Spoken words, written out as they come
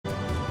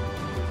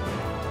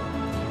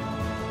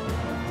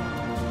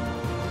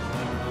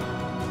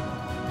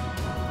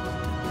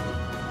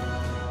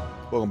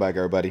Welcome back,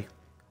 everybody.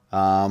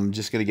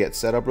 Just gonna get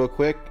set up real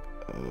quick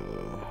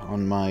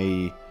on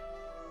my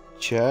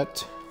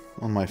chat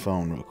on my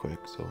phone real quick.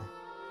 So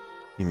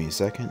give me a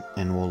second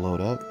and we'll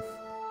load up.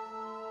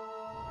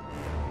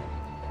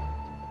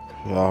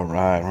 All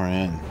right, we're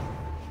in.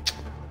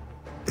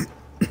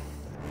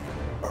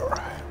 All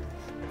right.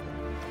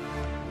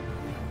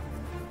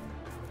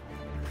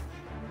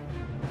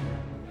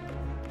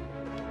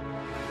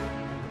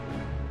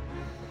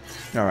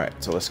 All right,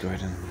 so let's go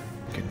ahead and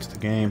get into the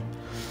game.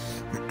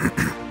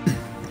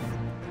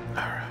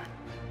 Alright.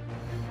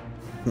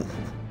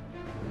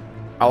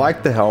 I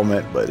like the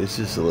helmet, but it's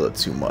just a little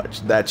too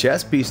much. That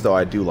chest piece, though,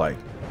 I do like.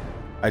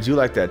 I do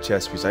like that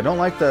chest piece. I don't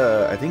like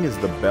the... I think it's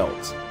the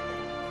belt.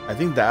 I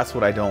think that's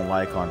what I don't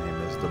like on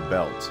him, is the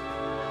belt.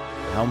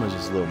 The helmet is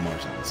just a little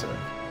much, I would say.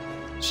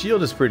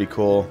 Shield is pretty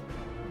cool,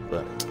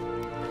 but...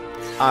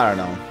 I don't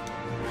know.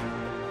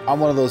 I'm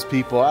one of those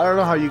people... I don't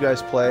know how you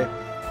guys play,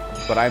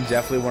 but I'm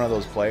definitely one of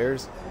those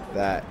players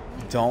that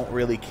don't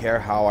really care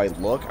how I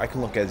look. I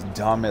can look as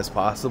dumb as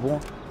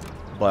possible,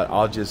 but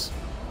I'll just...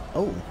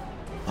 Oh,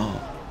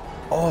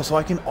 so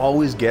I can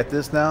always get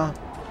this now?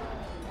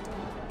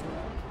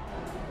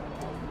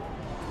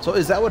 So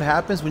is that what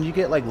happens when you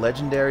get like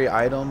legendary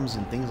items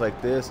and things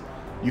like this?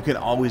 You can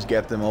always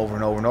get them over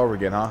and over and over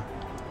again, huh?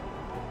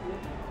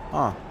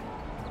 Huh.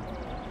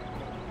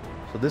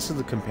 So this is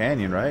the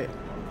companion, right?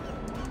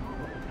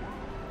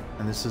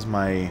 And this is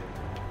my...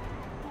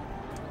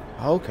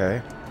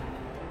 Okay.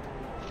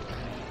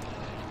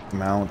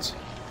 Mount,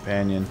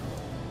 companion,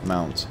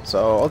 mount.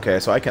 So okay,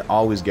 so I can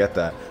always get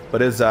that.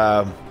 But it's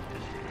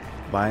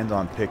binds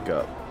on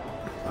pickup,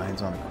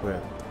 binds on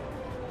equip.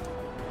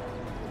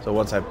 So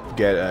once I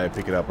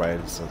pick it up, right,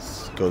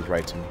 it goes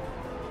right to me.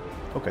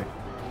 Okay,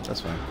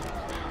 that's fine.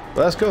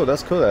 But that's cool.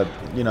 That's cool. That,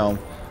 you know.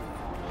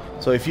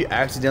 So if you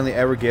accidentally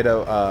ever get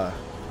a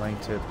playing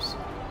tips,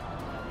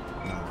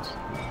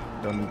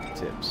 don't need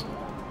the tips.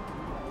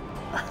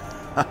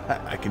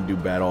 I can do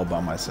bad all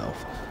by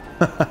myself.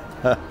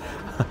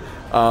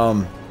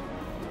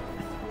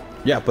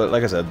 Yeah, but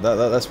like I said,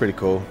 that's pretty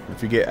cool.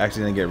 If you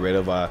accidentally get rid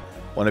of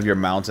one of your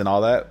mounts and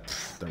all that,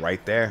 they're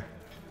right there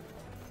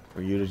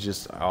for you to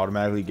just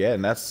automatically get,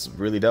 and that's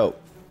really dope.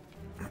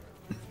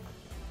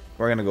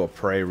 We're gonna go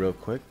pray real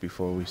quick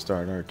before we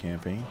start our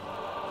campaign.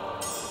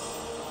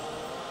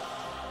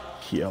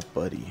 Yeah,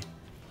 buddy.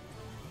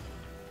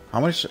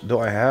 How much do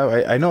I have?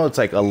 I know it's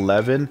like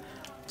 11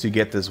 to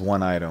get this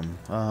one item.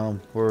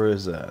 Where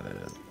is that?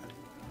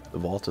 The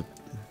vault of...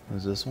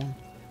 Is this one?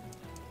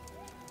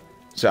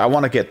 So I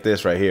want to get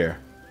this right here.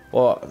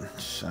 Well,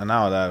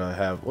 now that I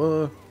have...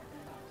 Well,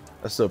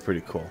 that's still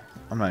pretty cool.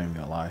 I'm not even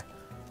gonna lie.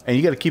 And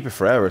you got to keep it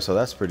forever, so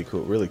that's pretty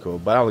cool. Really cool.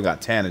 But I only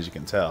got 10, as you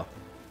can tell.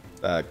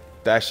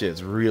 That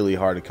shit's really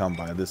hard to come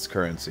by, this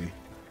currency.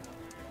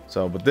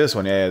 So, but this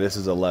one, yeah, this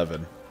is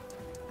 11.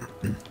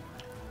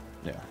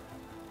 Yeah.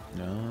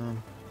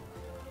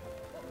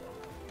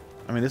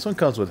 I mean, this one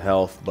comes with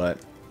health, but...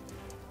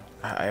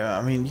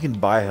 I mean, you can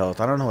buy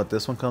health. I don't know what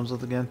this one comes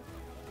with again.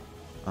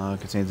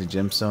 Contains a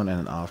gemstone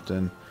and an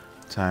often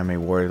time a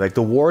ward. Like,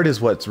 the ward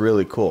is what's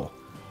really cool.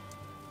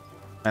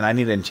 And I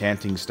need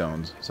enchanting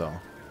stones. So,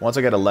 once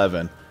I get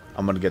 11,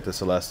 I'm going to get the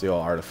celestial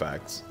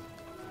artifacts.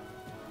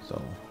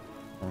 So,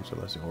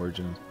 celestial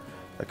origins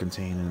that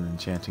contain an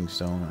enchanting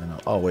stone. I know.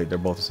 Oh, wait, they're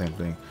both the same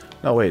thing.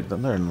 No, wait, no,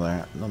 they're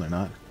not.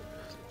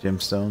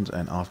 Gemstones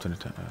and often...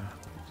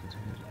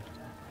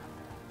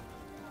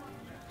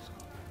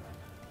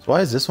 So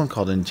why is this one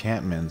called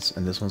enchantments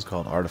and this one's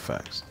called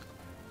artifacts?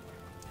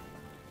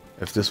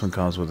 If this one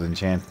comes with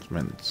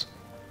enchantments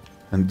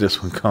and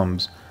this one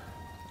comes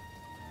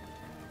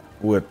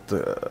with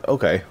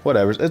okay,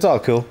 whatever. It's all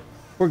cool.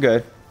 We're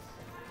good.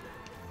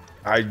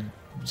 I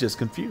just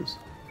confused.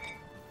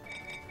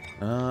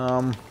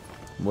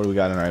 What do we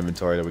got in our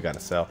inventory that we gotta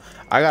sell?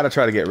 I gotta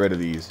try to get rid of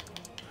these.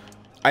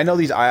 I know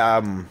these. When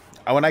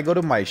I go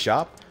to my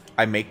shop,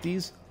 I make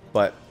these,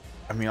 but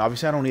I mean,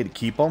 obviously, I don't need to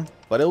keep them.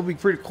 But it would be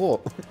pretty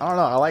cool. I don't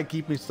know. I like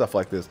keeping stuff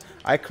like this.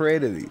 I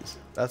created these.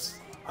 I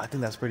think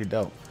that's pretty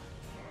dope.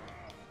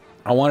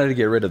 I wanted to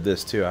get rid of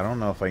this too. I don't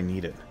know if I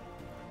need it.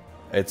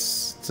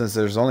 Since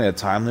there's only a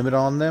time limit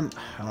on them,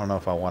 I don't know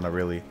if I want to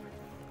really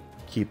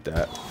keep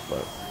that.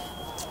 But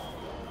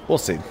we'll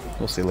see.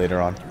 We'll see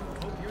later on.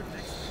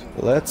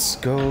 Let's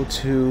go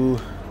to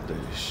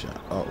the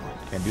shop. Oh,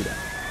 can't do that.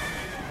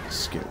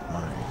 Skip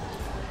mine.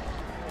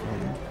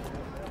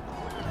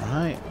 All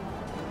right.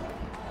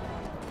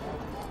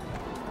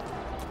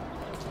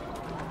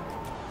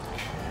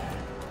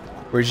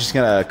 We're just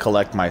gonna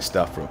collect my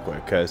stuff real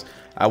quick because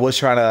I was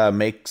trying to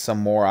make some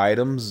more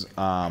items,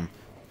 but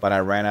I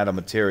ran out of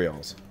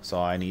materials, so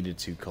I needed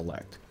to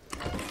collect.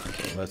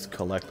 So let's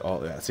collect all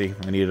that. See,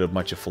 I needed a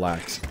bunch of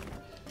flax.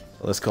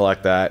 So let's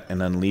collect that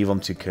and then leave them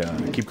to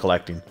keep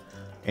collecting.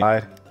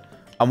 And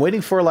I'm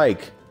waiting for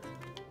like,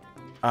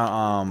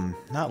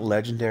 not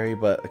legendary,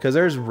 but because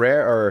there's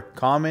rare or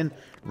common,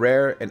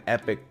 rare, and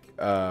epic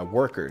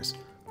workers.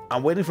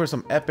 I'm waiting for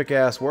some epic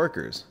ass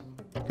workers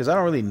because I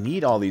don't really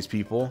need all these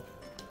people.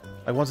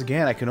 Like once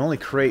again, I can only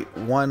create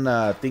one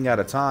thing at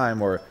a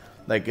time, or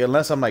like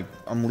unless I'm like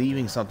I'm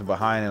leaving something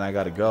behind and I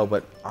gotta go.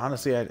 But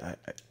honestly, it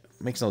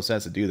makes no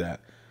sense to do that.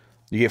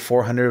 You get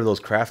 400 of those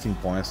crafting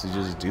points to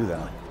just do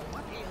that,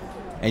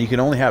 and you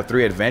can only have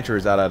 3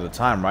 adventurers out at a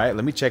time, right?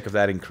 Let me check if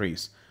that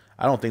increased.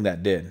 I don't think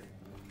that did.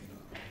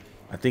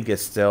 I think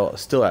it's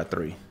still at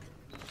 3.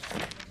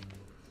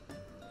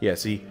 Yeah,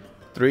 see,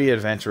 3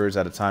 adventurers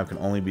at a time can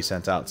only be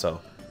sent out,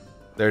 so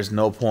there's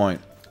no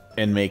point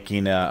in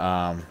making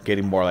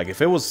getting more. Like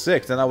if it was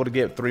 6, then I would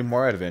get 3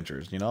 more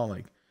adventures, you know,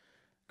 like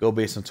go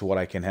based on to what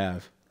I can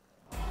have.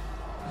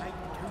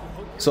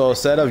 So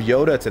instead of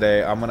Yoda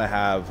today, I'm gonna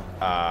have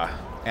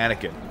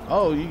Anakin.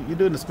 Oh, you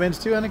doing the spins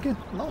too, Anakin?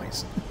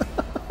 Nice.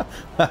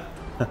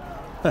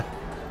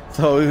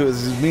 So it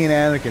was me and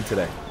Anakin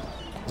today,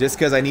 just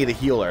because I need a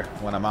healer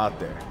when I'm out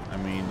there. I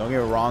mean, don't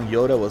get me wrong,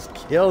 Yoda was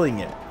killing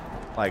it,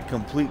 like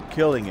complete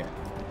killing it,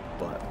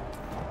 but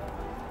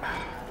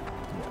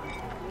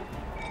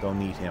don't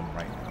need him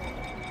right now.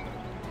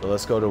 So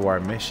let's go to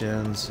our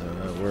missions.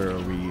 Where are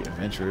we?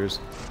 Adventures.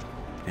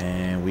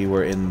 And we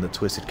were in the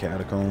Twisted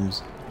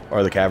Catacombs.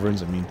 Or the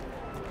Caverns, I mean.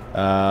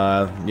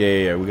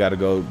 Yeah. We gotta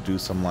go do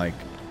some, like,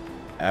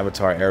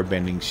 Avatar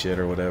airbending shit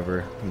or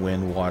whatever.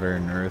 Wind, water,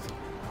 and earth.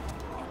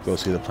 Go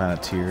see the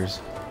Planeteers.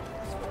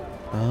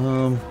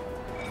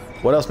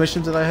 What else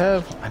missions did I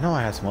have? I know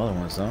I had some other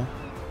ones, though.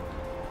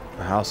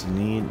 The House of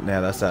Need. Yeah,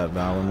 that's that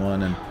Valen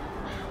one.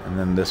 And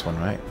then this one,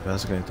 right?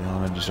 Investigate the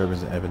element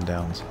disturbance at Ebon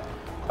Downs.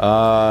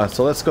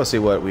 So let's go see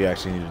what we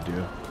actually need to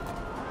do.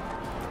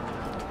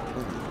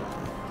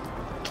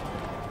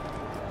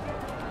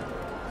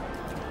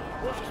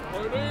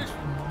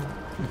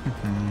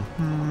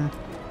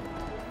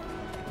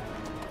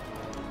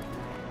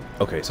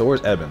 Okay, so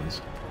where's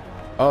Ebon's?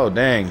 Oh,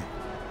 dang.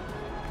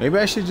 Maybe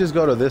I should just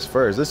go to this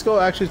first. Let's go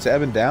actually to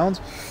Ebon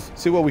Downs.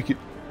 See what we can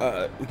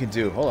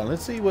do. Hold on,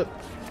 let's see what...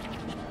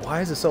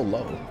 Why is it so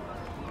low?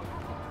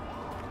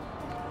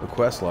 The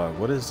quest log.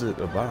 What is it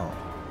about?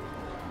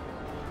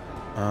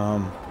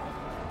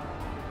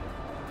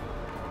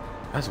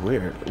 That's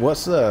weird.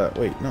 What's the...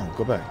 Wait, no,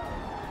 go back.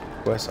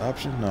 Quest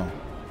option? No.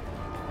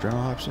 Journal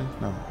option?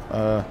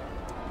 No.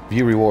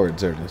 View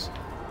rewards. There it is.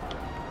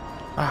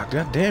 Ah,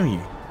 god damn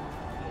you.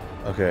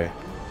 Okay.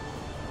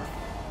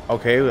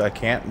 Okay, I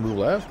can't move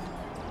left?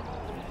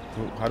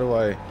 How do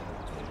I...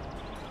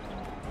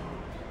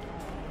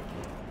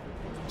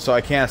 So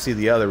I can't see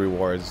the other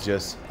rewards,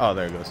 just... Oh,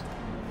 there it goes.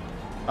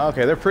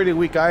 Okay, they're pretty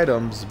weak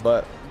items,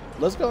 but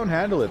let's go and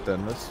handle it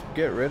then. Let's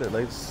get rid of it.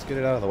 Let's get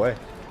it out of the way.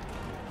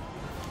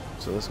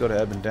 So let's go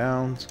to Ebon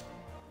Downs.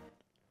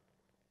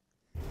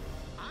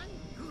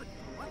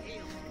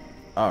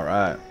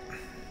 Alright.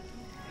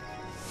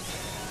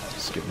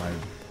 Let's get my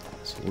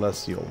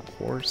celestial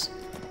horse.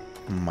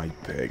 My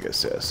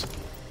Pegasus.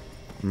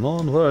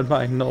 Onward,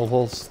 my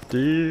noble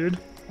steed.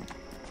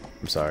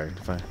 I'm sorry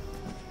if I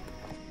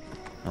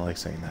like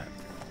saying that.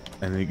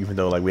 And even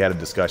though like we had a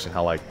discussion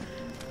how like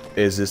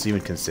is this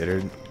even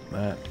considered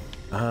that?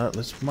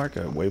 Let's mark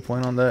a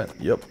waypoint on that.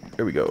 Yep,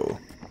 here we go.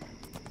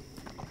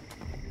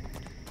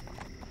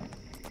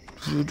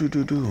 I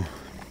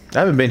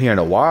haven't been here in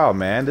a while,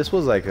 man. This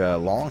was like a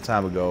long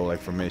time ago, like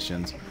for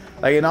missions.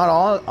 Like, in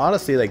all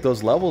honestly, like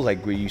those levels,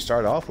 like where you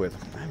start off with,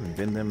 I haven't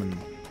been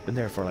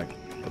there for like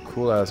a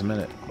cool ass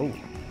minute. Oh,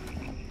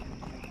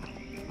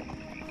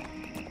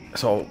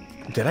 so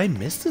did I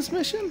miss this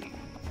mission?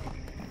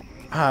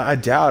 I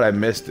doubt I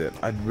missed it.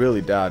 I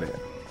really doubt it.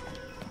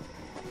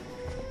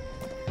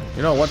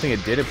 You know, one thing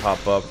it didn't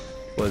pop up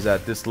was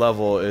that this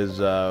level is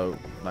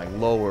like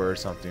lower or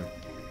something.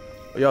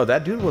 Yo,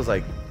 that dude was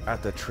like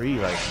at the tree,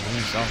 like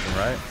doing something,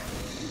 right?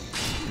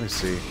 Let me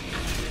see.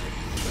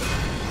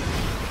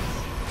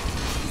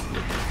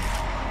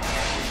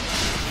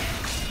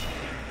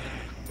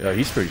 Yeah,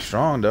 he's pretty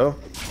strong though.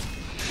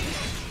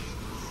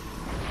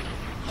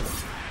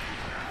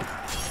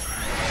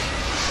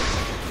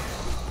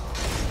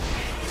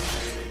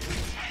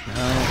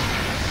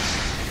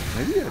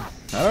 Maybe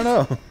I don't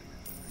know.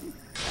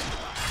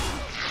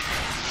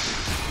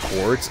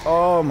 Quartz?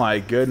 Oh my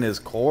goodness,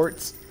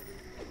 quartz.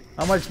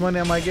 How much money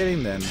am I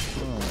getting then?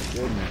 Oh my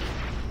goodness.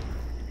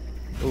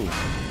 Ooh,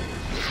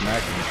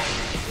 smack me.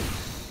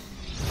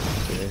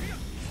 Okay.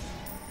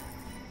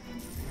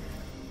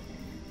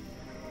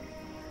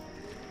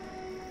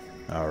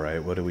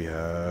 Alright, what do we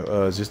have?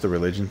 Is this the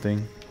religion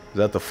thing? Is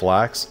that the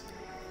flax?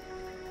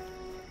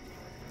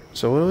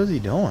 So what was he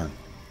doing?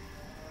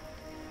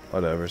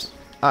 Whatevers.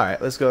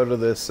 Alright, let's go to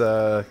this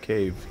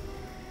cave.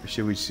 Or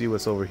should we see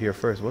what's over here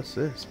first? What's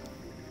this?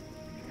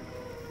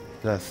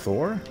 Is that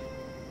Thor?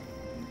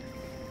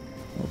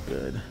 Oh,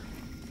 good.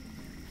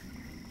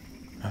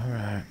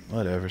 Alright,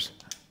 whatevers.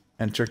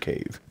 Enter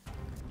cave.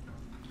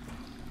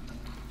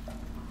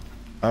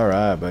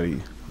 Alright,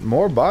 buddy.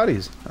 More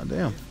bodies. Oh,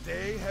 damn.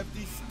 They have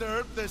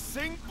disturbed the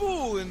sink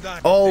pool in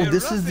that. Oh,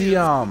 this is the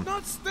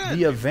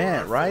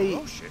event, right?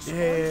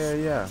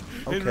 Yeah.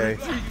 Okay.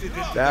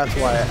 That's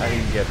why I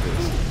didn't get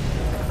this.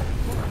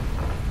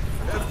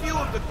 A few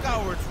of the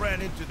cowards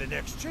ran into the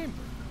next chamber.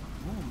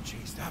 boom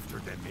chased after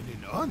them in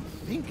an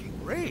unthinking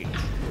rage.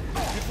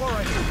 Before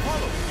I could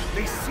follow,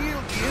 they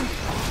sealed the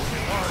entrance with a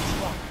large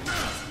rock.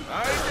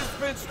 I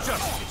dispense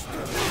justice to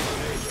them.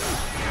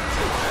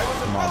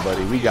 Come on,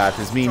 buddy. We got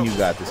this. Me and you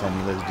got this,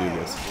 homie. Let's do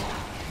this.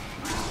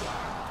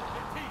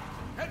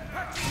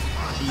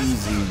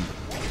 Easy.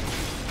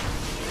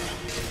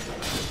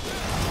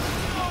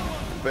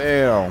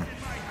 Bam.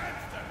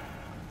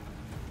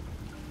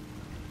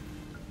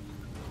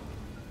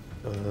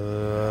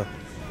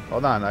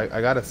 Hold on.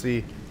 I gotta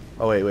see.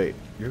 Oh, wait.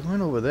 You're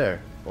going over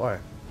there. Why?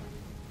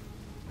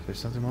 There's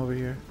something over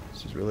here?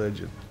 It's just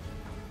religion.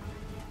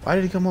 Why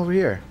did he come over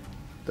here?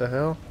 The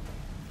hell?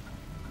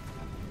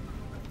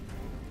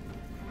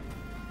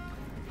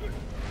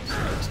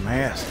 It's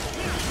mask.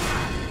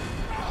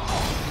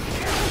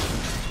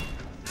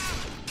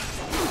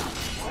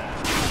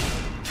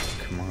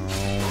 Come on.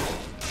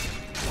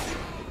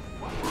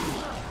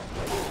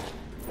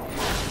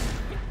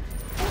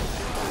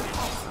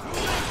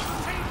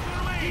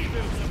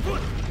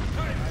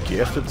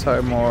 Gift of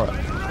Timor.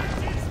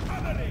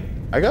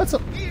 I got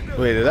some.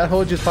 Wait, did that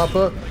hole just pop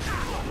up?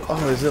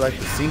 Oh, is it like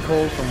the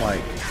sinkhole from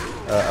like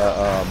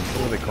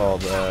what are they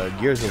called?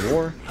 Gears of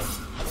War? Oh, the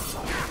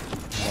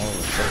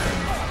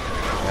fucking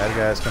bad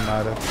guys come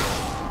out of.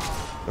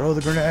 Throw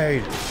the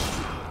grenade.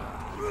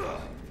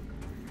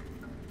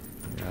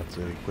 You have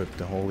to equip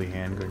the holy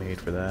hand grenade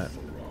for that.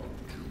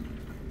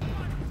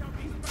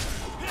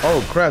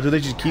 Oh crap! Do they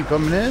just keep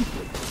coming in?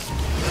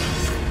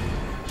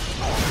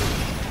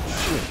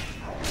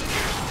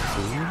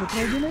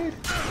 Grenade?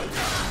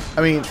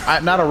 I mean,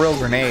 not a real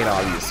grenade,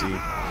 obviously.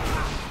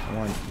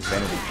 One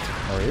vanity,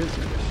 or is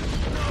it?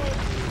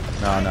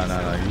 No.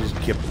 You just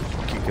keep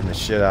kicking the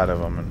shit out of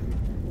them, and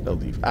they'll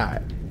leave.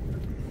 Alright.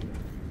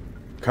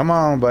 Come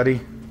on, buddy.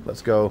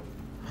 Let's go.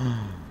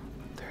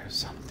 There's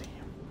something.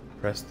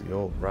 Press the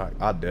old rock.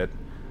 I'm dead.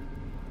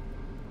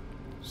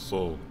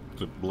 So,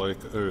 the Black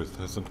Earth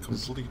hasn't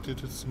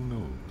completed its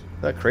node.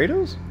 Is that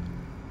Kratos?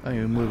 Oh, he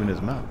was moving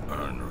his mouth.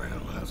 Unreal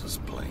has us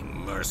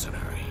playing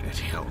mercenary at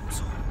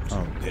Helm's.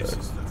 Oh, This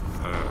is the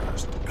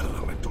first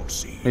elemental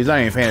seed. He's not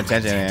even paying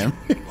attention to him.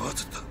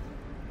 What the?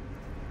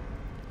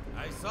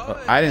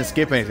 I didn't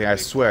skip anything, I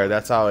swear.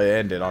 That's how it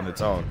ended on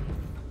its own.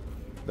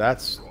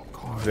 That's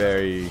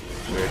very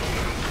weird.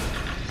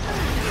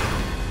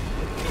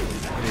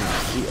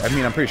 I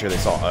mean, I'm pretty sure they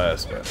saw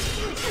us, but...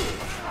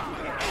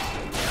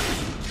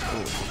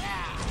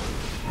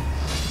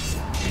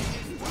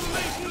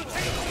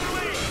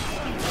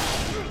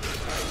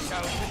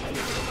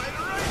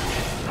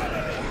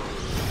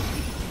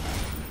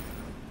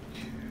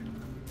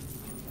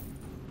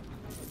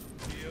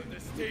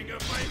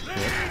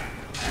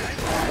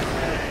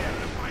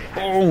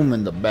 Boom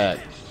in the back.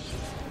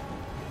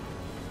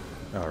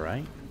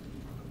 Alright.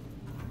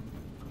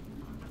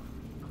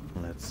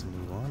 Let's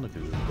move on. Look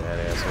at this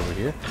badass over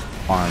here.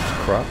 Arms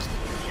crossed.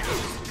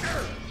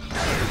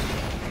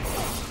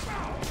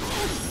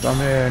 Come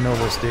here,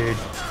 noble steed.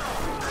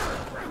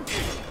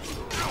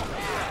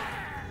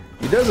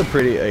 He does a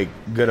pretty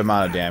good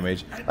amount of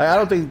damage. Like, I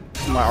don't think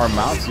our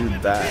mounts do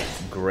that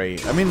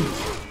great. I mean,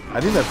 I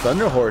think the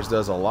Thunder Horse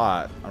does a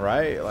lot,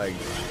 right? Like,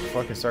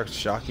 fucking starts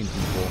shocking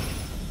people.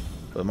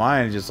 But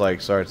mine just like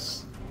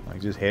starts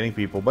like just hitting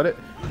people. But it,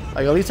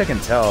 like, at least I can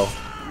tell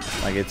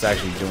like it's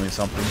actually doing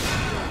something.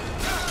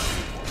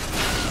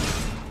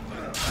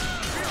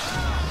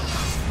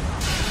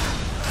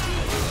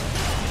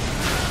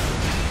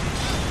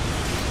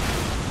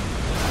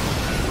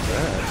 What's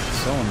that?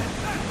 Someone.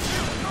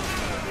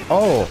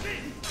 Oh,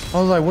 I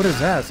was like, what is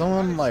that?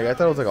 Someone like, I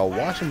thought it was like a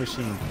washing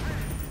machine.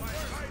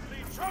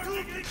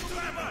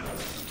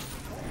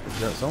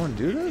 Did someone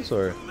do this,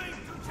 or is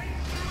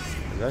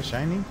that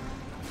shiny?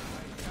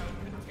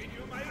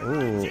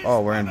 Ooh,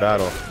 oh, we're in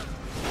battle.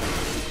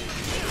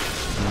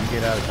 Can you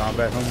get out of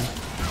combat, homie?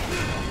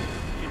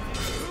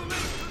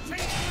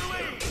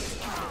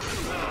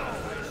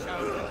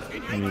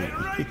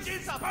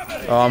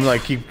 Oh, I'm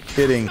like, keep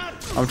hitting.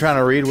 I'm trying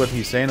to read what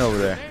he's saying over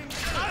there.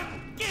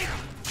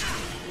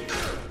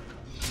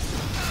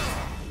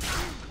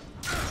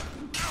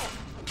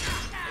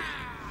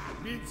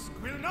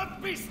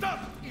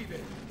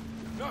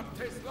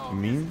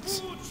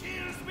 Means?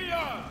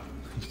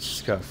 He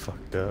just got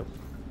fucked up.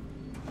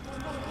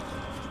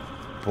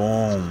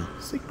 Boom.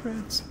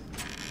 Secrets.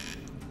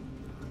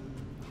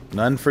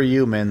 None for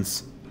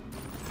humans.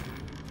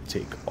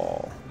 Take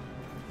all.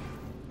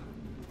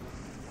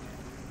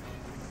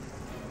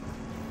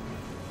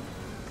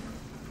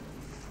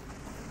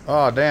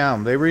 Oh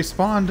damn, they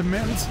respawned,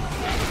 Mins.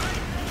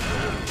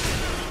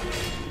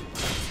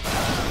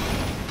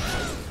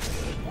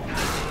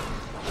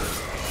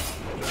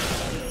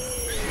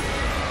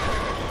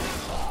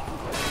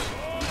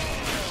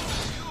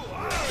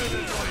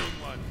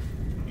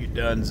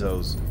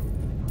 Dunzos.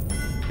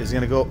 Is he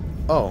gonna go?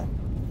 Oh,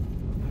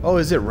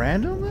 is it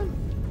random then?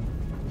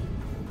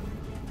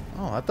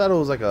 Oh, I thought it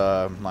was like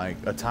a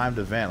timed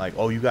event. Like,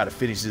 oh, you got to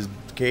finish this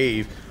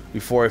cave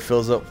before it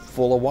fills up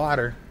full of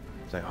water.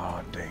 It's like,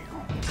 oh damn.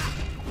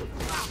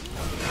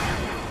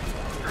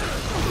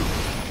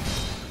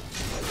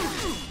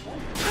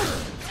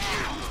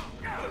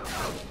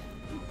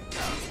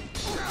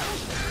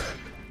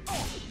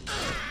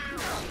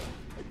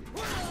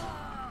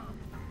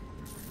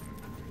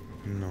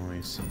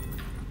 Noise.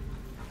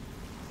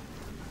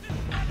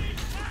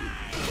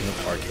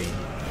 Arcane.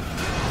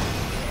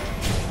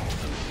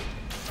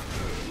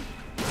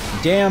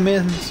 Damn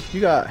it,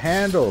 you got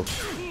handled.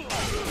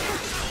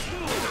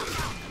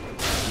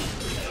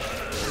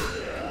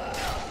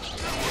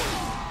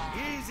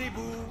 Easy,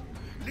 boo.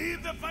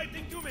 Leave the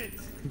fighting to me.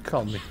 He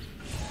called me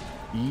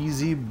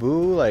Easy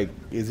Boo. Like,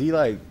 is he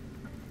like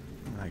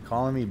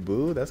calling me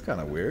Boo? That's kind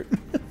of weird.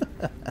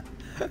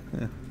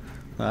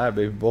 Alright,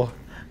 baby boy,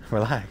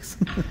 relax.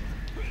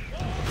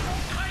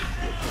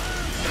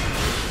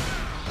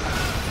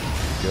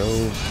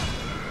 Go.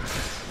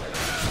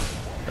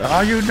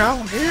 Oh, you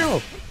don't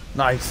heal.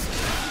 Nice.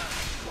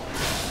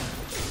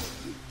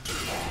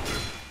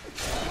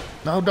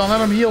 No, don't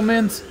let him heal,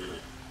 Mints.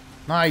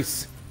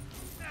 Nice.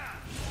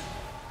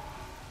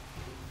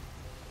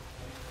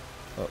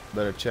 Oh,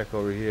 better check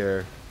over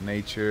here.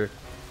 Nature.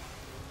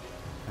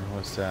 And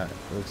what's that?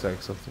 It looks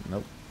like something.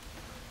 Nope.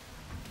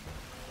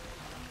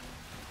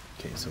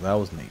 Okay, so that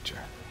was nature.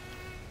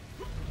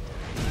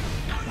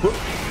 Whoop.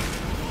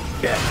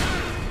 Yeah.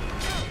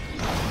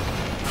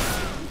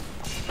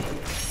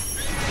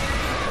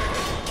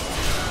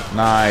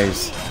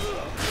 Nice.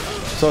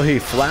 So he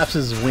flaps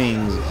his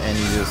wings and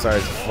he just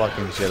starts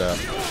fucking shit up.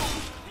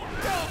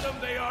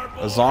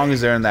 As long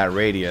as they're in that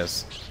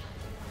radius.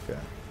 Okay.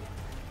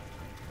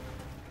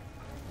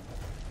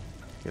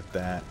 Get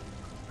that.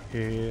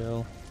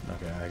 Heal.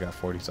 Okay, I got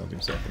 40 something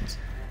seconds.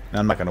 Now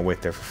I'm not gonna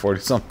wait there for 40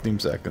 something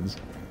seconds.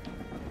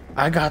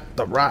 I got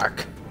the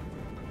rock.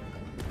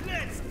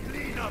 Let's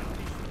clean up.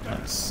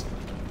 Nice.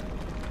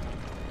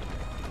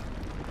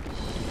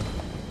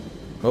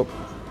 Oh.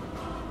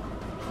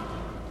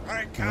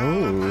 I come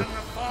Ooh. upon the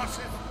forces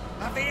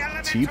of the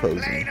elemental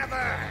T-posing. plane of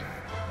earth.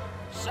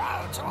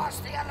 Show to us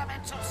the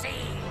elemental sea.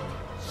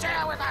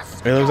 Share with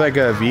us. It looks like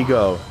a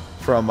Vigo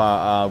from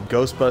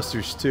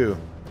Ghostbusters 2.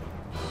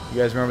 You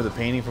guys remember the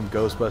painting from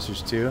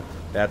Ghostbusters 2?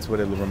 That's what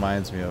it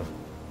reminds me of.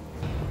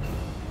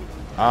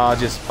 I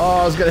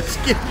was gonna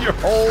skip your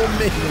whole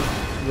menu.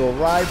 Go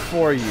right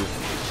for you.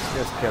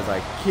 Just because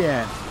I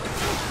can.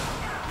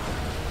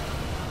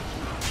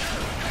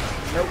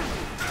 Nope.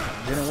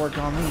 Didn't work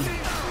on me.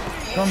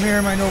 Come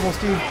here, my noble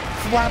steed.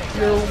 Flap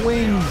your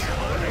wings.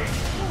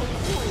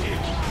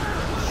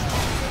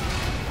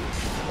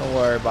 Don't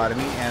worry about it.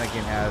 Me,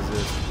 Anakin has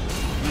this.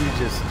 You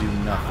just do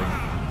nothing.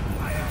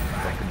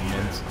 Fucking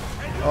mints.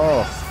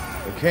 Oh,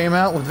 it came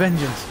out with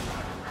vengeance.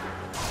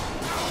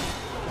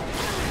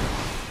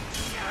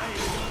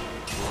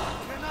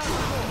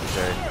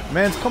 Okay.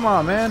 Mints, come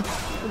on, man.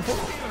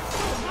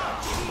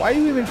 Why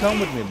you even come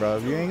with me, bro?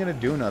 If you ain't gonna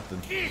do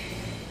nothing.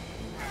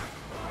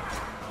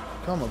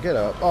 Come on, get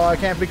up. Oh, I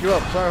can't pick you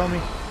up. Sorry,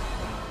 homie.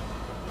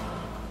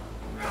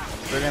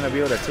 They're gonna be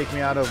able to take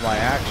me out of my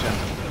action.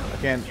 I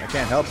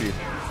can't help you.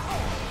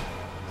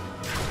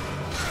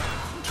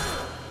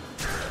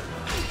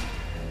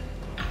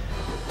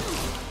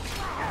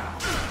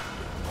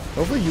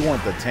 Hopefully you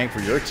want the tank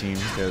for your team,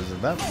 because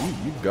that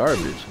you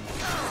garbage.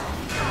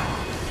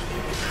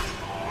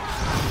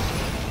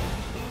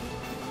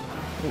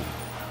 Ooh.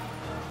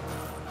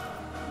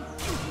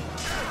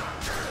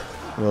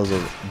 Those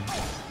are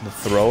the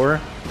thrower,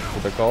 that's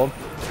what they're called.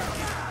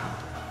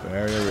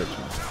 Very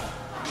original.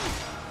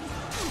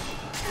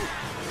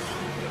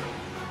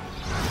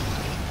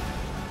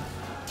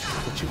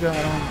 What you got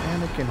on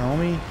Anakin,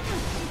 homie?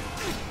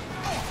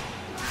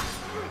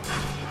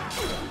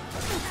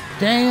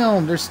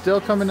 Damn, they're still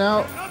coming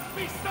out.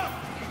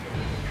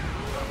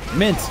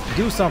 Mints,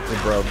 do something,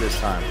 bro, this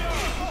time.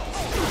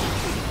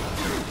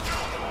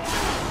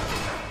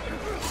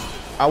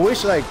 I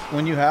wish, like,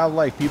 when you have,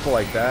 like, people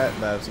like that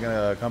that's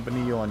gonna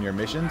accompany you on your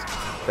missions,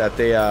 that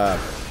they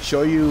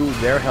show you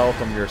their health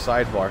on your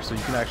sidebar so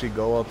you can actually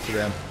go up to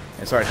them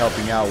and start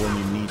helping out when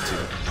you need to.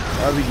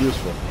 That would be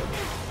useful.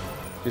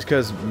 Just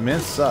because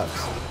Mint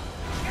sucks.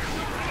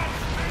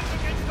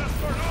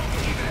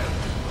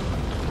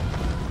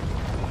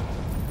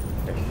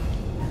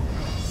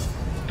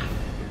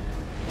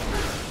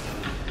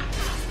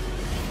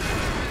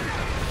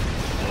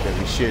 Okay,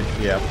 we should,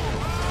 yeah.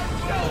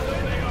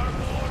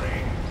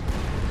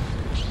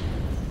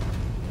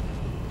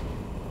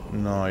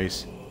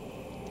 Nice.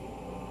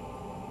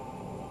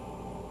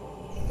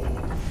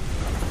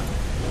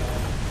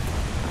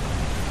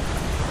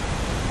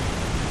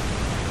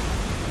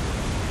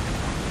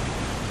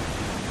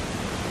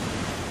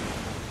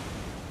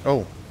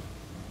 Oh.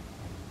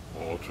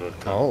 Water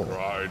can Oh.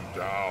 grind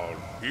down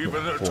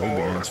even the Boy band's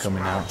tallest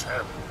coming out.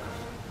 mountain.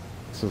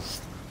 So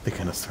they're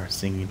gonna start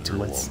singing You to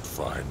won't us.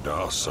 find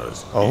us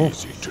as Oh.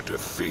 easy to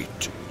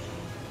defeat.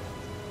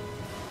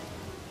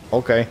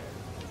 Okay.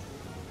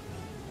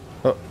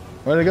 Oh,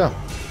 where'd it go?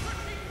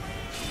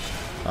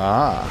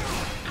 Ah.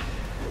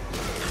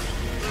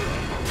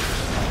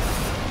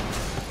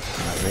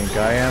 I think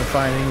I am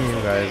finding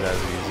you guys as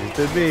easy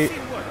to beat.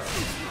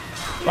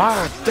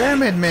 Ah,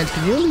 damn it, man.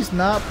 Can you at least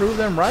not prove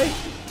them right?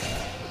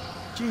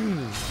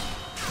 Jeez.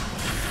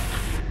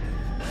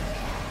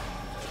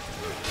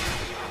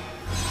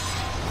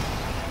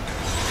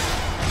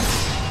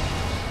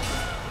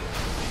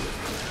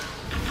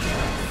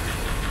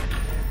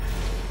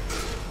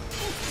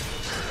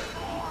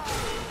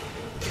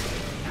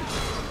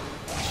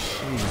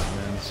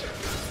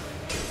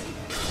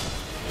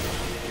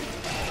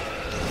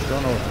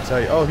 tell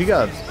you. Oh, he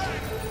got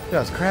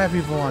crab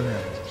people on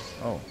there.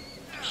 Oh.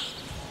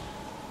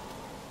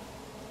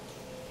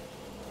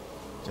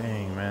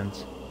 Dang, man.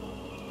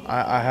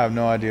 I have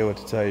no idea what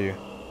to tell you.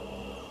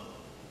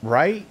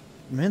 Right?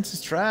 Mince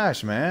is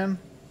trash, man.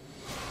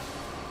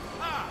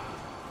 Earth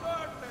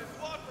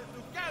and water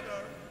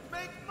together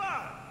make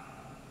blood.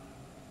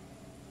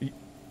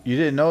 You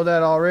didn't know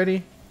that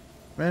already,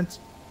 Mince?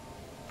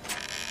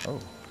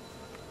 Oh.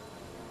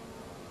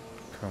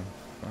 Come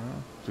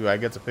on. Do I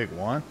get to pick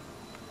one?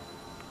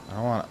 I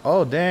don't want to.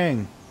 Oh,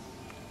 dang.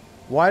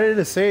 Why did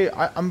it say?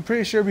 I'm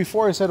pretty sure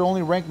before it said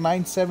only rank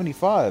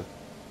 975.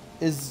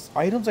 Is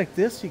items like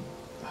this? Oh,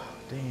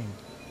 dang.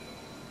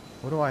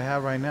 What do I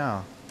have right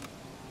now?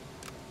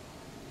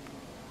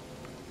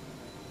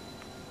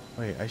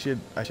 Wait, I should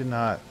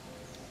not.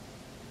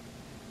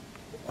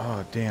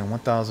 Oh, damn.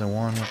 1001,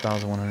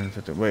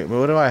 1150. Wait,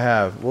 what do I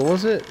have? What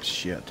was it?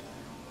 Shit.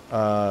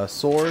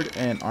 Sword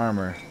and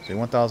armor. See,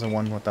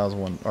 1001,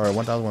 1001, or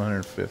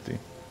 1150.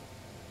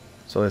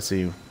 So let's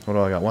see. What do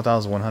I got?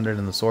 1100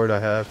 in the sword I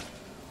have.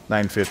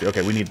 950.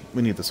 Okay,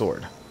 we need the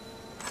sword.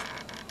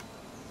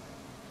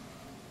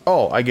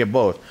 Oh, I get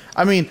both.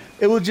 I mean,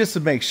 it was just to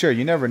make sure.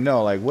 You never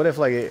know. Like, what if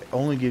like it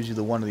only gives you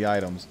the one of the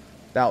items?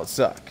 That would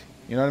suck.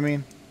 You know what I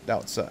mean? That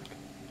would suck.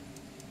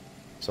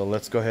 So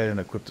let's go ahead and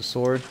equip the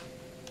sword.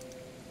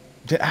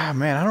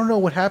 Man, I don't know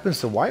what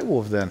happens to White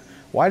Wolf then.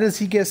 Why does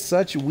he get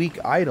such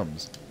weak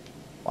items?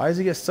 Why does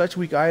he get such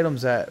weak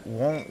items that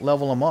won't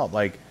level him up?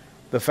 Like,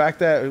 the fact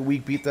that we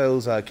beat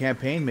those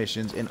campaign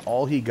missions and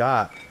all he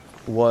got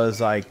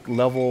was like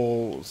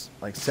levels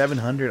like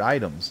 700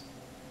 items.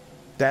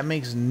 That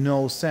makes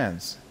no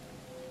sense.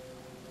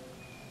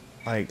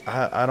 Like,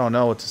 I don't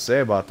know what to say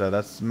about that.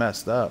 That's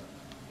messed up.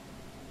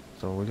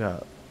 So we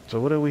got. So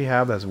what do we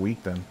have that's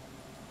weak then?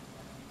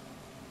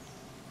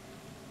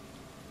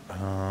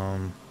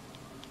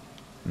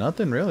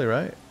 Nothing really,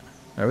 right?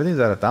 Everything's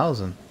at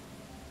 1,000.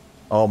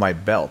 Oh, my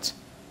belt.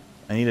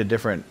 I need a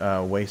different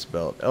waist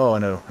belt. Oh,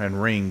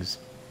 and rings.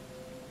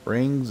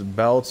 Rings,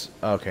 belts.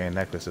 Okay,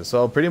 necklaces.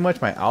 So pretty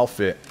much my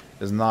outfit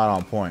is not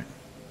on point.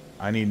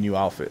 I need new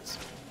outfits.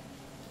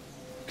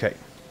 Okay,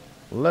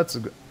 let's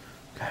go.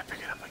 Gotta pick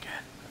it up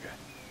again. Okay.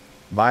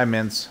 Bye,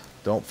 Mince.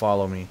 Don't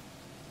follow me.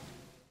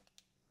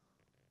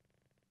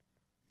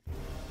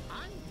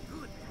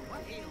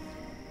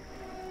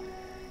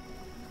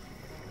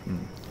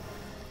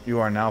 You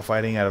are now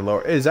fighting at a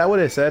lower... Is that what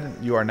it said?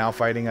 You are now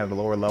fighting at a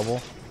lower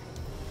level?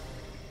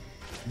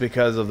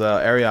 Because of the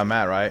area I'm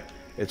at, right?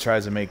 It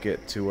tries to make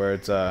it to where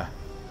it's, you know,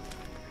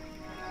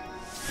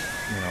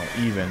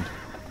 even.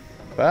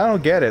 But I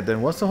don't get it.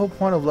 Then what's the whole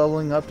point of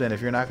leveling up then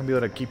if you're not going to be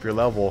able to keep your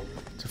level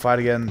to fight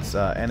against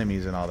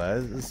enemies and all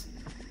that?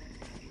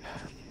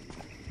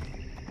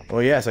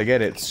 Well, yes, I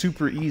get it.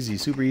 Super easy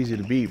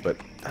to beat, but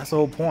that's the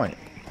whole point.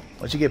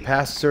 Once you get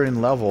past a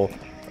certain level...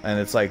 And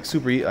it's like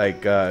super,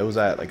 like it was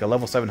at like a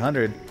level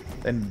 700,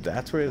 then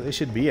that's where it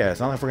should be at.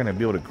 It's not like we're gonna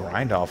be able to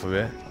grind off of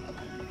it.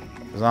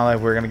 It's not like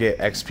we're gonna get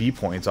XP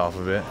points off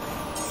of it.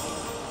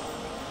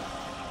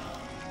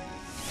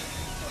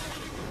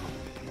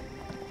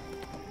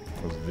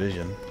 That was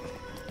vision.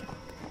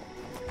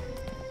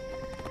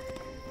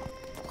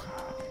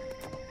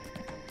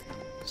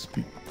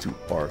 Speak to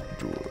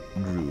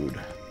Archdruid.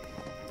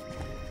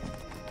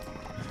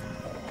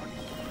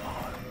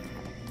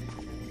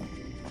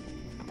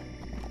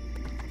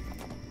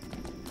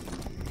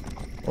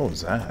 What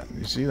was that?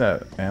 You see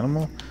that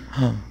animal?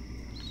 Huh.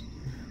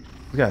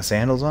 He's got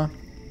sandals on?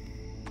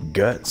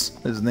 Guts.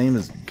 His name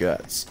is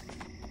Guts.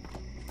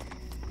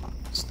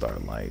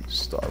 Starlight,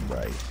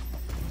 Starbright.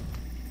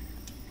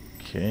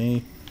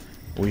 Okay.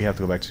 We have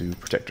to go back to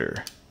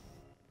Protector.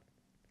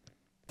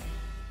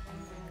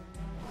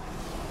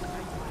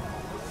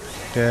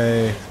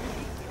 Okay.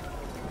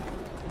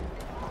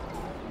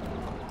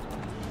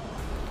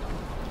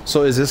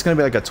 So is this going to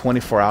be like a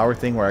 24-hour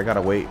thing where I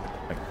gotta wait?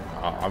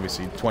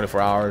 Obviously 24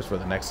 hours for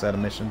the next set of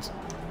missions.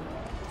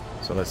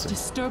 So let's see.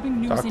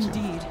 Disturbing news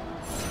indeed.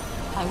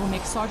 I will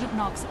make Sergeant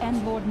Knox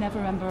and Lord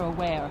Neverwinter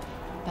aware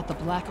that the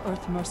Black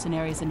Earth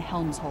mercenaries in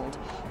Helmshold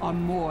are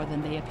more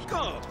than they appear.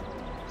 Come,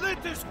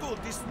 let us go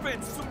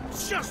dispense some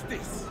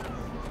justice.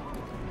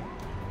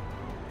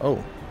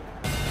 Oh.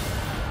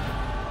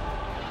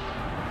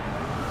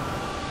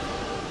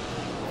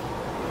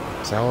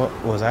 Is that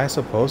what, was I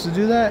supposed to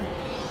do that?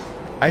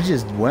 I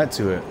just went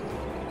to it.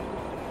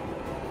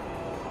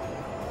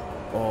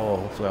 Oh,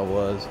 hopefully I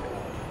was.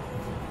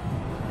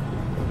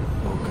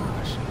 Oh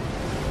gosh.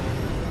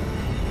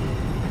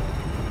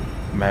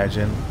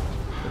 Imagine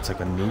it's like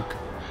a nuke.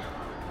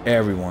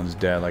 Everyone's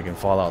dead, like in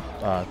Fallout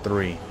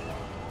 3.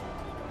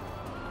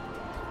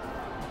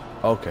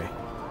 Okay.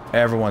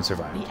 Everyone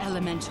survived. The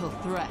elemental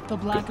threat. The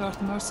Black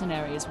Earth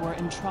mercenaries were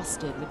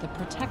entrusted with the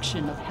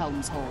protection of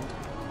Helmshold.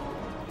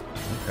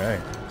 Okay,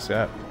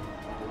 accept.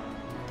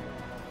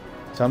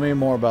 Tell me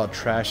more about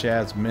trash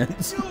ass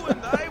Mince. You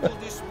and I will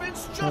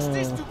dispense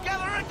justice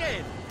together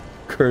again.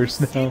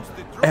 Curse now.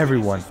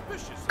 Everyone.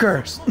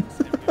 Curse.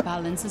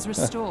 Balance is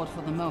restored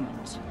for the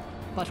moment.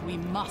 but we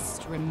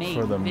must remain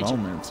For the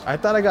vigilant. moment. I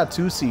thought I got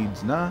 2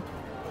 seeds. Nah.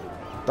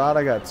 Thought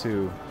I got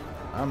 2.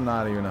 I'm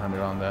not even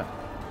 100 on that.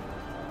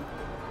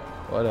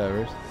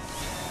 Whatever.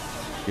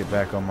 Get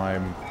back on my...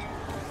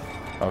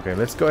 Okay,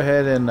 let's go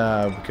ahead and...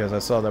 because I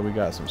saw that we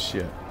got some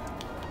shit.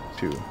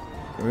 Too.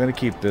 We're going to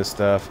keep this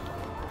stuff.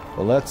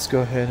 But let's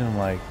go ahead and,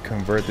 like,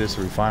 convert this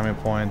to refinement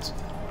points.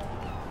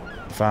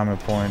 Refinement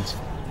points.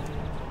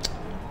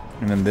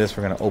 And then this,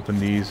 we're going to open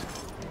these.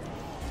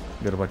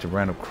 Get a bunch of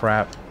random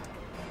crap.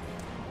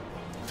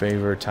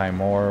 Favor,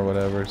 Timor,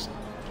 whatever.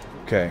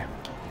 Okay.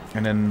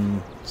 And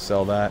then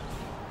sell that.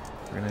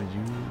 We're going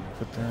to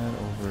put that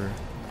over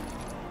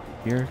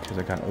here because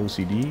I got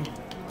OCD.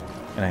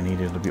 And I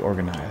need it to be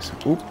organized.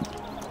 Oop.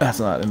 That's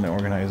not in the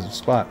organized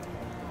spot.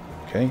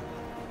 Okay.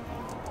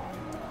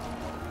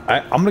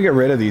 I'm going to get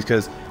rid of these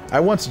because I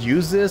once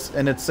used this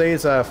and it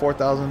says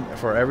 4,000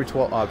 for every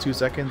 2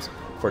 seconds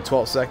for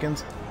 12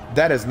 seconds.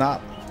 That is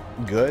not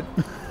good.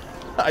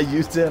 I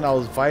used it and I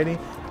was fighting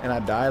and I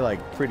died like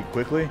pretty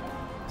quickly.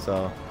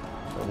 So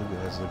look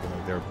at this, looking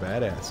like they're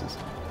badasses.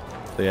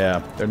 So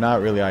yeah, they're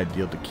not really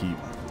ideal to keep.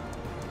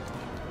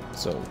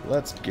 So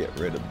let's get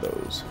rid of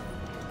those.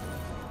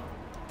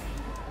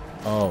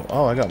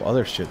 Oh, I got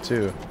other shit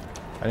too.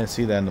 I didn't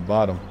see that in the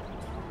bottom.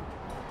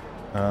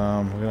 We're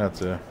gonna have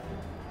to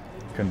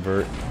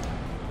convert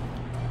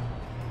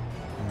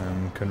and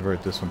then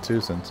convert this one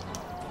too since...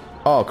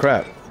 Oh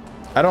crap.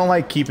 I don't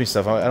like keeping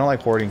stuff. I don't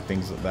like hoarding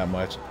things that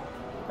much.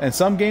 In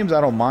some games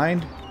I don't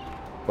mind,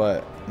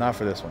 but not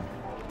for this one.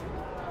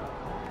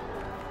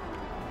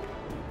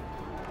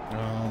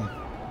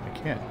 I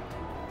can't.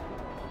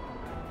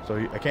 So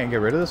I can't get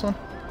rid of this one?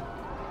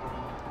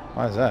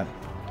 Why is that?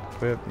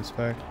 Equip,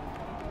 inspect,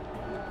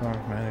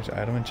 manage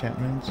item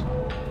enchantments.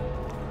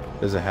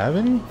 Does it have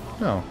any?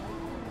 No.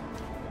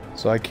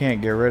 So I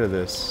can't get rid of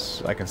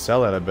this. I can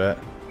sell it, I bet.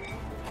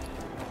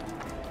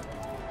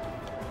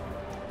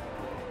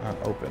 Not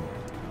open.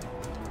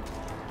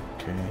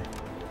 Okay.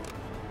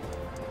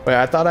 Wait,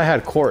 I thought I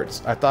had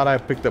quartz. I thought I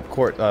picked up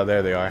quartz. Oh,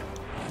 there they are.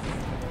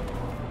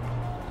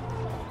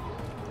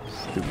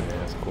 Stupid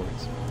ass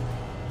quartz.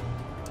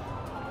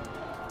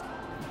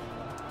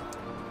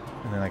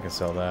 And then I can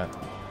sell that.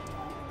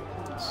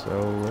 So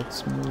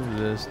let's move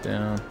this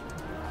down.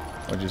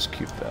 I'll just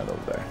keep that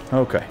over there.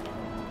 Okay.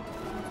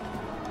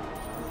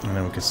 And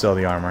then we can sell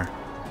the armor.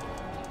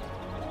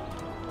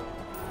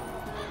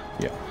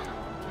 Yeah.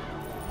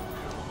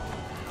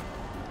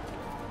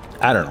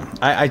 I don't know.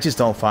 I just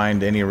don't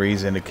find any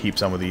reason to keep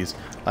some of these.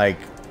 Like,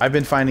 I've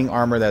been finding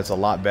armor that's a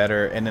lot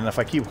better, and then if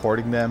I keep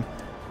hoarding them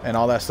and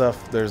all that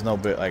stuff, there's no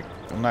bit, like,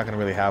 I'm not going to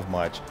really have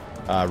much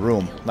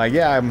room. Like,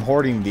 yeah, I'm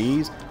hoarding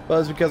these, but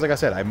it's because, like I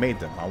said, I made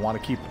them. I want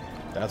to keep them.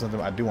 That's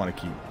something I do want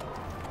to keep.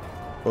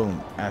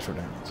 Boom. Astral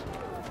diamonds.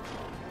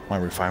 My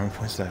refinement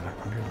points at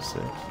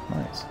 106.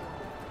 Nice.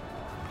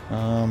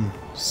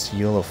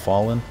 Seal of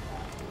Fallen.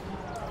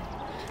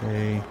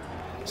 Okay.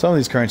 Some of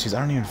these currencies, I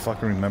don't even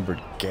fucking remember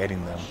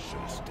getting them.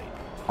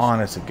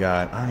 Honest to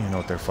God, I don't even know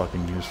what they're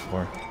fucking used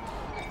for.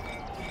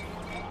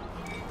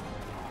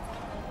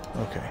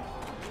 Okay.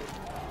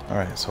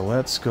 Alright, so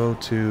let's go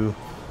to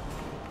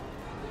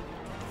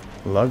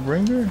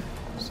Lugbringer?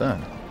 What's that?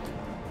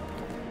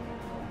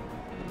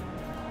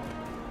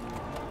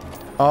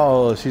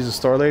 Oh, she's a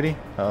store lady?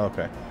 Oh,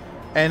 okay.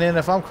 And then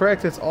if I'm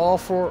correct, it's all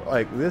for,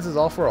 like, this is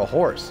all for a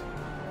horse.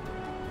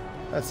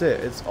 That's it.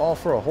 It's all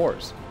for a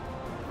horse.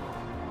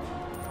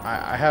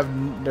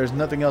 There's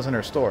nothing else in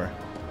her store.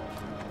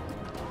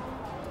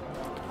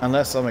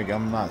 Unless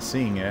I'm not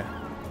seeing it.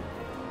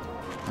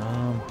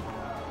 No.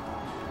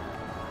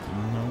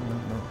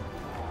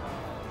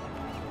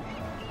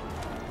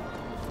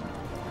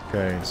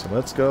 Okay, so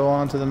let's go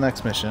on to the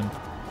next mission.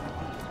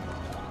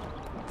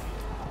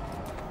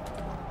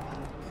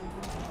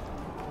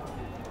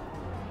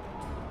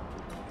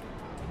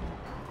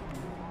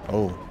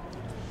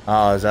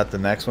 Oh, is that the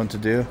next one to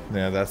do?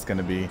 Yeah, that's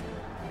gonna be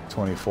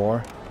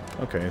 24.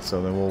 Okay,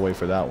 so then we'll wait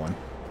for that one.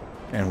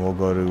 And we'll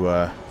go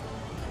to,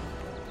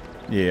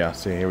 yeah,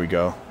 so here we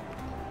go.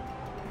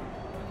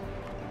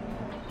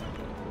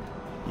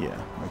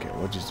 Yeah, okay,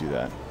 we'll just do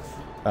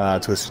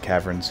that. Twisted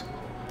Caverns.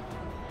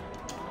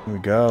 Here we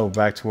go,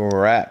 back to where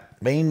we're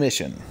at. Main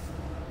mission.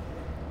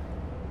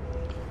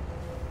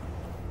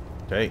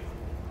 Okay.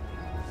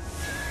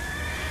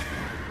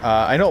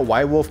 I know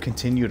White Wolf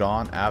continued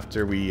on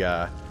after we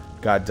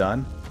got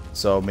done.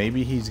 So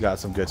maybe he's got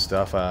some good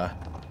stuff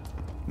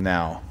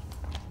now.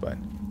 But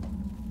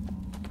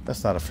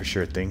that's not a for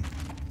sure thing.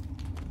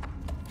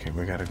 Okay,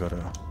 we gotta go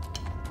to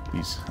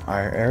these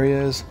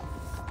areas.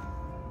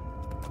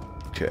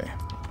 Okay.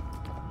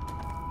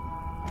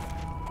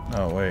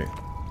 Oh, wait.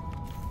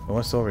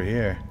 What's over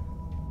here?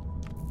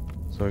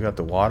 So we got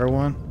the water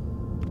one.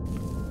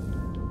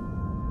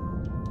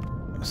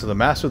 So the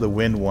Master of the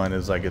Wind one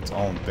is like its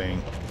own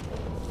thing.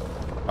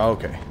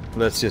 Okay.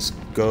 Let's just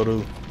go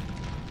to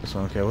this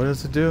one. Okay, what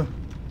does it do?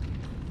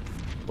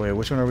 Wait,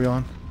 which one are we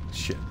on?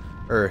 Shit.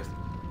 Earth.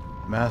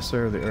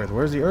 Master of the Earth.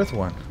 Where's the Earth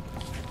one?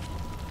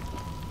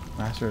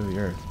 Master of the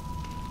Earth.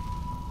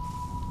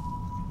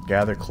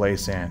 Gather clay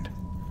sand.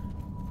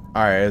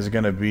 Alright, is it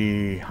gonna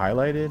be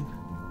highlighted?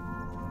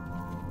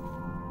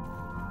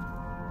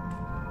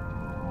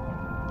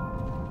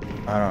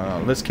 I don't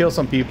know. Let's kill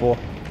some people,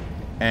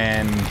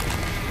 and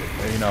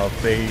you know,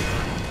 if they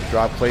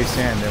drop clay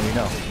sand, then we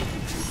know.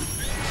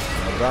 If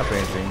they don't drop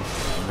anything,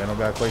 they don't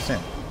got clay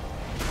sand.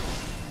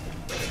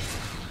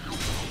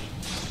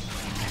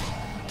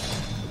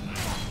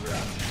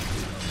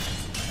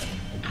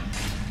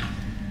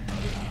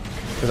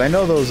 Because I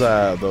know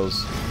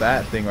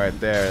that thing right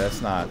there,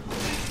 that's not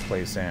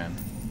clay sand.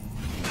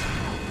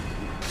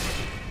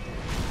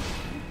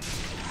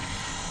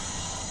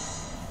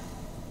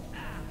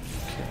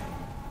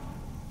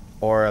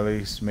 Or at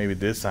least maybe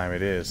this time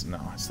it is.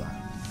 No, it's not.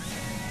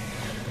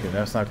 Okay,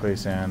 that's not clay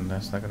sand.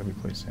 That's not gonna be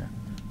clay sand.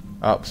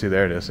 Oh, see,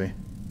 there it is. See?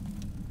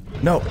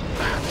 No.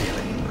 Ah, damn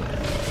it.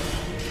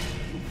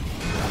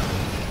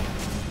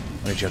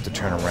 Why did you have to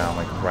turn around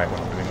like right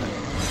when I'm doing that?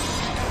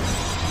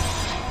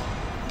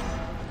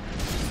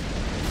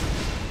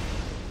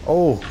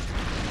 Oh.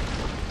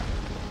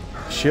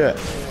 Shit.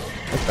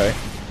 Okay.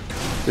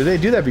 Did they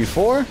do that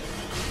before?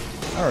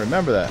 I don't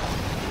remember that.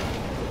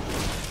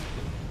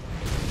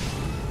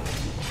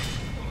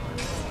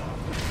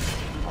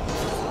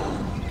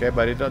 Okay,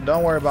 buddy,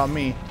 don't worry about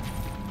me.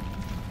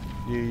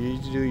 You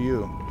do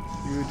you.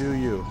 You do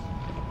you.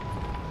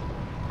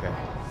 Okay.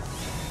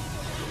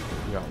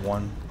 We got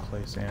one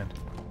clay sand.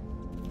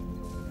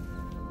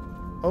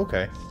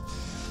 Okay.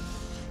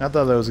 I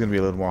thought that was going to be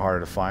a little more harder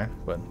to find,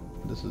 but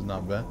this is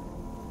not bad.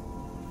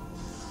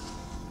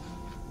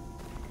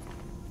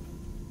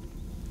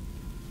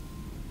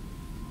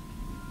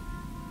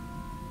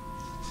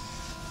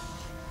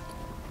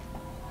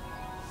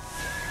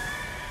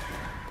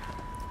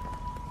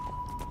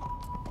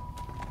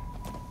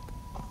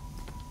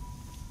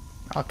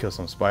 I'll kill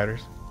some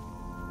spiders.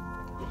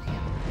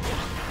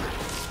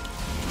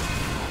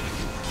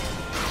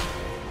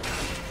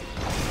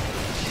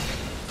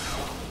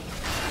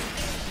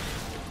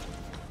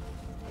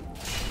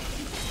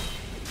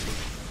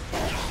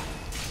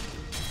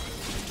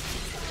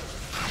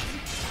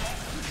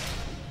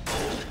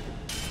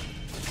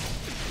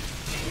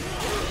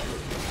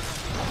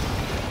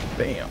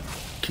 Bam!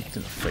 Kicked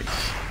in the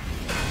face.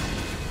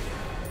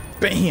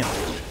 Bam!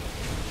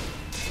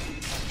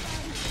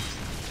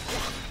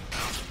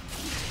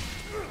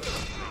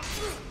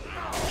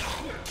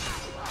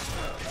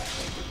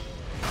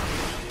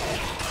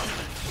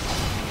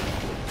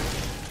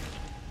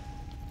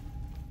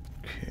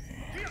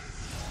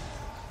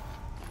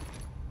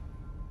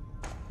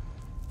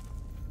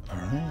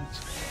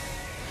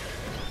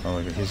 Oh,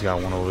 look, he's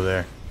got one over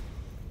there.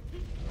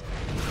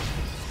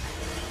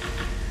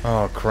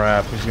 Oh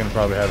crap! He's gonna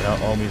probably have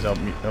homies help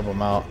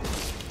him out.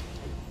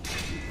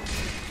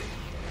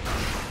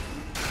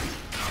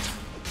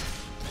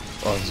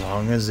 As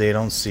long as they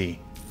don't see.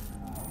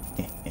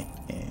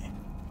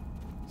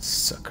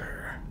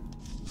 Sucker.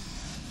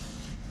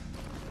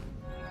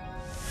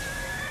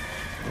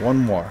 One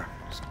more.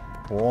 Just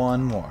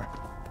one more.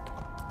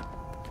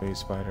 Okay,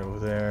 spider over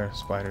there.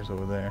 Spiders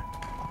over there.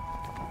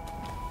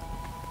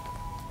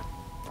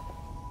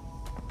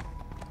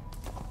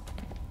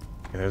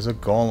 Okay, there's a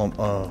golem.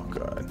 Oh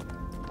god.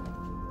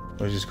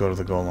 Let's just go to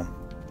the golem.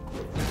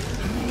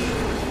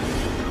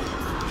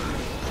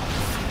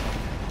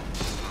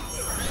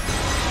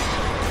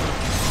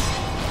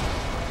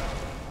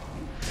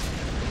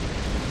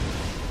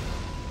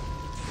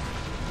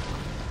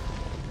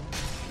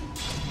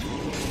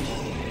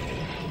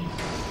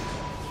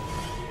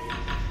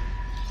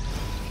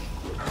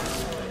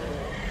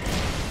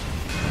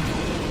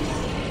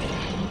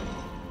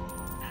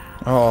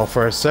 Oh,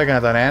 for a second I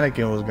thought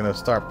Anakin was gonna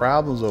start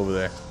problems over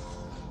there.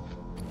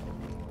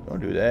 Don't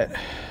do that.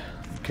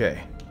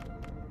 Okay.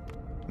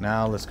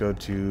 Now let's go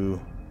to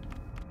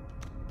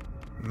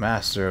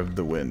Master of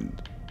the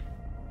Wind.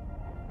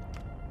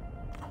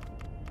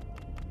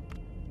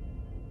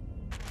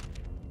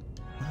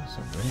 What is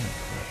a rain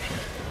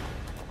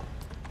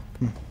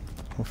corruption?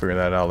 We'll figure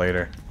that out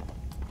later.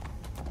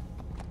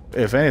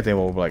 If anything,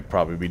 we'll like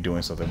probably be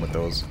doing something with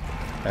those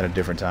at a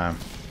different time.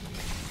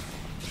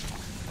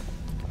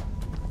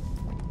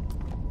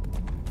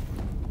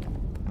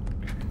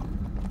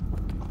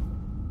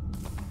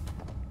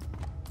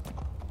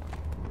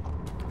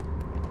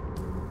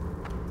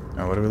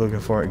 Now, what are we looking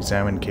for?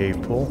 Examine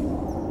cave pool,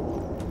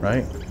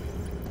 right?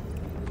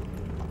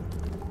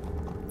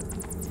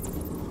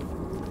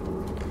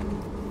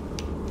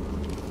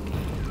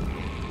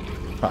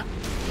 Huh.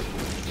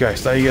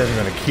 Guys, thought you guys were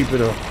gonna keep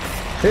it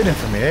hidden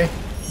from me, eh?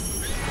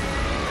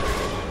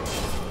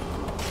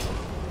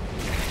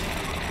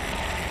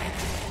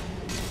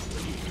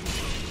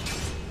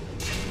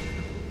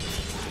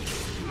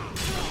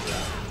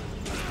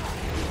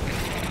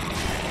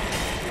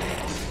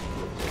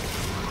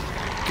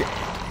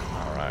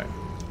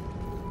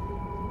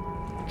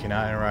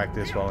 Cannot interact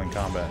this while in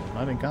combat.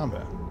 Not in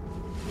combat.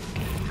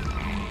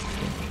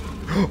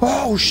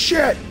 Oh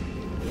shit!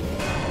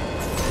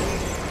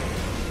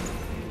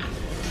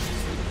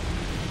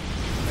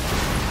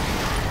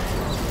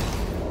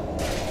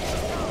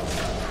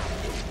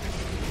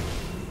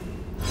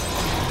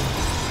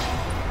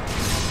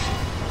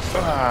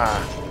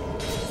 Ah.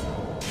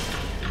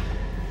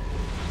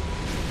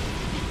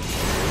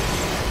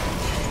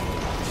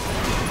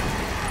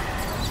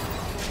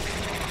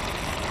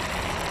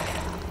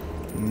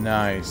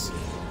 Nice.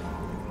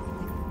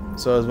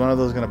 So is one of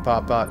those gonna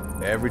pop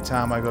out every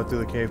time I go through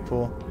the cave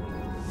pool?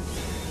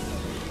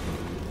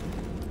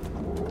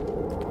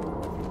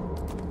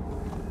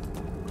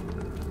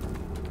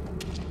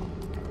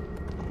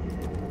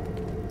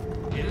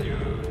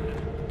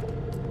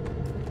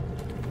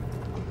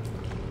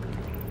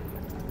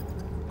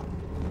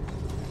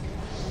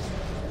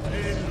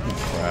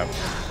 Crap.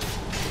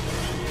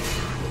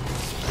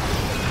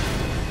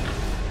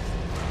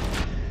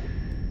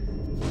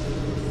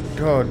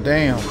 God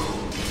damn.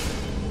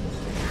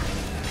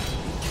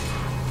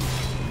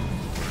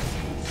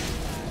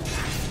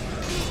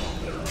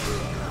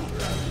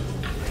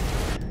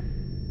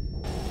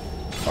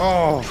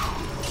 Oh.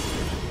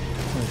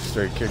 I'm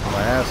straight kicking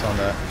my ass on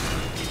that.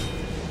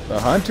 The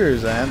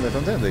hunters, man,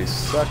 sometimes they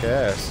suck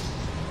ass.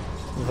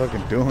 They're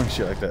fucking doing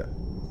shit like that.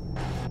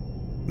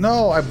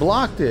 No, I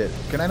blocked it.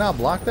 Can I not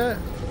block that?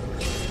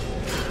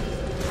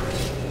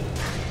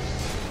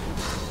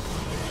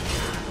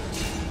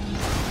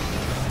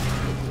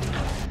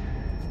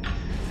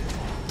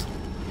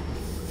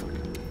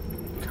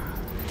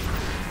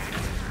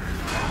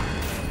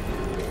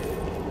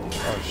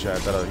 Oh shit, I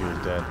thought he was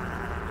dead.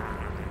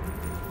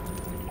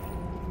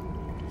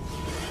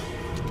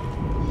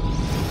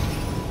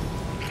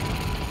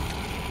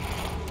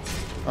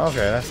 Okay,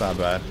 that's not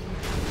bad.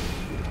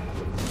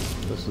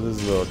 This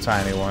is a little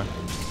tiny one.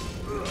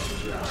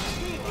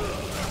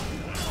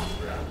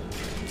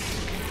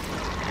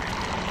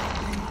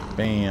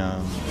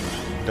 Bam.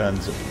 Done.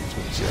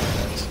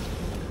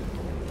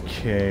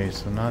 Okay,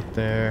 so not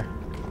there.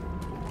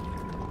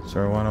 Is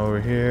there one over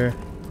here?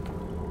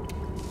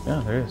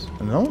 Yeah, there is.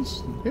 And no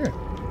one's here.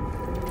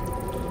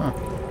 Huh.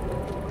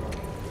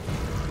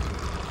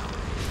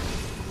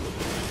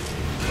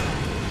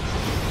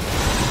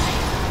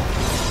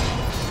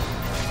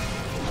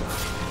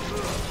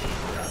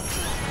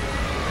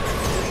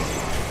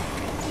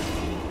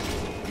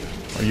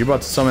 Are you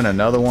about to summon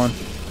another one?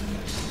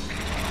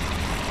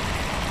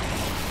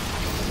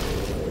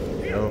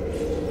 No.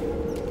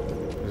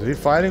 Is he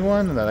fighting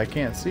one that I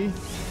can't see?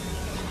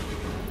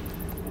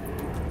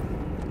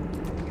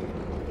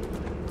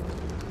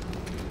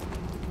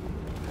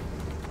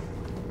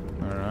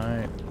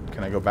 Alright.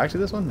 Can I go back to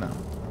this one? No.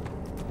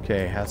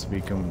 Okay, it has to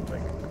become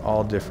like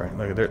all different.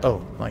 Look at there. Oh,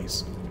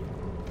 nice.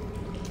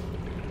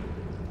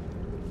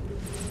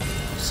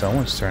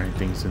 Someone's turning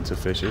things into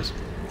fishes.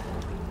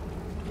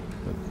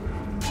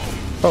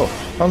 Oh,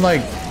 I'm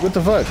like, what the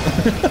fuck?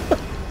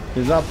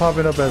 He's not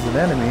popping up as an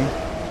enemy.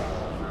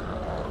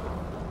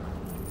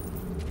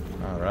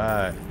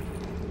 Alright.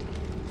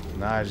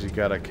 Now I just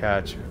gotta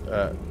catch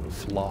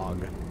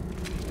Flog.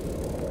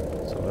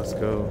 So let's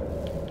go.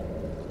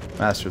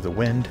 Master the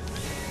wind.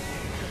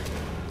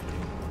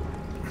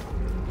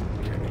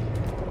 Okay.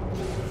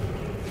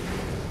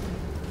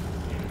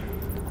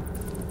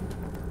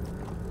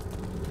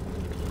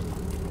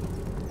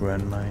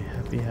 Run my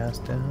happy ass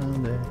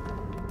down there.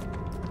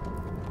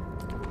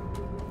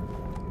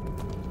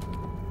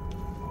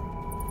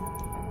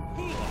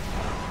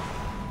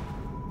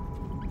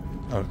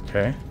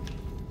 Okay.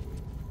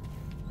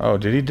 Oh,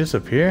 did he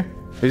disappear?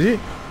 Is he? He's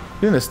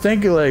doing a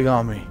stinky leg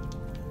on me.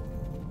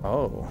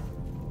 Oh.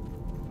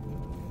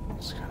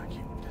 Just gotta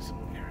keep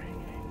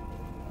disappearing.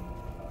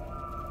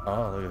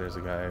 Oh, look, there's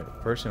a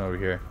person over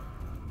here.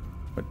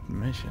 What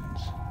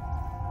missions?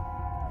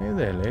 Hey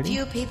there, lady.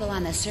 Few people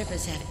on the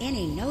surface have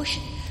any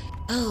notion.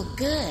 Oh,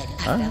 good.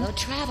 A fellow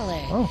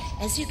traveler. Oh.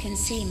 As you can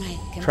see, my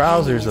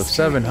Trousers of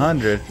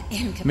 700.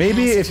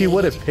 Maybe if he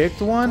would have picked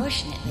one,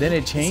 then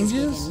it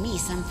changes. Me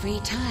some free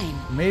time.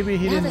 Maybe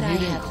he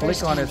didn't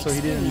click on it, so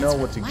he didn't know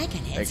what to like.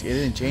 It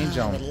didn't change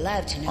on him.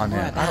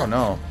 I don't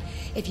know.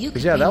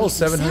 Because yeah, that was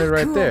 700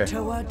 right there.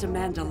 Toa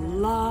demand a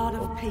lot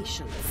of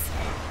patience,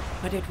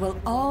 but it will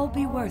all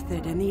be worth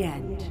it in the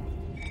end.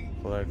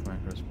 Collect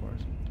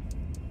microspores.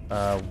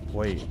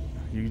 Wait.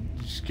 You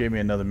just gave me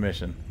another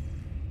mission.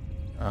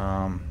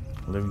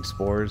 Living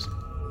spores.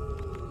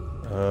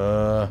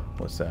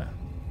 What's that?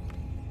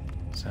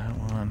 Is that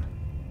one?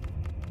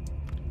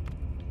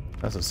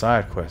 That's a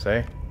side quest,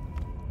 eh?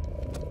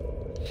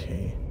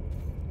 Okay.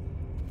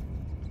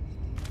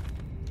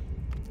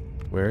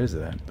 Where is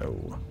that?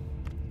 Oh.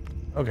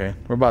 Okay,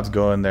 we're about to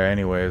go in there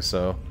anyway,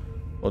 so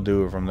we'll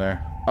do it from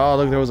there. Oh,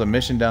 look, there was a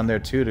mission down there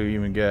too to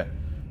even get.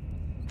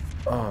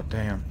 Oh,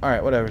 damn.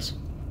 Alright, whatever.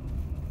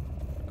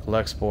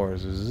 Collect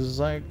spores. Is this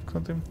like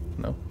something?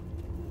 No.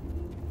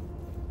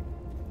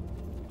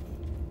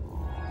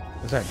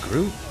 Is that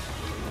Groot?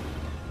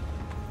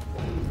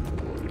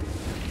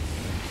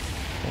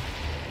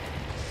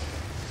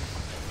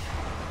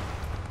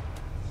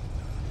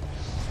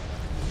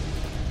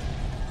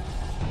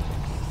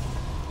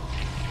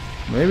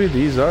 Maybe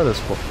these are the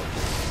spores.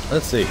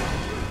 Let's see.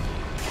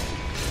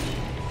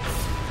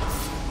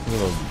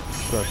 Little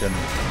fucking.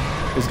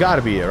 It's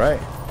gotta be it, right?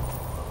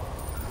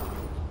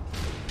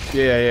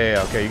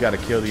 Yeah. Okay, you gotta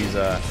kill these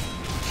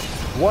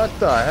What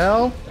the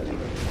hell?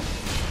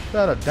 Is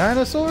that a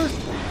dinosaur?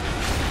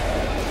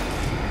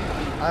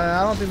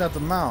 I don't think that's a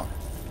mount.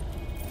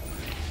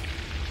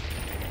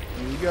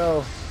 Here we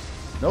go.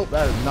 Nope,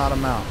 that is not a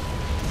mount.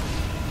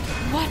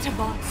 What a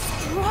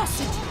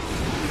monstrosity!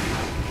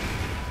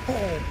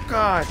 Oh,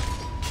 God.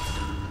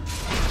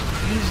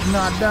 He's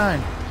not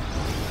dying.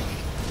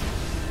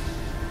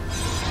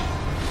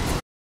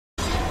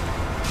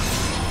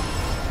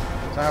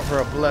 Time for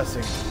a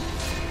blessing.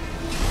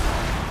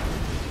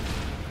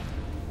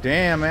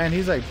 Damn, man.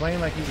 He's like playing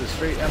like he's a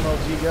straight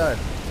MLG god.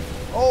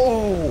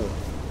 Oh!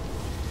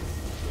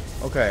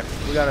 Okay,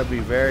 we gotta be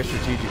very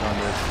strategic on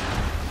this.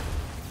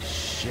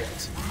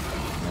 Shit.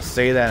 I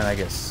say that and I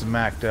get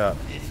smacked up.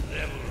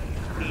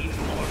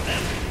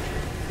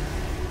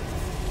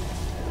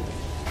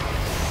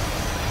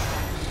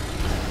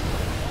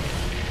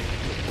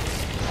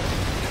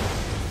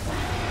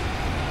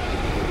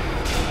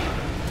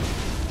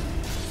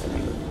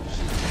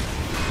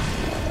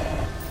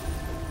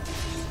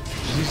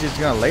 He's just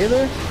gonna lay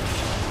there?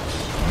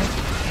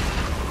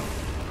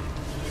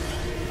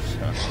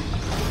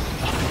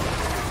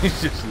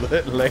 He's just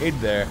laid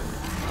there.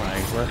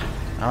 Like, what?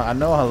 I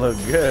know I look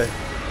good.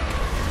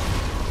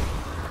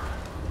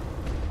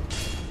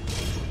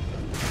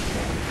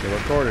 Okay,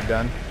 recorder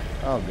done.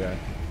 Oh, God.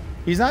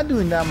 He's not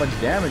doing that much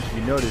damage if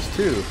you notice,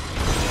 too.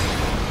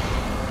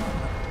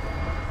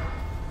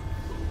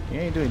 He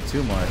ain't doing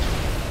too much.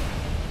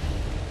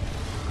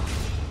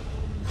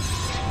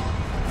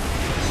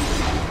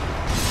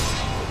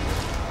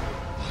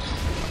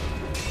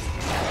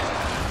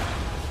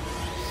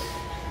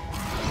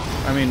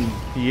 I mean,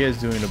 he is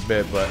doing a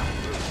bit, but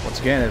once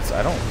again, it's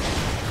I don't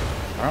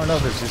know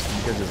if it's just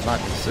because it's not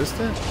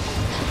consistent.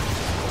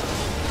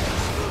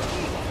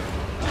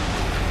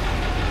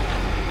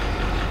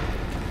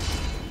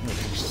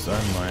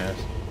 Sun my ass.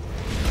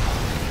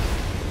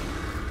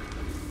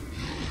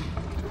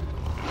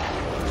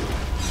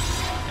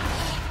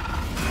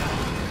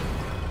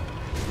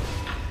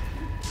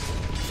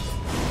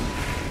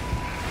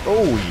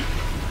 Oh,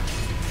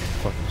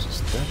 fucking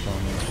just step on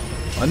me.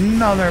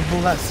 Another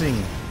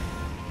blessing.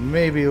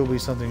 Maybe it'll be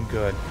something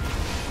good.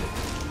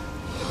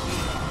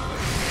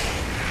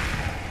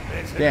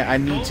 Yeah, I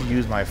need to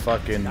use my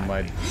block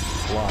like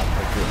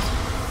this.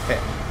 Hey.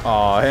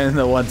 Oh, and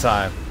the one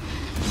time.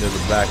 There's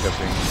a backup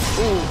thing.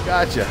 Ooh,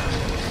 gotcha.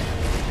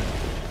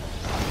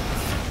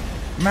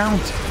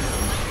 Mount.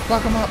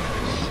 Fuck him up.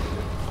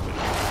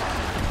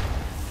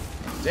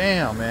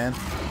 Damn, man.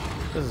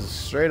 This is a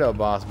straight up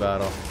boss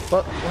battle.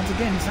 But once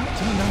again, he's not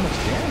doing that much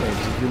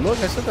damage. If you look,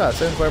 I still got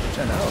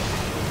 75%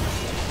 health.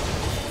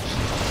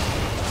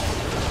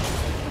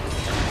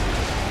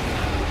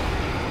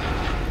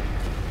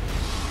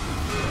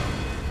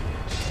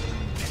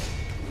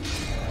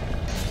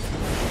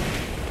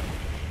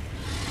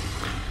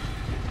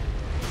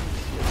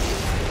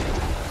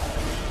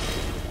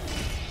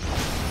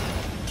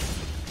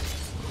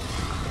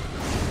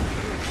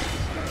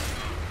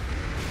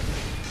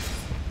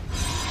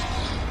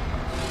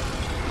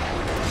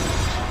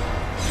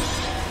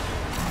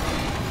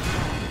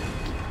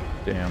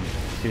 Damn,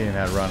 he didn't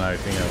have run, I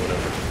think I would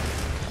have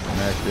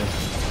connected.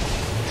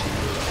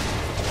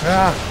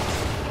 Ah!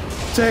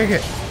 Take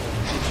it!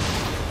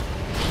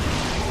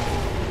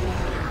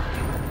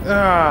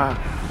 Ah!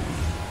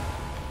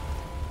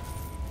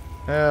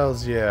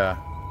 Hells yeah.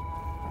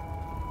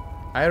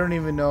 I don't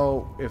even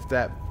know if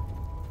that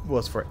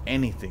was for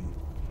anything.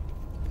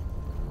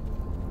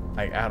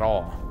 Like, at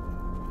all.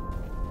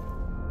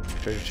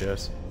 Treasure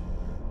chest.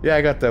 Yeah,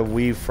 I got the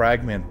weave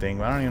fragment thing,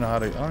 but I don't even know how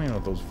to. I don't even know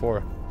what those are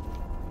for.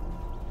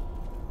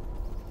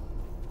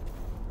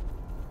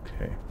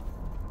 Okay.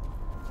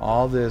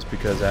 All this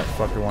because that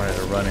fucker wanted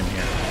to run in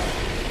here.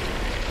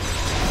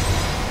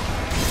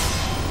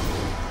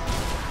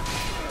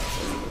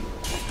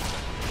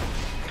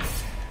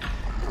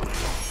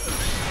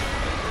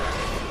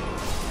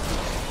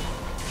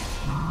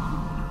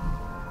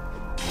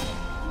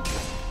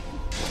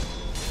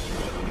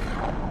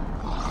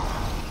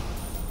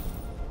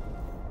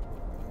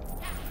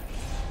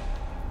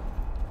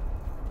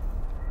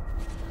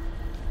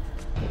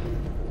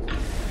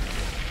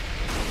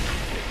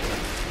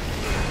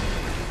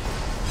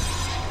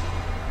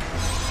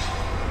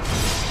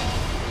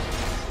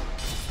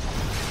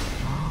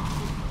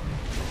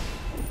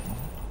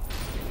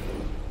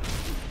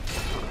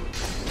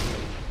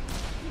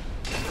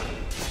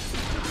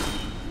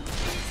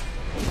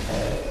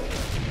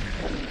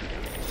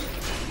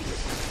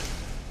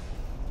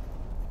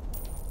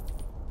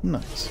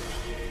 Nice.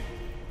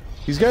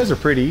 These guys are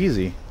pretty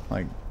easy.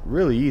 Like,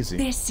 really easy.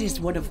 This is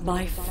one of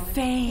my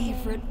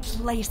favorite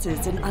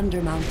places in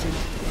Undermountain.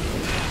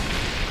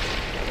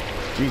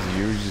 Jesus,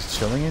 you were just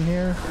chilling in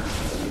here?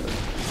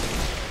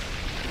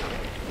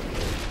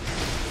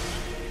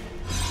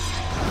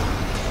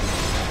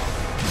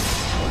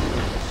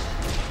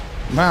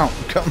 Mount,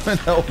 come and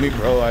help me,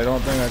 bro. I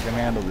don't think I can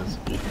handle this.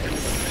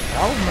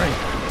 Help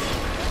me.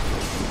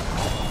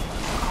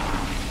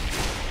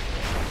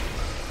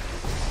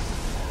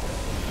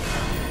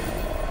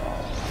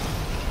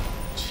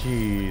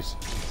 Jeez.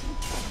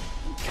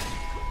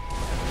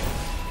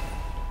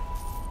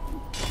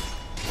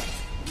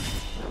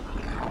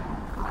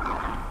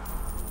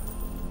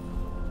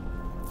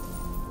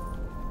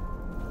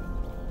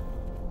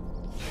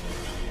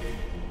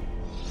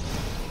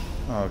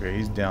 Oh, okay,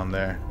 he's down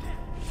there.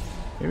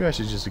 Maybe I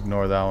should just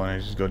ignore that one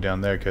and just go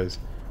down there because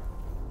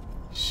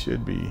he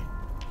should be.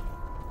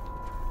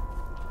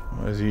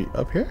 What, is he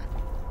up here?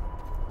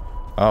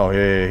 Oh,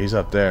 yeah, he's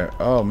up there.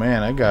 Oh,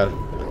 man, I got it.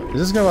 Is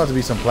this about to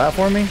be some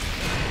platforming?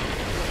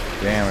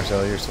 Damn,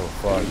 Marcelo, you're so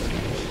fucked.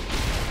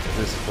 If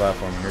this is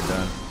platforming, you're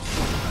done.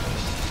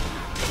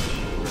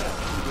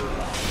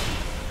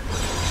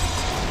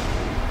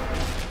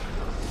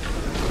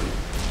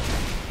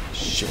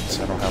 Shit,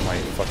 I don't have my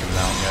fucking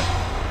mount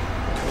yet.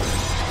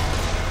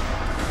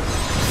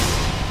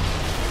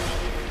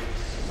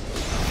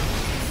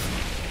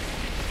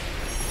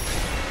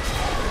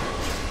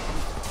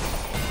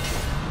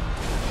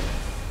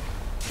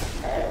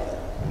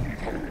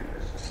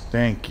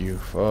 Thank you,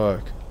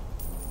 fuck.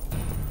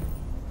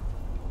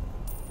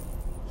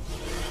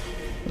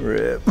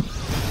 Rip.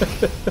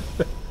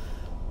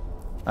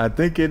 I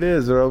think it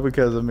is, bro,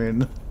 because I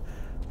mean,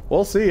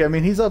 we'll see. I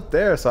mean, he's up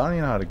there, so I don't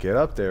even know how to get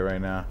up there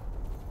right now.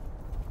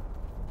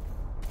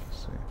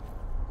 Let's see.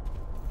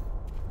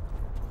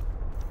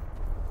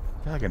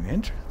 Got like an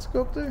entrance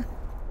go up there?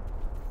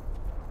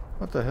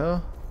 What the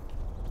hell?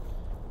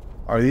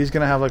 Are these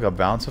gonna have like a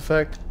bounce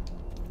effect?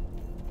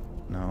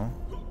 No.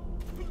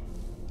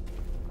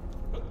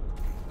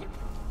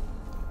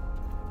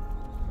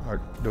 Or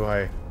do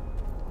I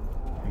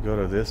go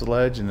to this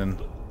ledge and then...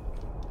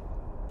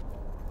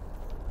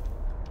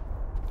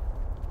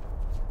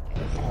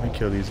 Let me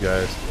kill these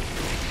guys.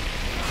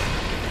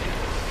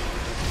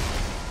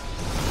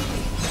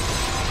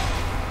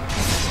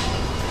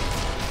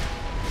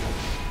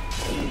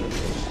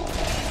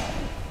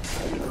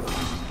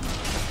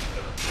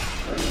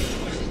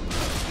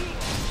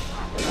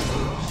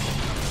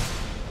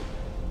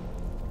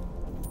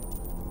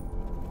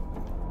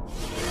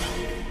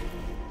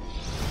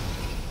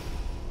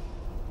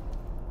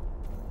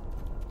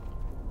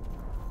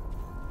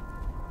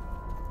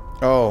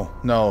 Oh,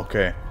 no,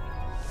 okay.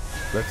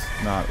 Let's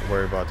not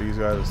worry about these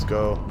guys. Let's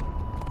go.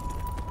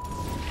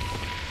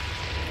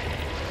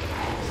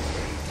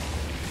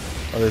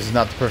 Oh, this is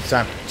not the perfect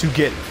time to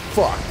get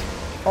fucked.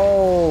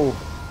 Oh,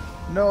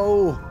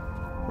 no.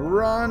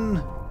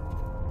 Run.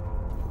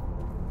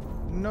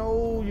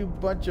 No, you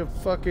bunch of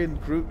fucking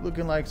Groot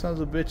looking like sons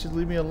of bitches.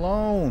 Leave me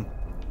alone.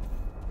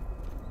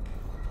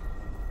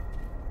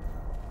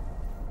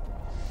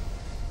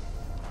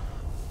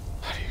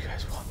 How do you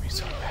guys want me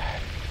so bad?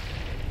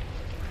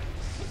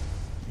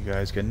 You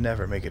guys can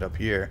never make it up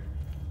here.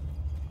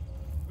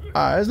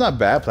 It's not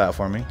bad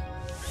platforming.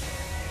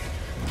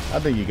 I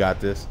think you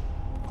got this.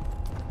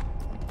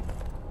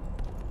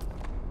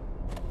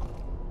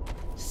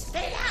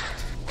 Spit out!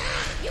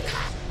 You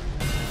got...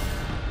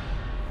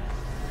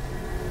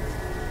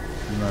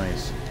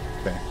 Nice.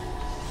 Okay.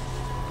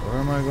 Where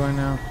am I going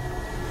now?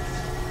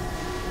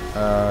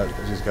 I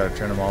just gotta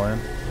turn them all in.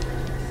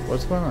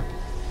 What's going on?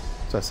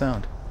 What's that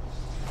sound?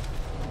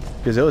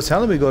 Because it was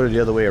telling me to go to the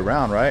other way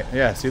around, right?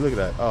 Yeah, see, look at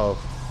that. Oh,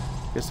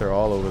 I guess they're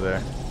all over there.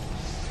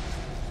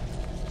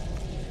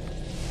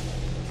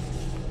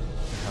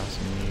 House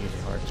need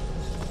hearts.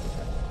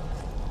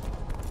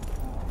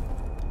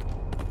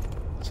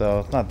 So,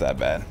 it's not that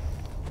bad.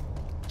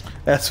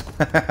 That's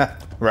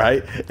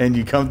right? And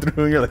you come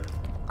through and you're like,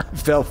 I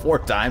fell 4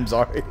 times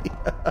already.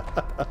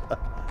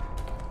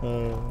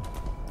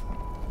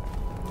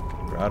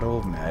 Grotto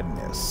of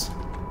Madness.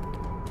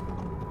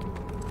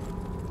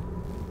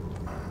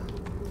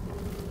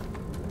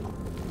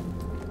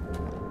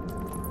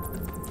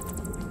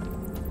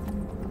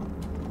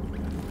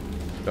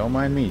 Don't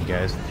mind me,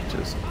 guys.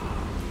 Just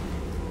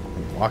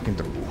walking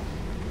through.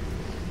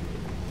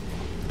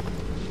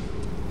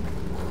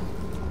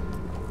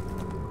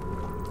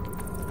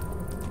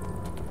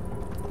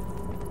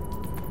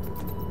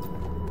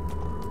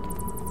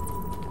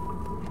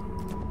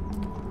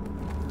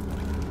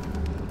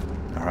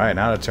 Alright,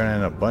 now to turn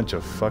in a bunch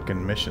of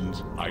fucking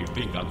missions. I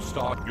think I'm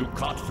starting. You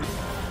can't.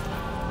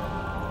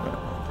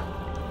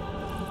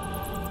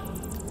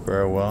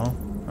 Farewell.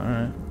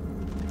 Alright.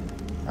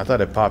 I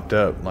thought it popped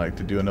up, like,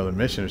 to do another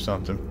mission or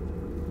something.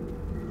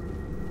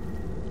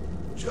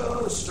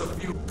 Just a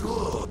few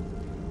good.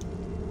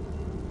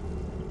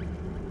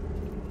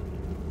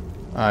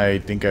 I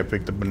think I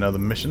picked up another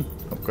mission.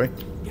 Okay.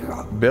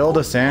 Build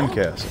a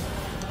sandcastle.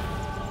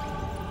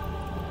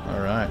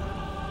 Alright.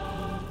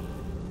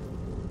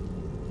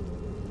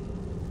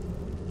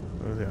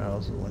 What are the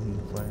Isles of Wind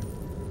and Flame?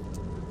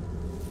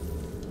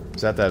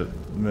 Is that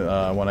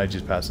one I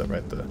just passed up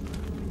right there?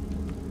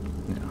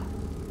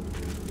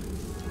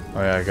 Oh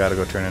yeah, I gotta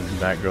go turn in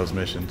that girl's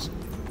mission.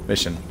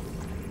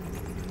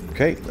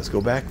 Okay, let's go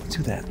back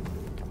to that.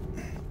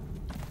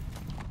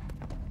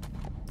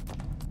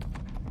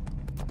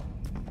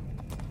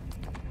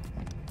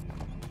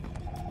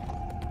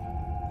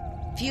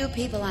 Few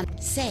people on...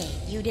 Say,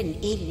 you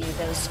didn't eat any of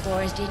those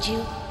spores, did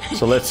you?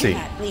 So let's see You're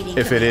not bleeding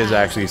if from it the is eyes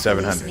actually and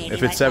 700. hallucinating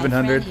If it's like my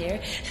friend 700,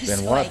 here, then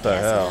so what I the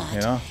guess hell, not.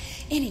 you know?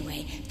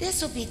 Anyway,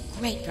 this will be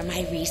great for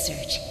my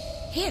research.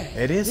 Here,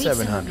 It is read some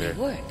of 700.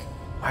 my work.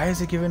 Why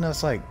is it giving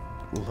us like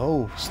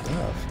low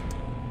stuff?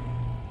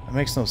 That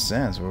makes no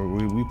sense.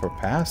 We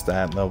past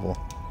that level.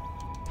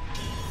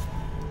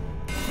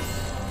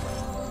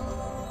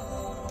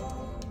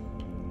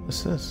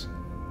 What's this?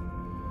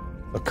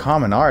 A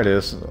common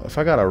artist. If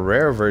I got a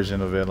rare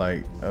version of it,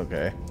 like,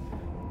 okay,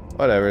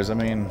 whatever. I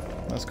mean,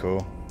 that's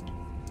cool.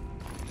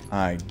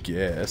 I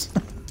guess.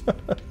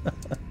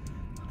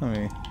 I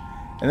mean,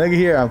 and look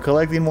here, I'm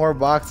collecting more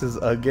boxes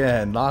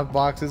again. Lock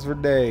boxes for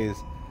days.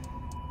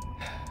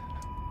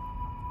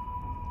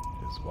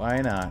 Because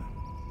why not?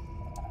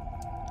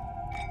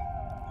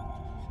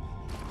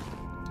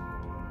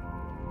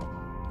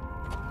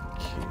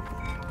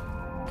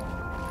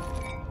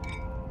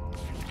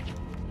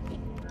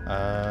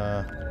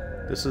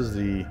 This is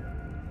the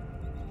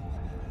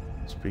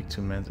speak to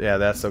men. Yeah,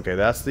 that's okay.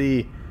 That's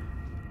the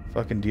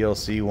fucking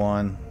DLC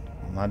one.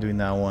 I'm not doing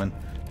that one.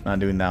 Not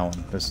doing that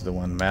one. This is the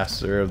one,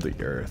 Master of the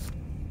Earth,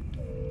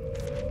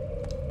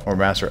 or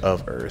Master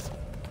of Earth,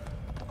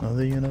 of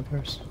the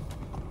universe.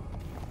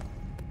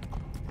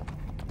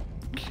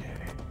 Okay.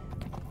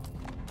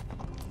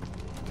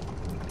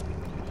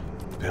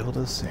 Build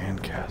a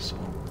sandcastle.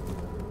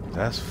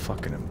 That's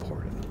fucking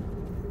important.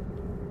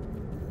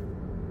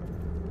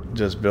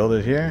 Just build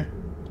it here.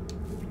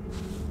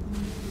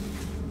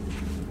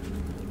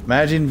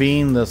 Imagine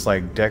being this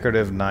like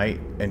decorative knight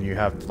and you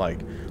have like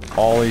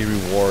all these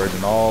rewards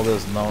and all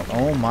this. No,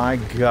 oh my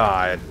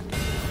god.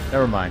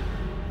 Never mind.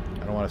 I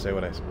don't want to say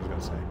what I was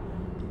gonna say.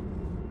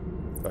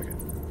 Fuck it.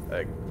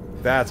 Like,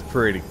 that's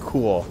pretty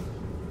cool.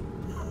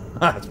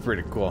 That's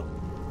pretty cool.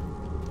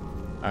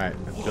 Alright,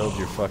 build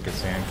your fucking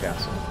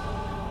sandcastle.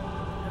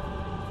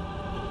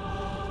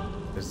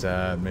 Is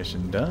that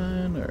mission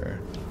done, or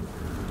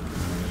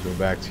I'm gonna go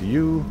back to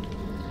you?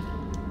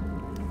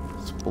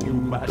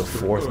 The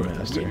fourth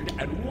master.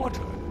 And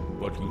water,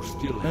 but you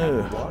still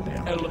have one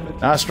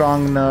element. Not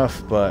strong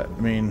enough, but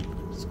I mean,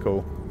 it's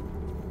cool.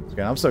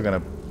 Okay, I'm still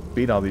gonna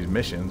beat all these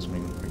missions. I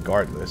mean,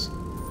 regardless.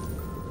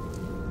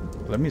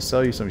 Let me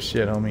sell you some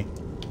shit, homie.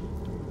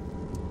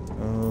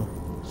 Oh,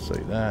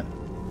 say that.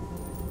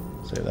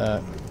 Say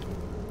that.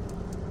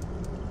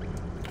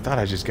 I thought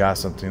I just got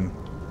something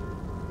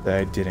that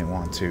I didn't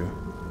want to.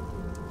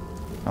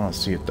 I don't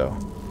see it though.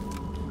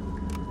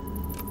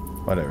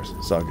 Whatever,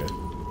 it's all good.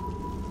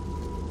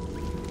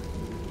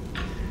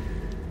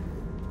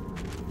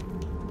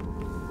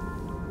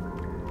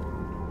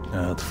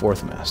 The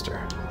fourth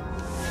master.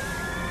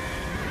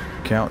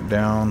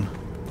 Countdown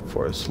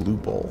for a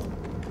sloop bowl.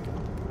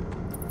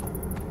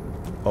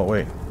 Oh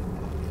wait.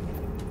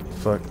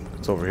 Fuck,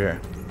 it's over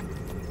here.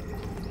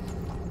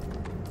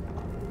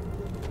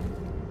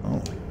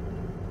 Oh.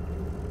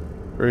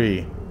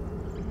 3,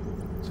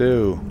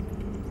 2,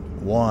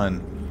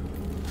 1.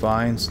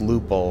 Find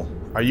sloop bowl.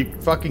 Are you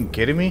fucking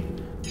kidding me?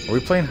 Are we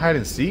playing hide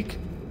and seek?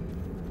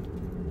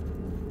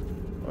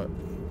 What?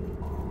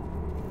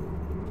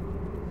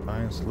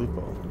 Find sloop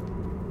bowl.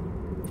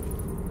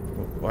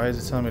 Why is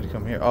it telling me to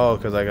come here? Oh,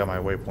 because I got my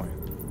waypoint.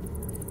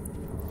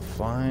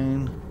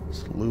 Find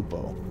sloop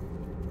bowl.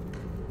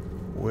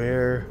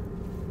 Where?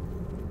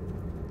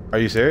 Are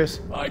you serious?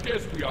 I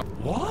guess we are.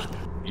 What?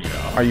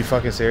 Yeah. Are you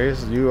fucking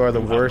serious? You are the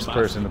worst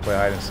person to play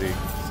hide and seek.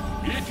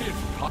 It is.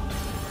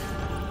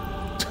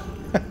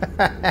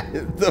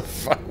 The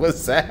fuck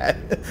was that?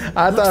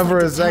 I thought for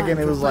a second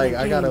it was like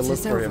I gotta look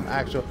for him.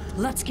 Actual.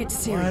 Let's get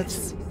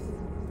serious. What?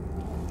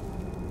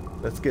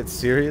 Let's get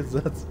serious.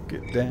 Let's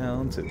get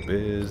down to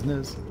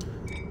business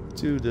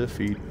to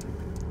defeat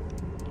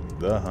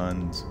the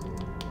Huns.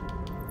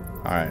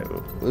 All right.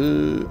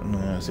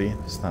 See,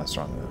 it's not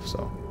strong enough,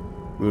 so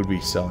we would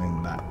be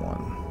selling that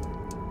one.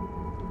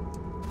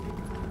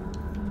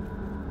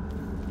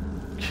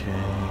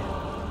 Okay.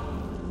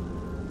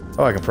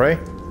 Oh, I can pray?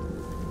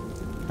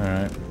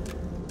 Alright.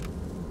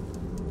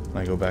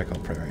 When I go back, I'll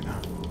pray right now.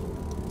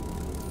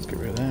 Let's get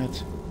rid of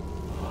that.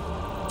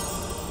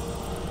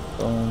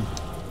 Boom.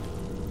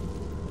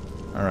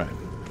 Alright.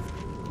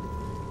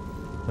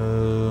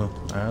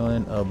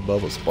 Island of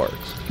Bubble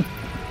Sparks.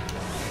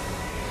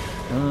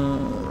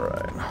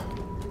 Alright.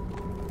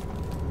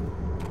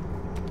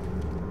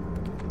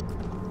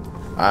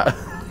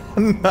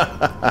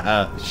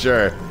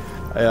 Sure.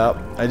 Yep.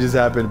 I just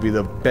happen to be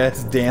the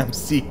best damn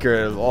seeker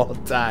of all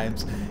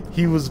times.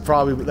 He was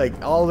probably like,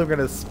 all they're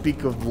gonna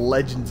speak of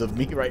legends of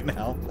me right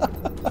now.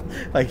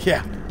 Like,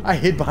 yeah, I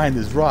hid behind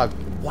this rock.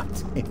 What?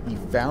 And he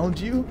found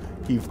you?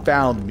 He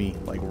found me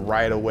like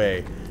right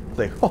away. It's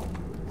like, oh,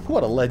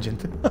 what a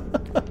legend.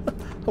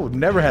 I would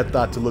never have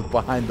thought to look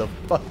behind the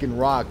fucking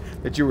rock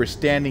that you were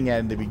standing at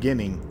in the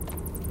beginning.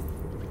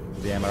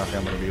 Damn, I don't think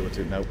I'm gonna be able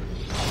to. Nope.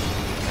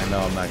 I know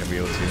I'm not gonna be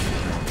able to.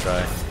 I'm gonna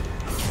try.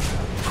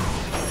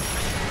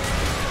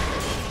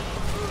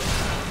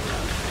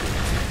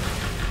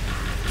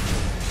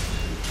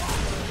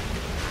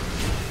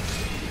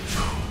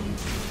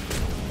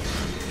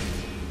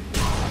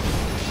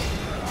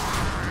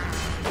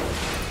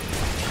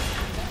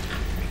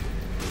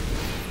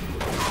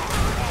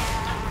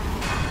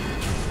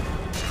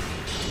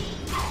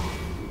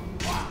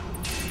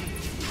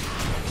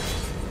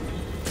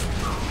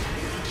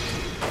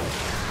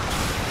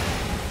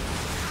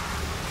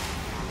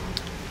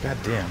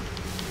 damn.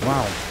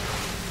 Wow.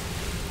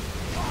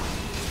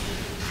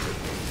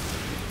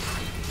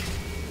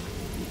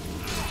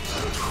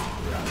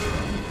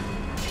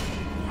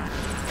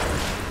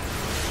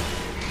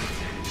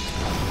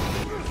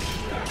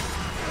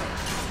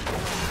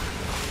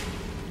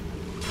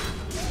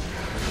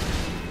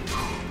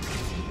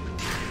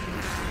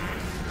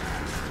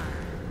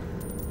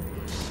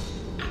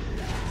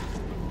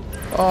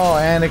 Oh,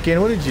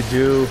 Anakin, what did you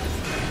do?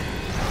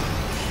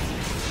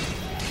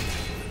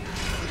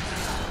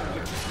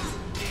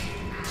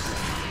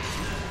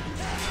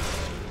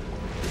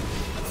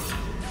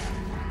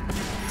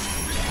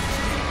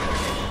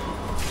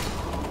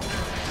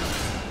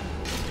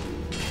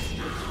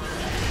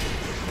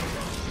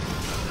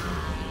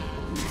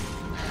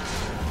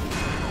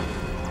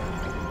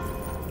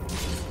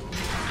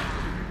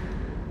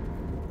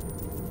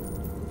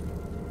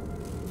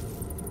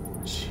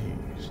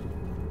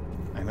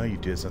 I know you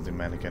did something,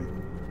 mannequin.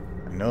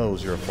 I know it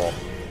was your fault.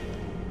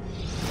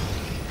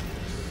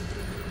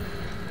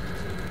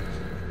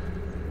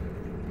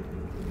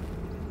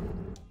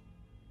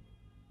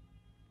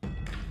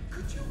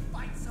 Could you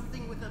fight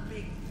something with a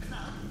big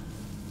club?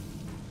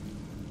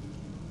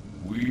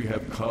 We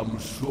have come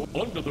so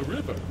under the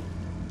river.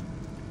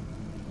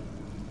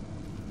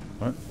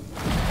 What?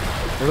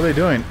 What are they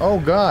doing? Oh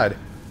God!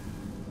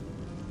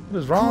 What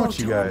is wrong with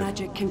you Cultural guys?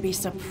 magic can be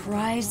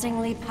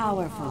surprisingly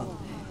powerful.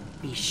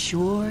 Be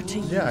sure to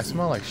use Yeah, I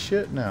smell like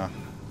shit now.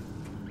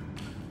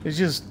 It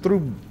just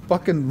threw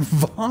fucking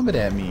vomit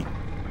at me.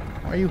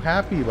 Why are you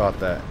happy about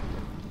that?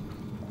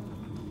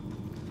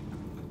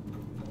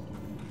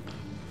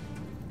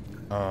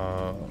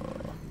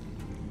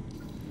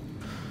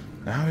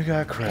 Now we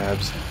got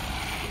crabs.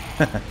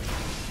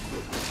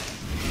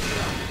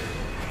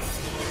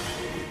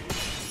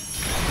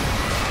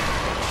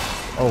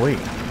 Oh wait.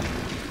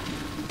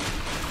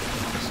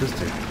 What's this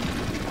do?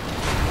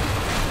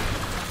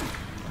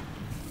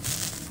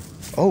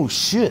 Oh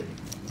shit!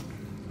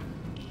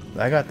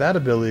 I got that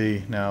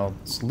ability now.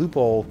 It's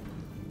loophole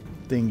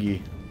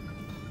thingy.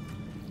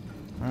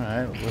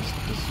 Alright,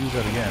 let's use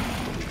that again.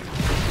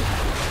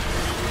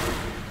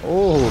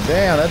 Oh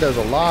damn, that does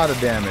a lot of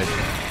damage.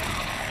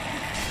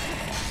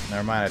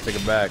 Never mind, I take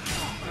it back.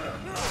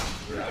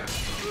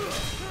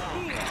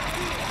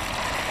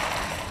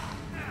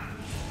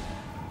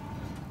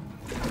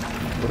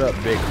 What up,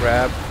 big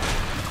crab?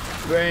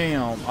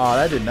 Bam! Oh,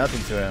 that did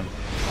nothing to him.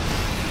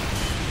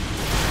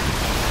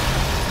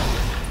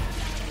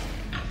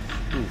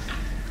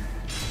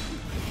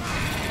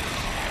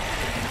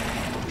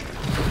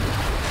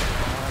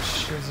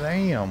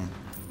 Shazam!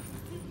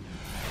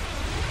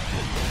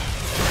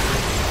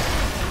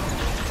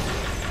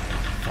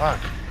 Fuck!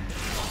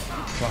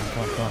 Come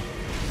on.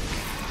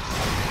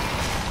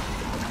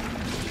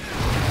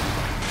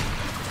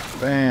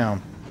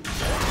 Bam!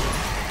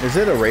 Is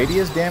it a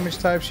radius damage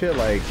type shit?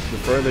 Like the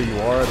further you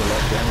are, the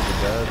less damage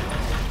it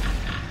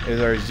does?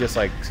 Or is it just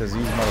like, because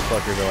these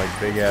motherfuckers are like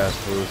big ass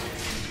fools,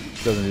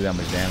 doesn't do that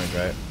much damage,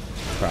 right?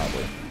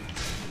 Probably.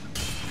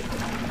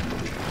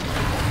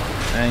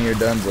 And you're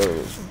done,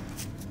 those.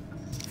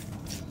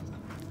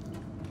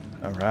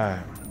 Alright.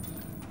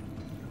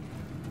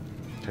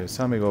 Okay, it's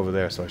telling me to go over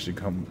there, so I should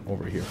come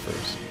over here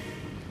first.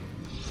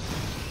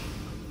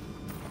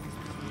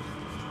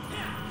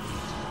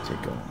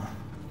 Take going.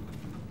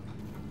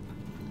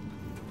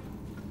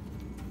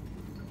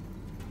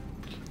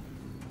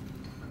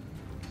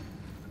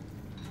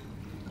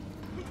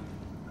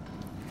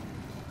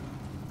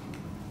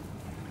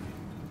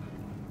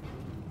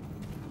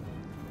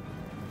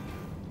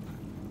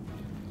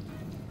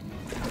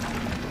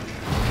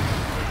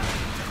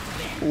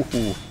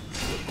 Ooh,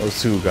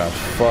 those two got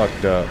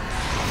fucked up.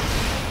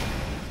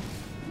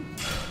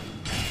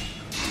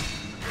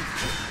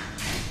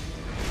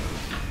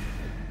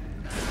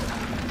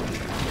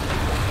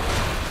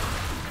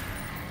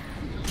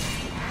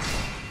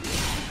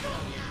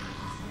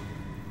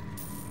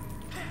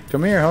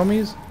 Come here,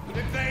 homies.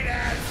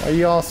 What are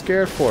you all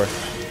scared for?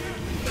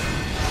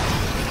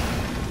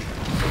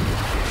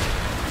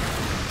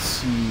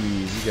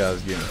 Jeez, you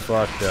guys getting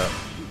fucked up.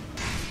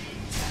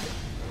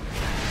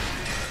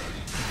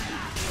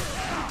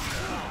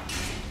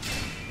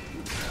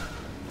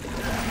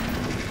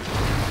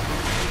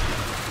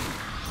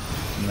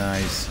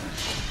 Nice.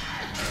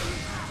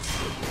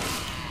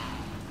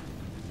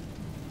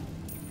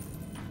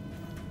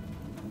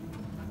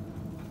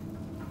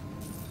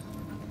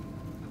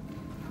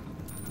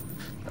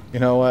 You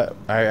know what?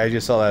 I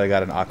just saw that I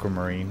got an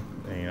aquamarine.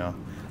 You know,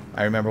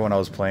 I remember when I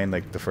was playing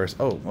like the first.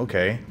 Oh,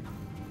 okay.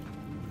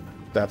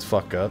 That's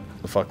fucked up.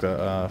 The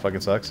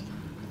fucking sucks.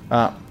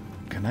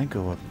 Can I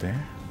go up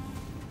there?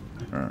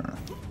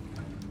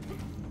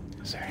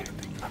 Is there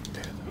anything up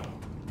there though?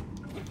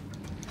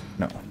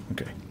 No.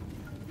 Okay.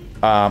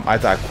 I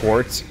thought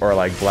quartz or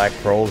like black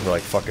pearls were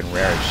like fucking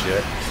rare as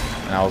shit,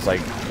 and I was like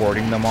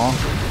hoarding them all.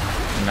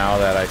 And now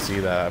that I see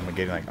that I'm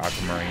getting like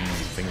aquamarines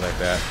and things like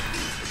that.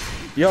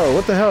 Yo,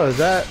 what the hell is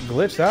that?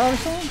 Glitched out or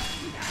something?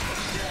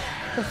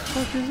 What the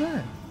fuck is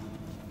that?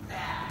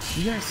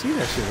 You guys see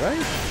that shit,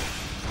 right?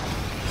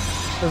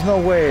 There's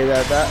no way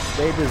that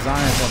they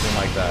designed something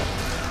like that.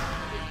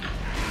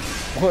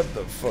 What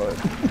the fuck?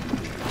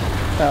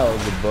 That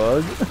was a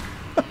bug.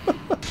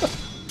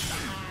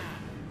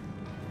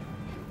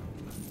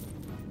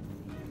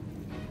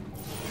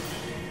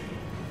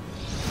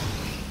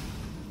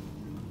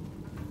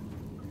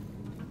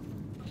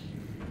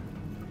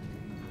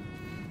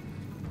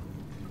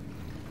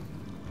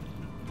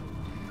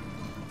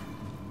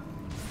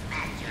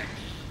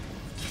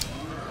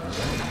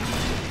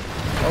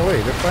 Oh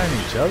wait, they're fighting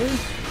each other?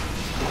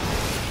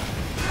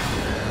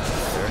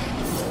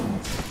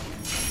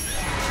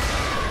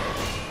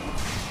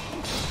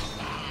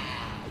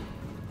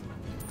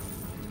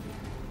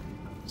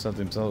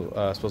 Something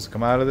supposed to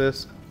come out of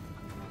this?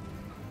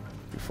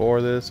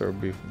 Before this or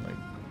be like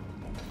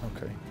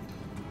okay.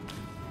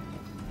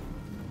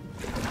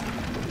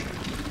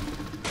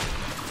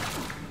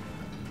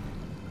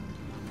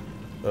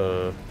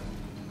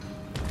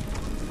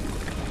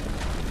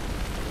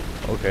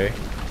 Okay.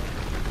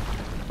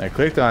 I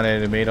clicked on it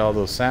and it made all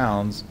those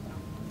sounds.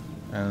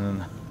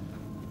 And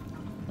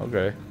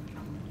okay.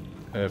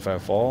 And if I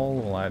fall,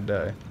 will I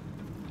die?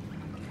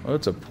 Oh,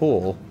 it's a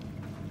pool.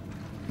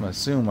 I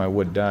assume I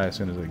would die as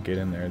soon as I get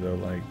in there, though.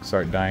 Like,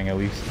 start dying at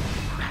least.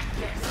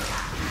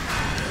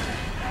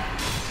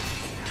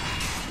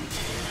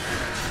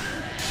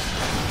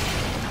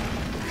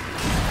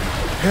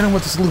 Hit him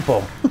with this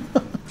lupo.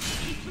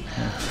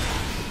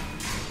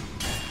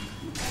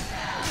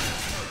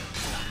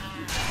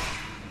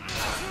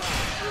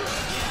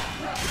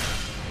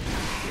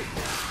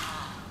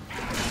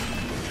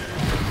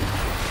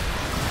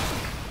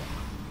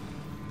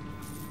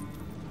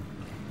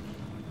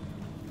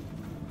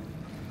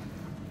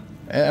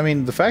 I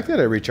mean, the fact that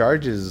it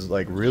recharges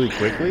like really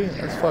quickly,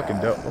 that's fucking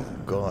dope. Oh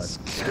god,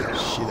 scared the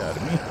shit out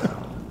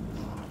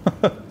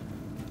of me.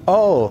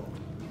 Oh,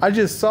 I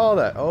just saw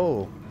that.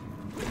 Oh,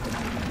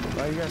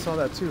 well, you guys saw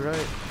that too,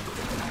 right?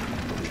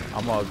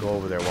 I'm gonna go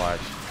over there,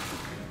 watch.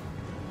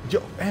 Yo,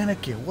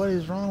 Anakin, what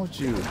is wrong with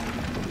you?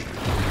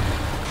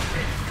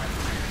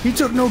 He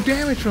took no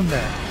damage from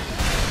that.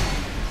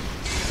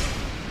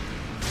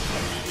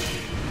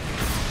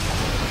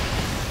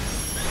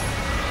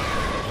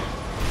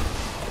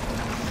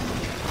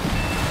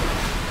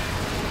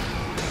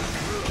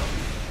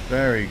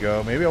 There we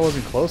go. Maybe I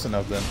wasn't close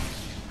enough then.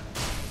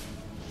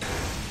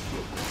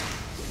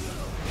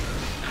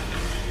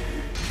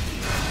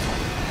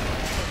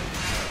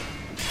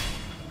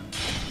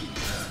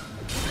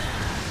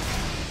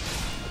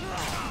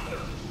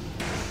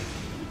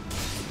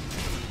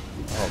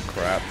 Oh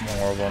crap,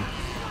 more of them.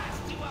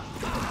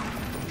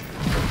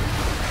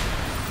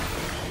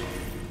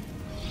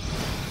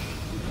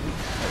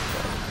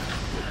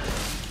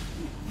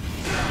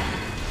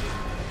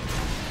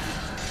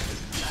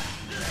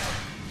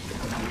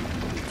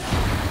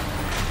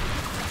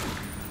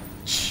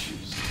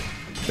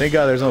 Thank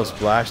God there's no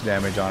splash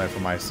damage on it for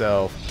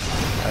myself.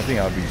 I think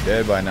I would be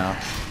dead by now.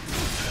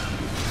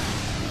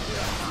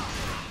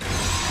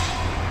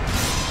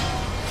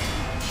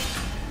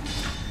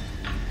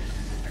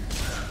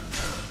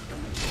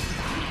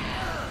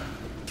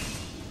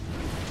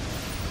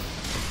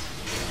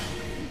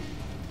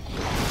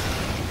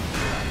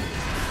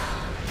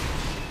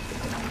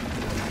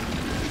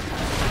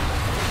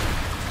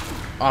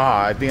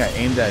 Ah, I think I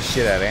aimed that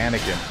shit at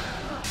Anakin.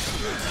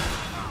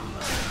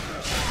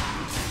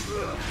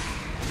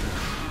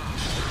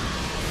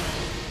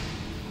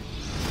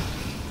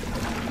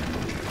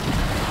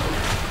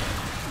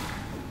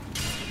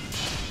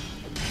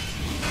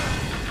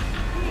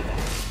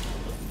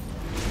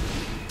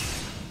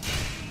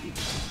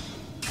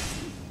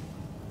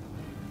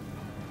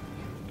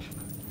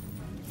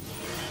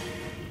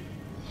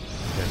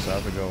 So I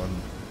have to go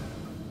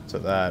into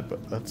that, but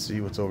let's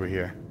see what's over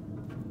here.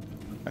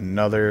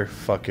 Another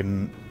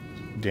fucking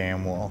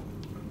damn wall.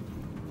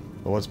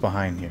 But what's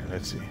behind here?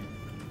 Let's see.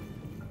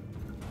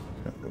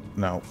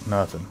 No,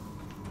 nothing.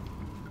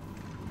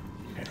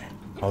 Okay.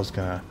 I was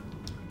gonna...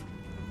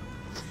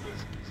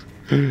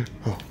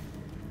 Oh.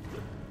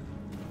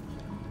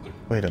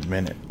 Wait a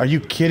minute. Are you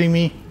kidding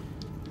me?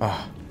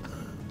 Oh.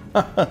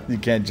 You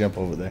can't jump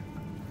over there.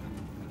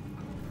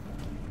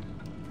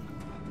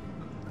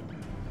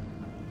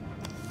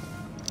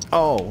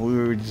 Oh, we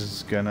were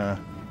just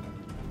gonna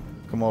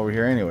come over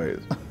here anyways.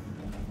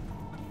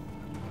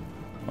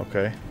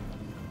 Okay.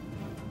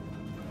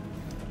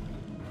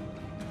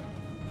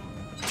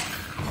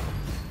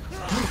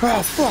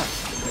 Oh, fuck!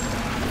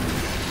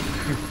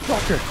 You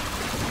fucker!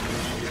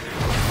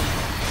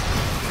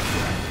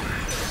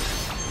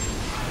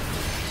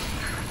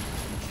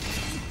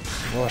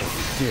 What a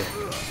dick.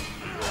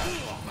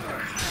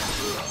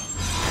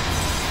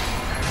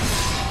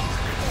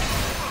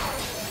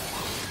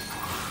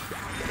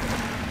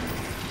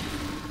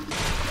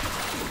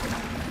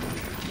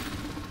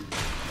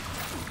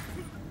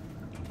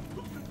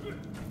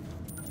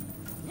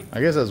 I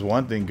guess that's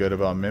one thing good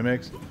about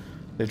mimics.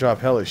 They drop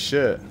hella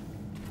shit.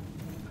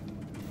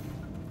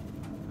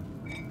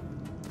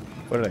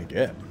 What did I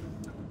get?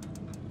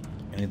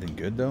 Anything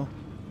good though?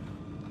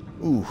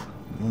 Ooh.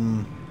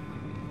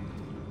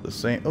 the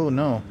same. Oh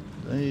no.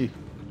 Hey.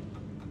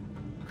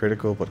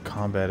 Critical but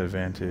combat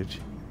advantage.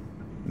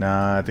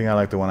 Nah, I think I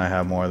like the one I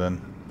have more than.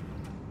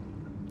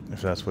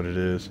 If that's what it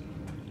is.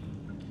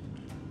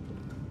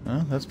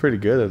 Huh? That's pretty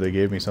good that they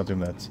gave me something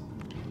that's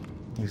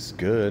at least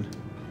good.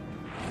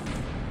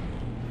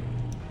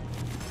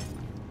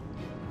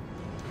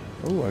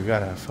 Oh, I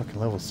got a fucking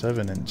level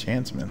 7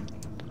 enchantment.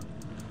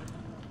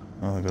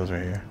 Oh, it goes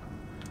right here.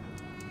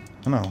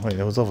 Oh no, wait,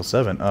 it was level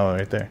 7. Oh,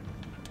 right there.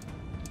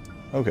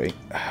 Okay.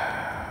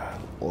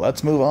 Well,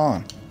 let's move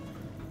on.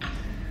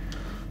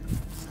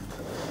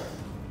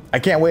 I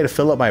can't wait to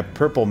fill up my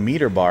purple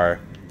meter bar.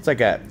 It's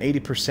like at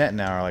 80%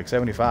 now, or like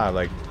 75.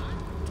 Like,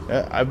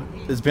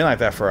 it's been like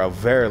that for a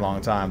very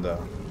long time,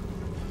 though.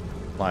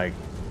 Like,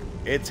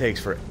 it takes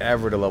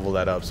forever to level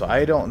that up. So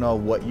I don't know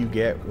what you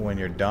get when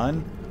you're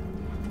done,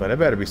 but it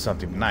better be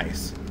something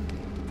nice.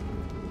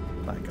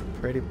 Like a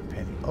pretty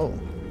penny. Oh.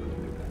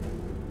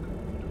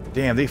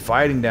 Damn, they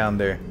fighting down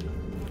there.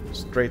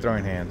 Straight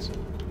throwing hands.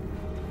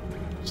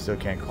 Still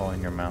can't call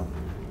in your mount.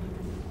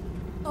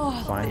 Oh,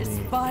 Finally. this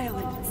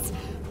violence.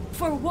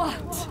 For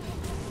what?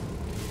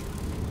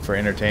 For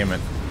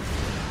entertainment.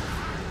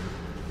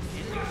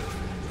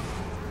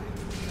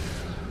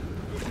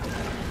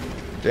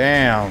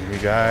 Damn, you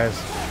guys.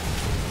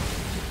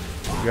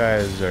 You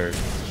guys are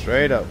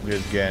straight up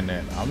just getting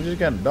it. I'm just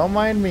gonna, don't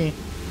mind me.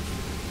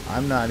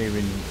 I'm not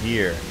even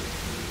here.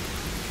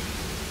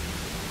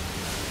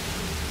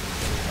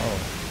 Oh.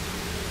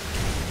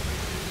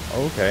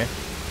 Okay.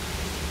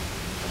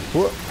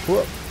 Whoop,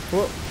 whoop,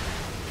 whoop.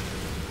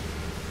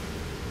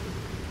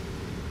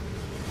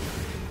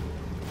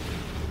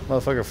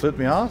 Motherfucker flipped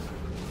me off?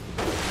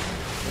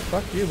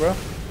 Well, fuck you, bro.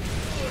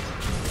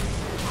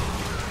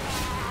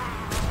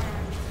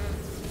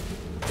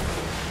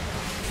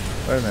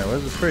 Wait a minute,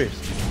 where's the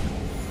priest?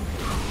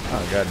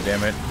 Oh, god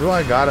damn it. Do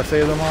I gotta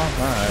save them all?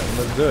 Alright,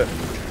 let's do it.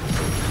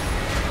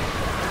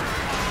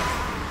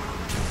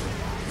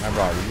 I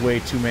brought way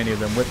too many of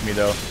them with me,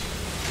 though.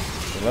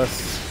 So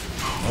let's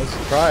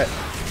try it.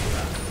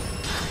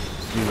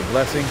 Let's use a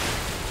blessing,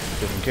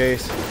 just in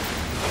case.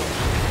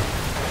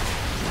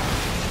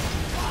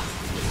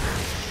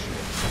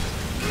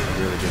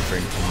 Really good for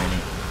too many.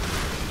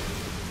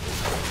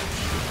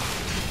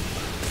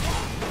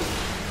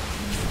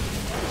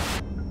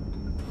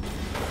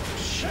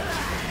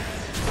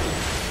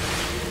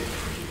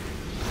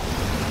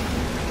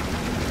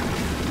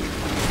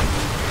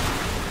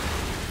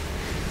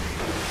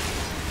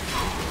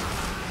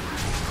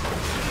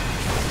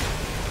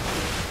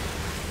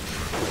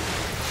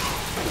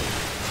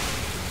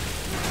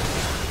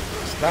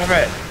 Stop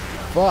it!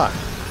 Fuck!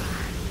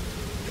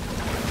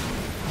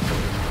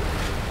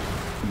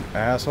 You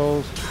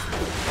assholes!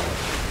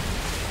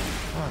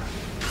 Fuck.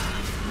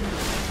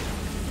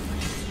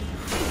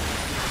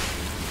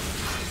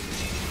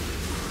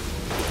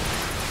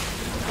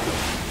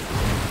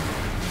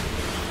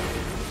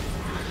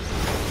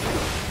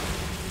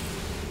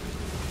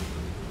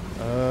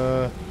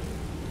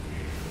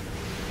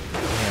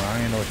 Damn, I don't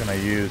even know which one I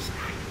used. I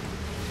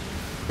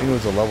think it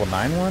was a level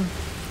 9 one?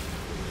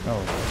 Oh,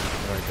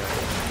 okay.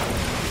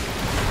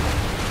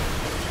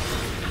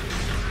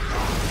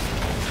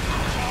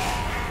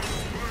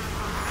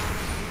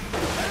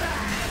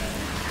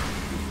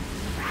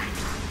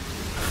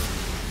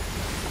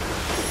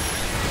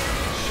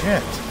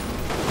 Shit.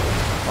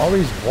 All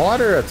these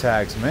water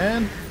attacks,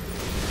 man.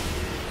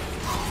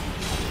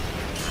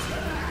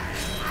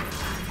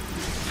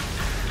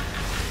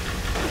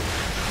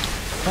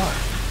 Fuck.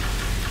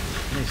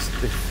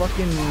 They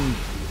fucking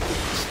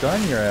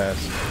stun your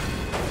ass.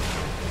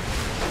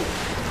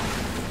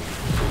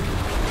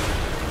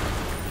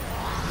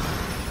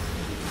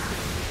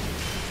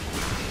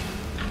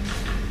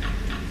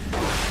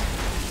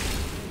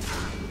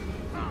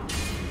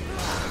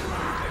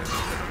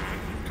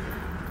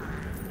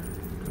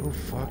 Go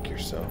fuck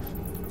yourself.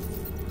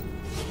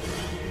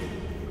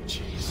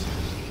 Jeez.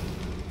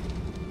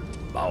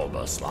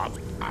 Bulbasaur,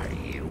 are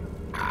you?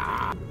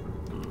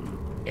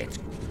 It's.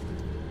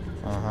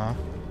 Uh-huh.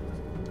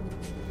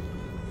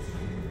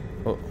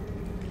 Oh.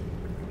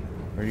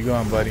 Where you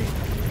going, buddy?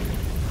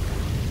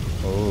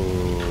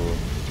 Oh.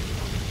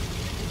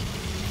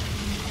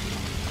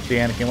 See,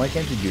 Anakin, why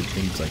can't you do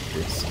things like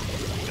this?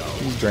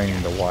 He's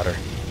draining the water.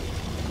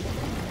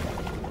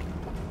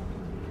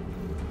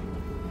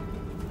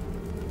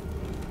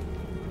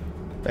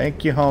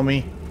 Thank you,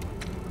 homie.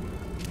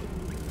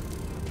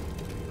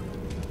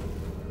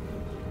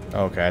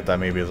 Okay, I thought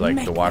maybe it was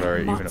like the water,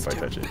 even if I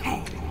touch it.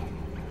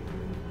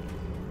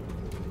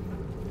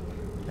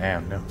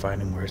 Damn, no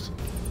fighting worse.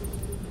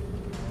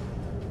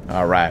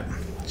 Alright,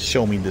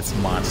 show me this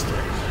monster.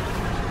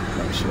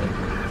 Let me show you.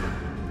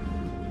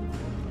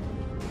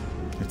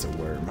 It's a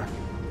worm.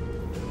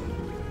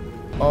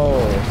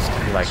 Oh, it's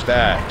gonna be like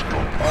that.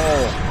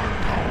 Oh.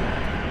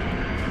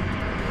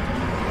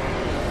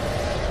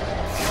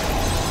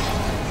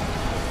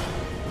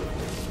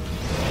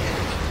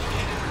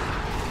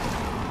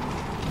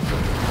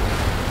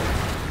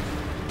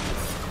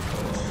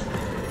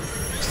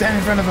 Stand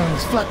in front of them,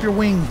 flap your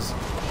wings.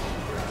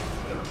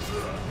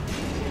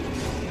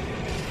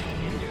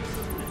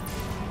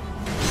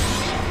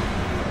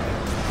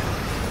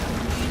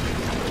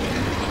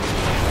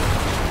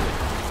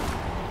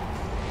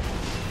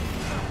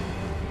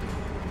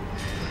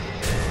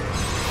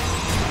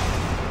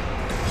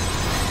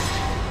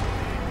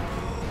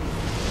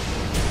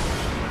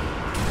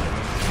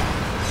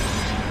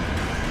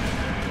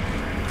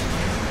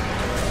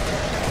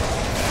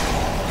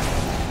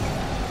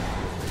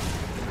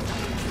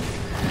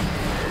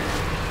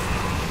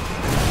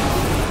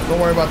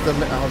 worry about the.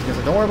 I was gonna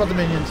say, don't worry about the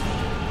minions.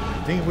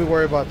 I think if we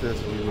worry about this,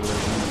 we would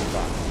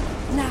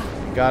have been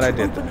Now, God, I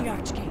did open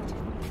that. the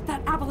archgate.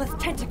 That aboleth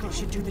tentacle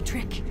should do the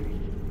trick.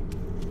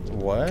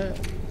 What?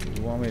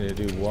 You want me to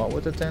do what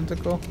with the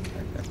tentacle?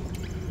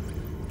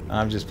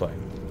 I'm just playing.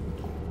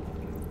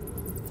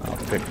 I'll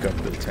pick up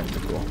the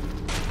tentacle.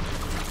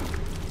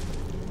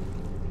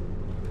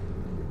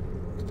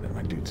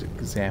 My dude's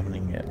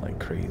examining it like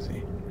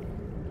crazy.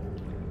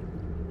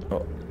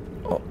 Oh,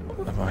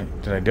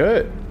 did I do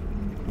it?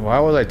 Why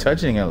was I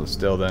touching it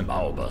still then?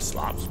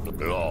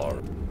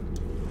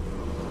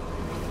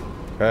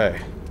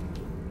 Okay.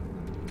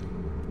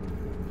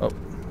 Oh,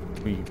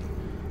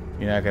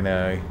 you're not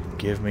gonna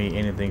give me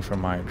anything from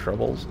my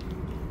troubles?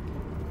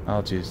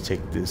 I'll just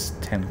take this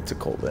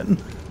tentacle then.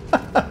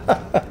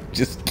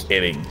 Just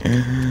kidding.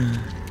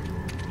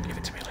 Give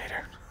it to me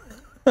later.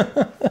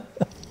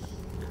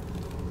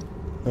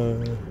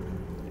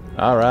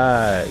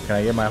 Alright, can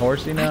I get my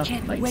horsey now? I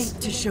can't Nice. wait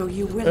to show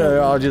you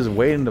Willow. I'll just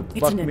waiting to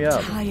fuck me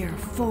up. It's an entire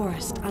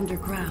forest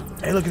underground.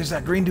 Hey, look, there's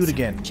that green dude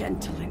again.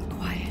 Gentle and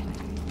quiet.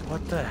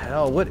 What the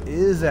hell? What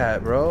is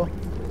that, bro?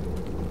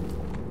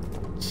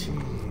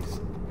 Jeez.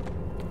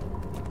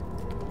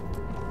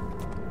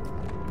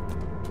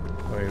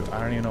 Wait, I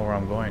don't even know where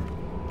I'm going.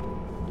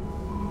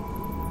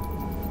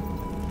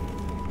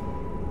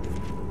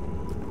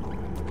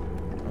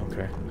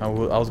 Okay, I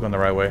was going the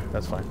right way.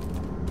 That's fine.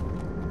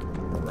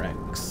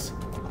 Rex.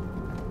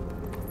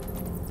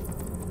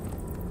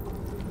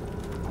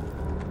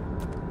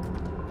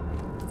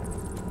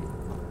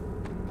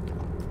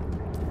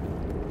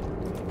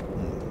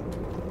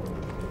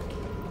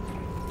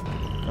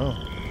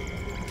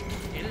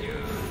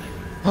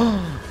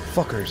 Oh.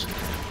 Fuckers.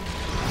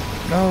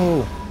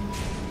 No.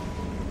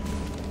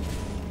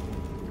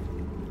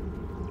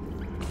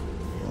 Leave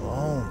me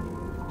alone.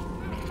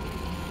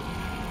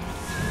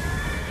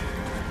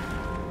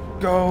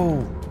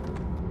 Go.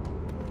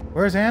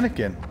 Where's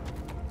Anakin?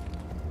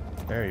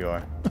 There you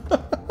are.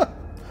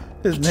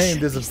 His name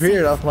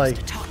disappeared. I'm like,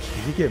 did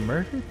he get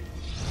murdered?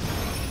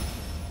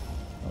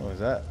 Oh, is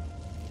that?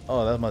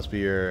 Oh, that must be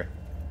your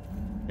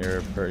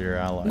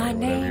ally. My or whatever,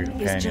 name your is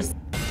companion. just.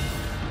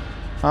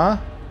 Huh?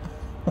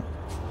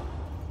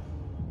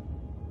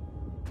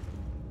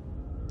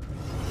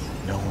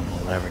 No one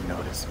will ever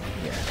notice me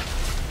yet.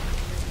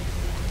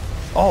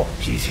 Oh!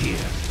 She's here.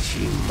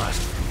 She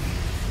must be.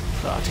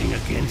 Plotting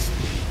against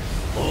me.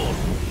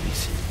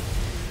 Always.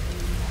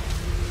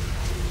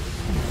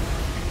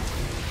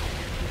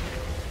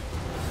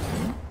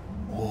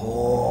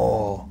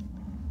 Oh!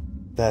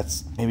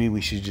 That's... Maybe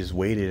we should just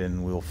wait it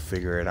and we'll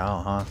figure it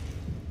out, huh?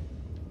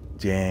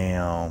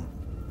 Damn.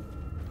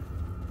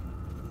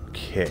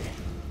 Okay.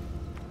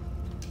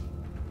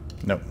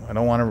 No, I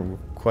don't want to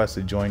request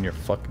to join your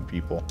fucking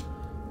people.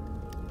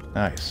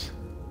 Nice.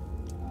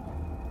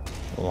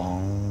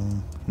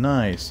 Long.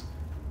 Nice.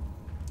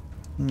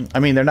 I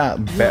mean, they're not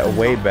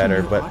way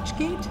better, but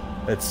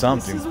it's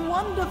something. This is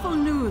wonderful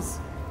news.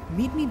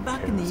 Meet me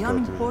back in the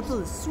yawning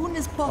portal as soon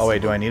as possible. Oh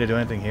wait, do I need to do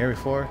anything here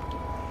before?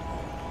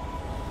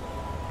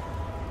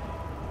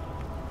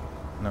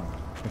 No.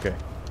 Okay.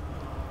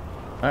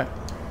 Alright.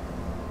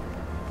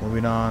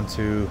 Moving on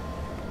to...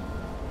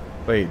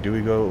 Wait, do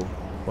we go...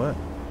 What?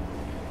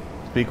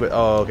 Speak with...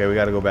 Oh, okay, we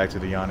gotta go back to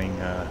the yawning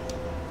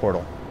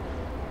portal.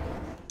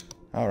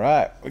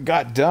 Alright, we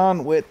got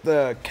done with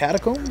the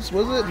catacombs,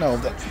 was it? No,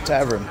 the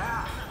tavern.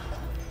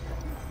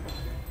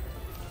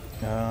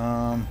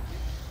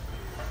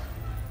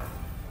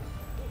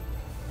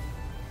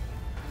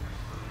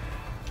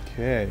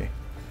 Okay.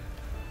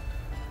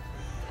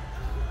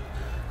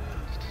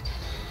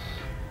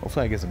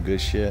 Hopefully I get some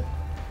good shit.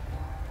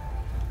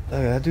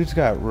 Look, that dude's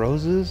got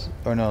roses?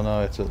 Or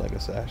no, it's like a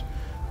sash.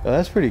 Oh,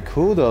 that's pretty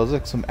cool though. It's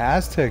like some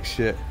Aztec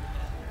shit.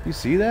 You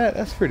see that?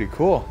 That's pretty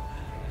cool.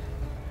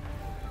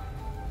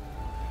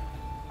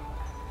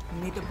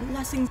 May the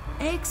blessings.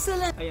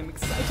 Excellent. I am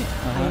excited.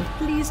 I am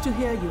pleased to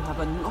hear you have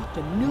unlocked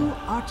a new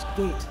arch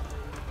gate.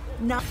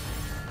 Now.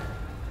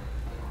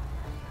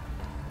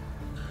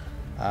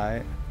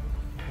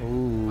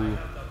 Ooh.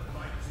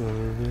 A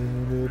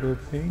little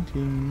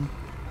painting.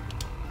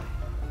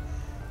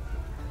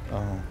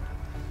 Oh.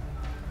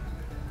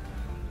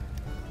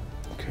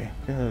 Okay.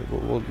 Yeah,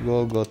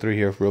 we'll go through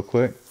here real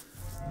quick.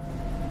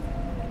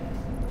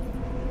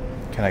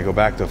 Can I go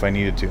back though if I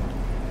needed to?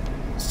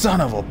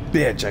 Son of a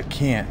bitch, I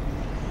can't.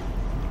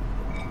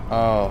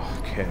 Oh,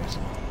 okay.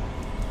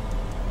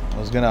 I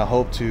was gonna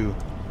hope to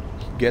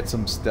get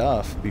some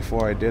stuff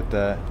before I did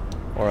that.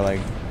 Or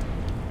like,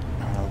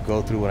 I don't know,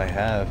 go through what I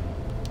have.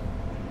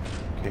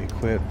 Okay,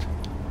 equipped.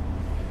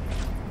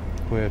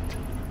 Equipped.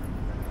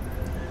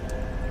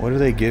 What do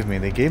they give me?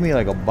 They gave me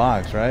like a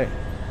box, right?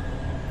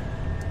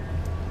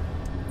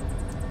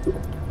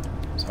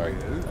 Sorry.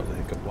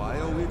 Why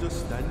are we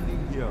just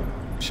standing here?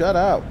 Shut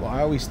up.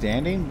 Why are we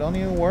standing? Don't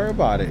even worry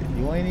about it.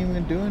 You ain't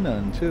even doing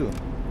nothing, too.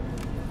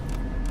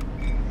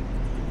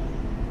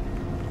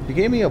 You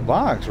gave me a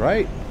box,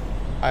 right?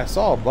 I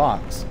saw a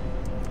box.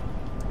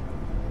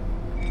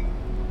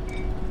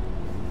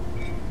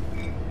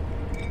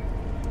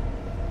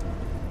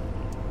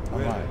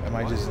 Am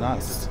I just not?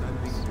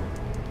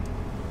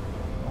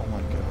 Oh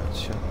my god,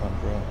 shut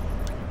up, bro.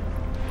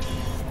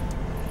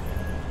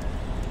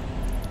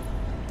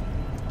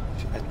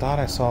 I thought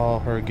I saw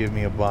her give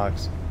me a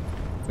box.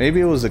 Maybe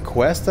it was a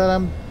quest that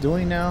I'm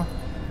doing now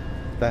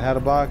that had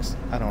a box?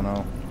 I don't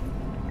know.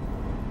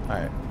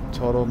 Alright,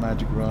 total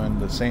magic run,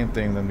 the same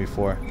thing than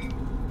before.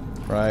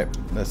 Right,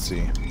 let's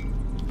see.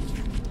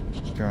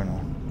 Journal.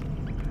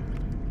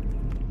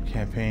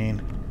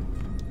 Campaign.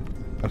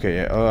 Okay,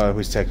 yeah,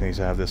 we technically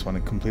have this one.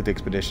 Complete the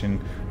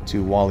expedition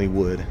to Wally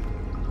Wood.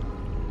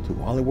 To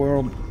Wally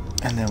World,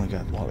 and then we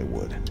got Wally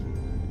Wood.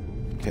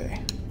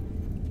 Okay.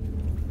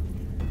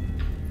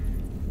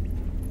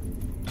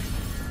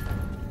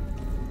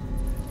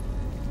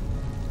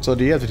 So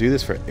do you have to do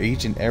this for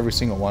each and every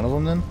single one of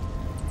them then?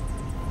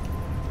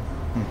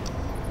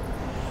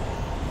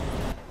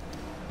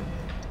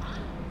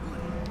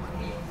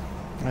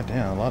 God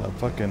damn, a lot of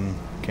fucking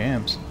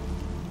camps.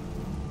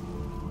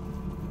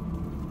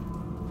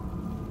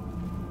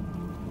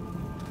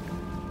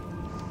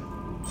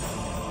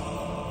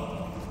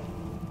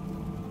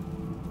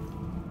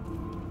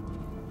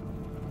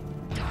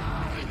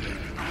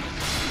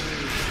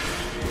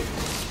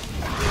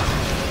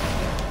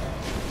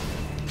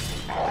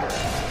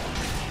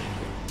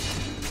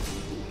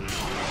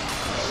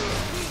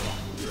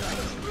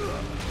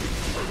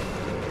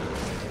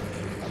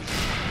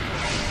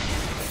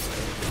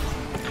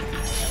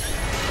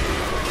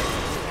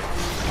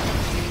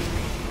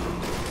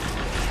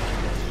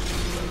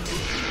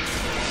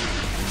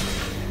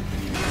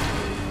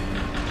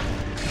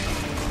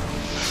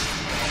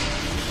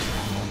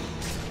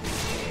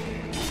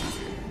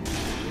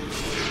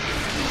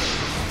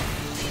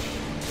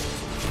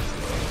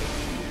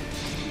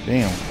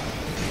 Damn.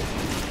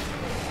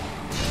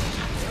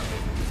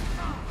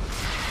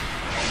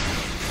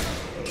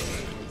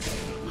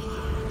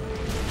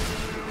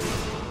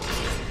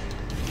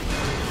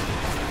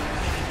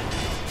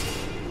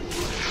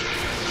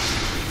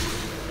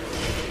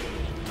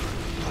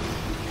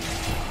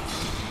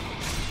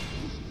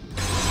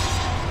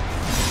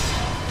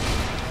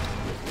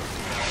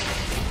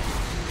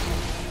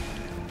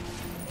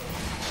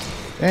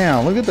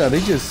 Damn, look at that. They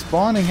just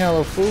spawning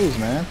hella fools,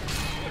 man.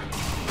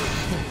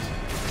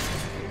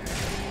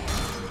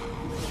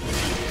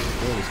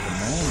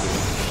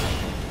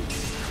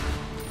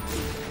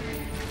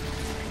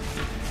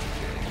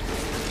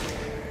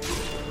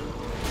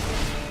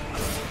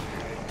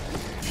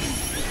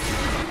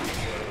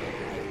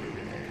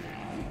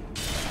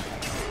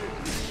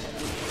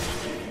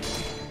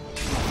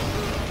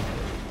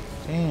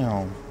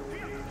 Damn.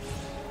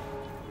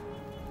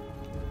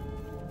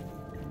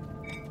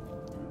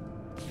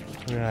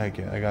 What did I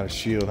get? I got a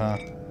shield, huh?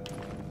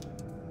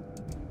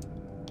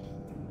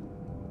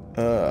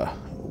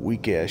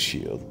 Weak ass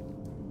shield.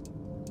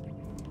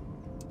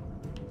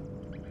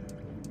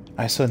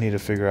 I still need to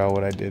figure out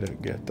what I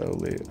did get though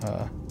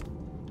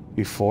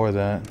before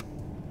that.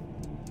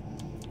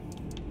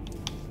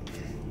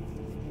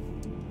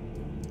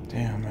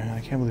 Damn, man,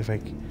 I can't believe I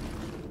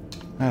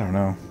don't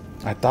know.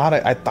 I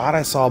thought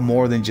I saw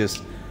more than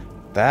just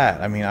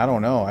that. I mean, I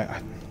don't know.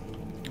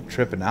 I'm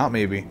tripping out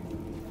maybe.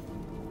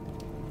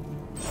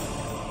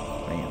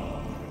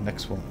 Damn.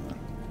 Next one.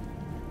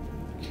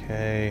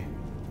 Okay.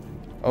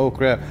 Oh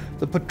crap.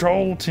 The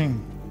patrol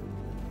team.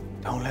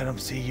 Don't let them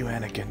see you,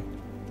 Anakin.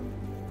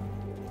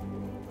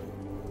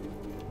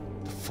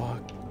 The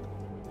fuck?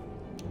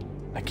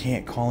 I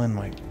can't call in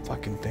my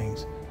fucking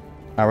things.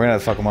 Alright, we're gonna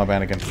have to fuck them up,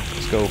 Anakin.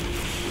 Let's go.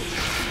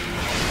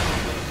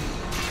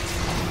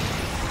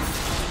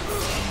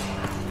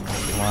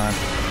 Come on.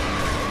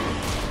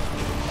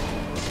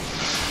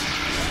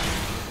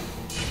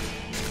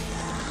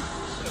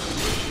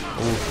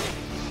 Ooh.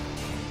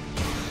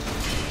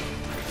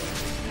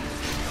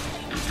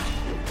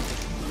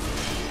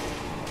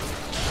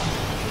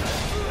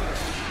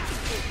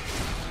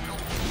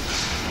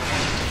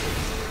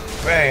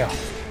 Bam.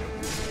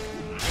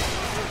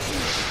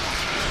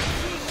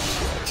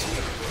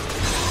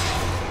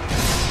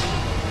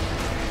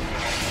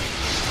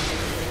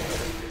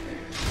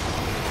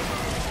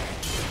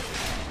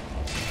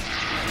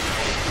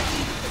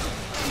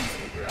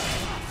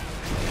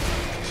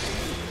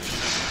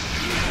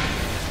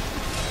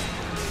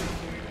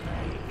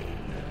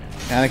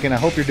 Anakin, I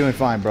hope you're doing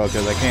fine, bro,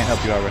 because I can't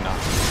help you out right now.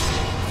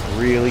 I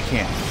really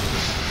can't.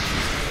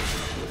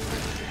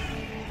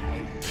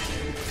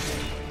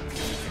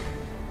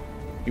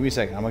 Give me a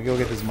second. I'm gonna go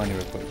get this money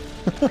real quick.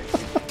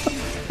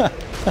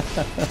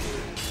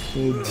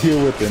 We'll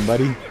deal with him,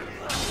 buddy.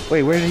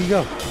 Wait, where did he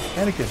go?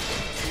 Anakin.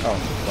 Oh,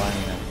 fine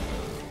now.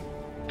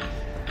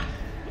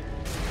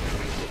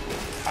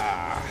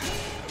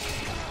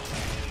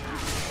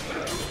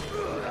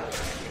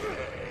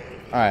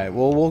 Alright,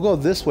 well, we'll go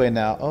this way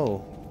now.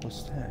 Oh,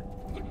 what's that?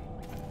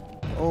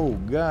 Oh,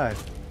 God.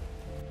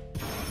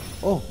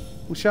 Oh,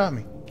 who shot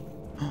me?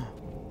 Oh,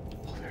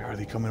 are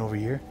they coming over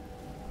here?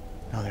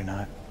 No, they're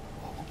not.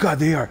 Oh, God,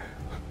 they are.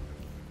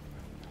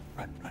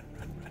 Run, run,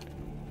 run, run.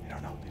 They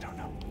don't know, they don't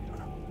know, they don't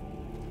know.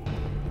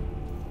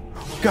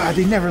 Oh, God,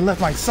 they never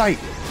left my sight.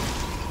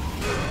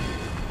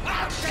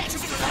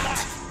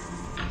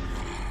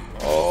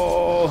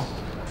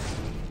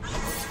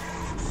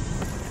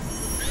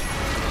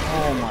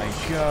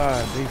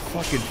 God, they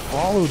fucking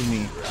followed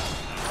me.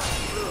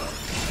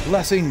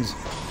 Blessings.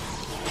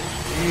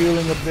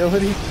 Healing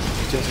ability.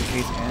 Just in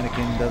case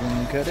Anakin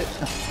doesn't cut it.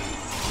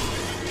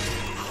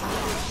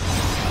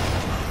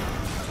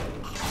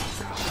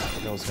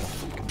 That was gonna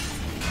fucking...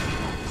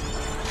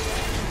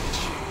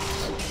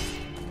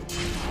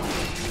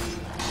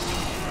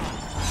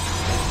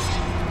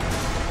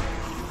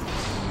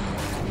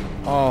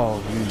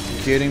 Oh, you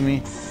kidding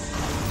me?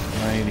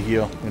 I need to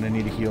heal. I'm gonna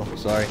need to heal.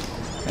 Sorry.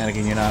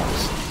 Anakin, you're not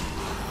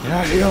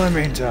healing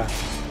me in time.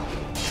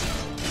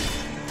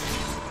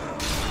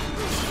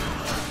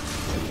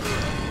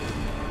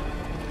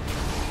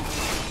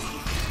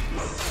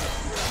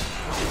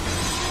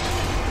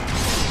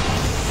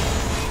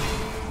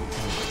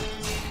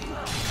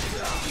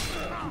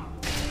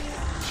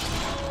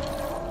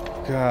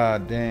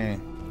 God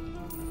dang.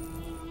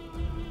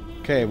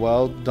 Okay,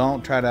 well,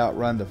 don't try to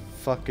outrun the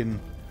fucking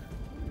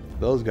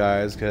those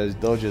guys, because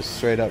they'll just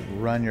straight up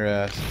run your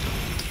ass.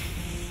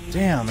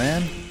 Damn,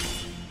 man.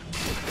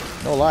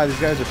 No lie, these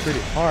guys are pretty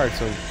hard,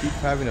 so keep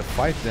having to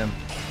fight them.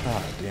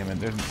 Ah, damn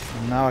it.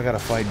 Now I gotta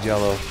fight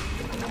Jello.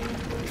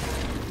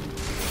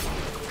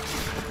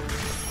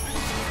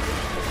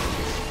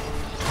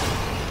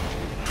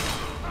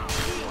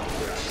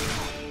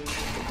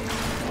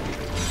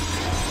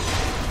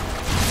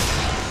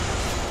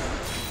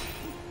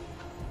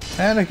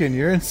 Anakin,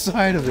 you're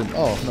inside of him.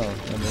 Oh, no.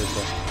 And there's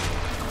that.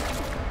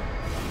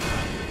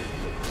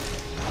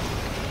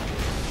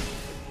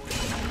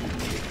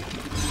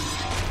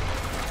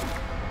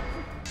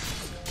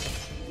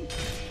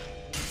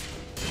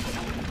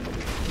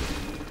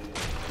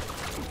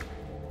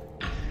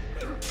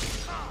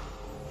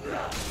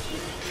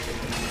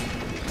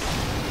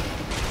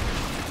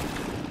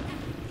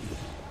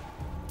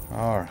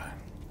 All right.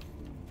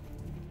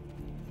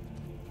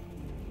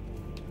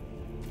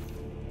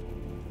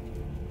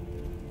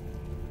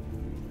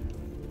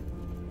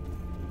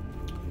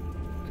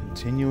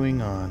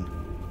 Continuing on.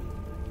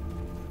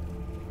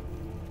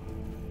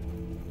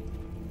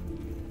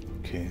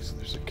 Okay, so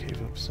there's a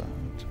cave upside.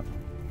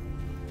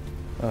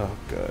 Oh,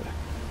 God.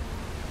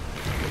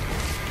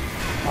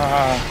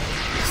 Ah,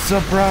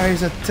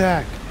 surprise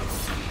attack.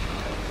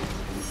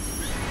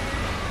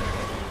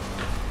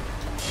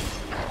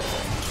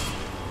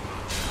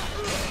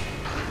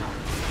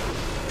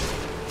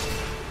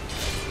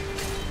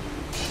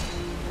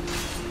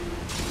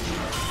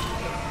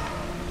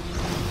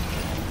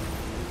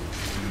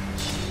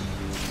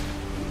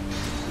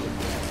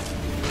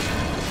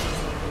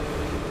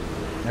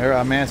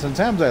 Man,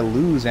 sometimes I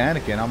lose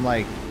Anakin. I'm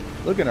like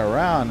looking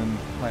around and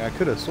like I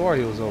could have swore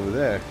he was over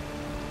there.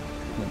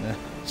 And then it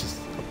just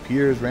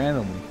appears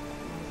randomly.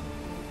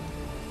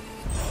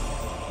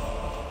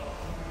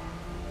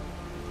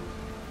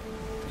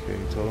 Okay,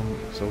 told him,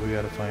 so we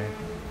gotta find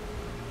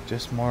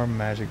just more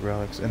magic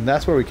relics. And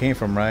that's where we came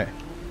from, right?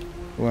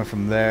 We went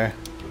from there.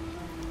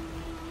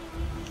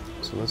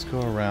 So let's go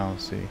around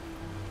and see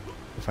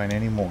if we find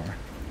any more.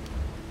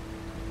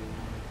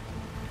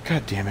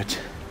 God damn it.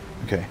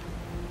 Okay.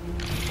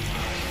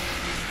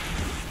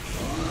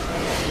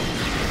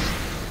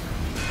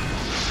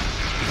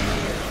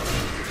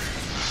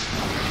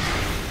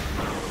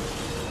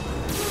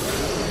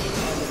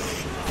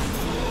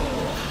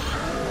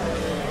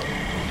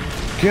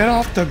 Get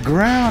off the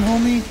ground,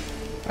 homie!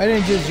 I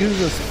didn't just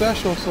use a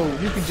special so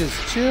you can just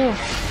chill.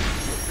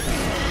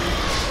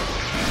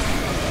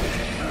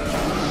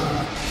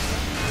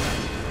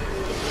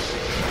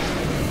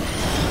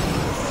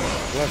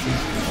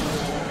 Blessings.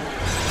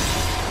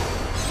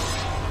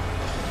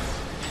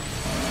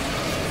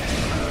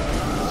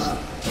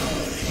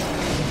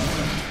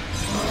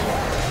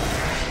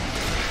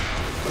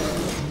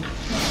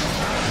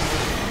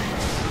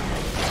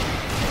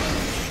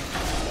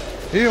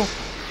 Heal!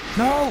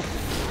 No!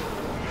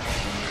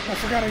 I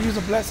forgot I used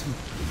a blessing.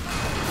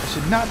 I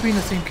should not be in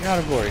the same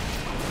category.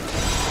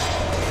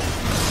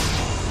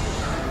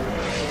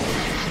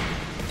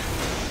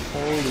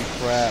 Holy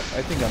crap.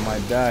 I think I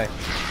might die.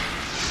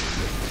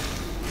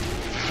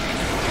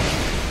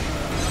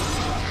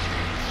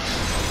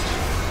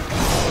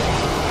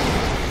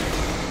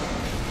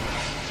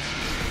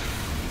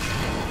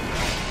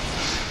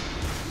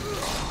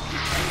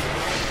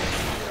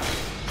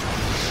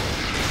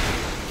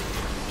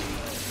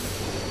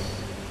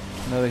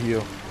 Another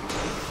heal.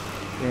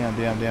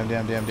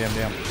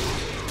 Damn.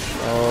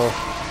 Oh.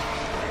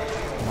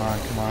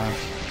 Come on.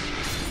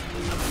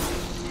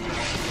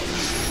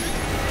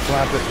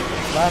 Slap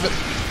it.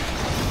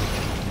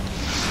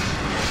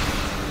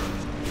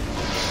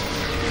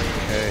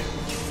 Okay.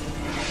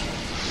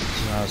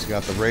 So now it's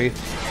got the Wraith.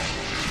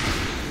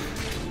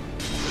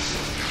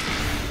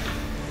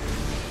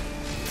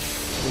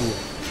 Ooh.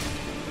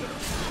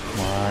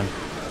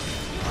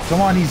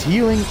 Come on, he's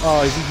healing.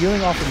 Oh, is he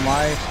healing off of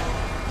my... I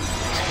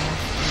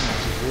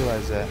just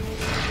realized that.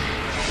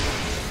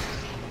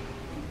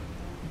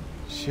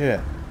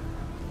 Shit.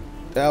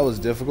 That was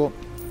difficult.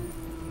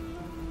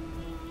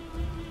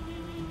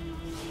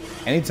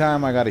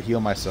 Anytime I gotta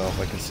heal myself,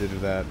 I consider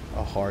that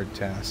a hard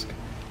task.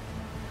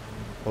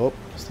 Oh,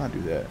 let's not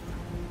do that.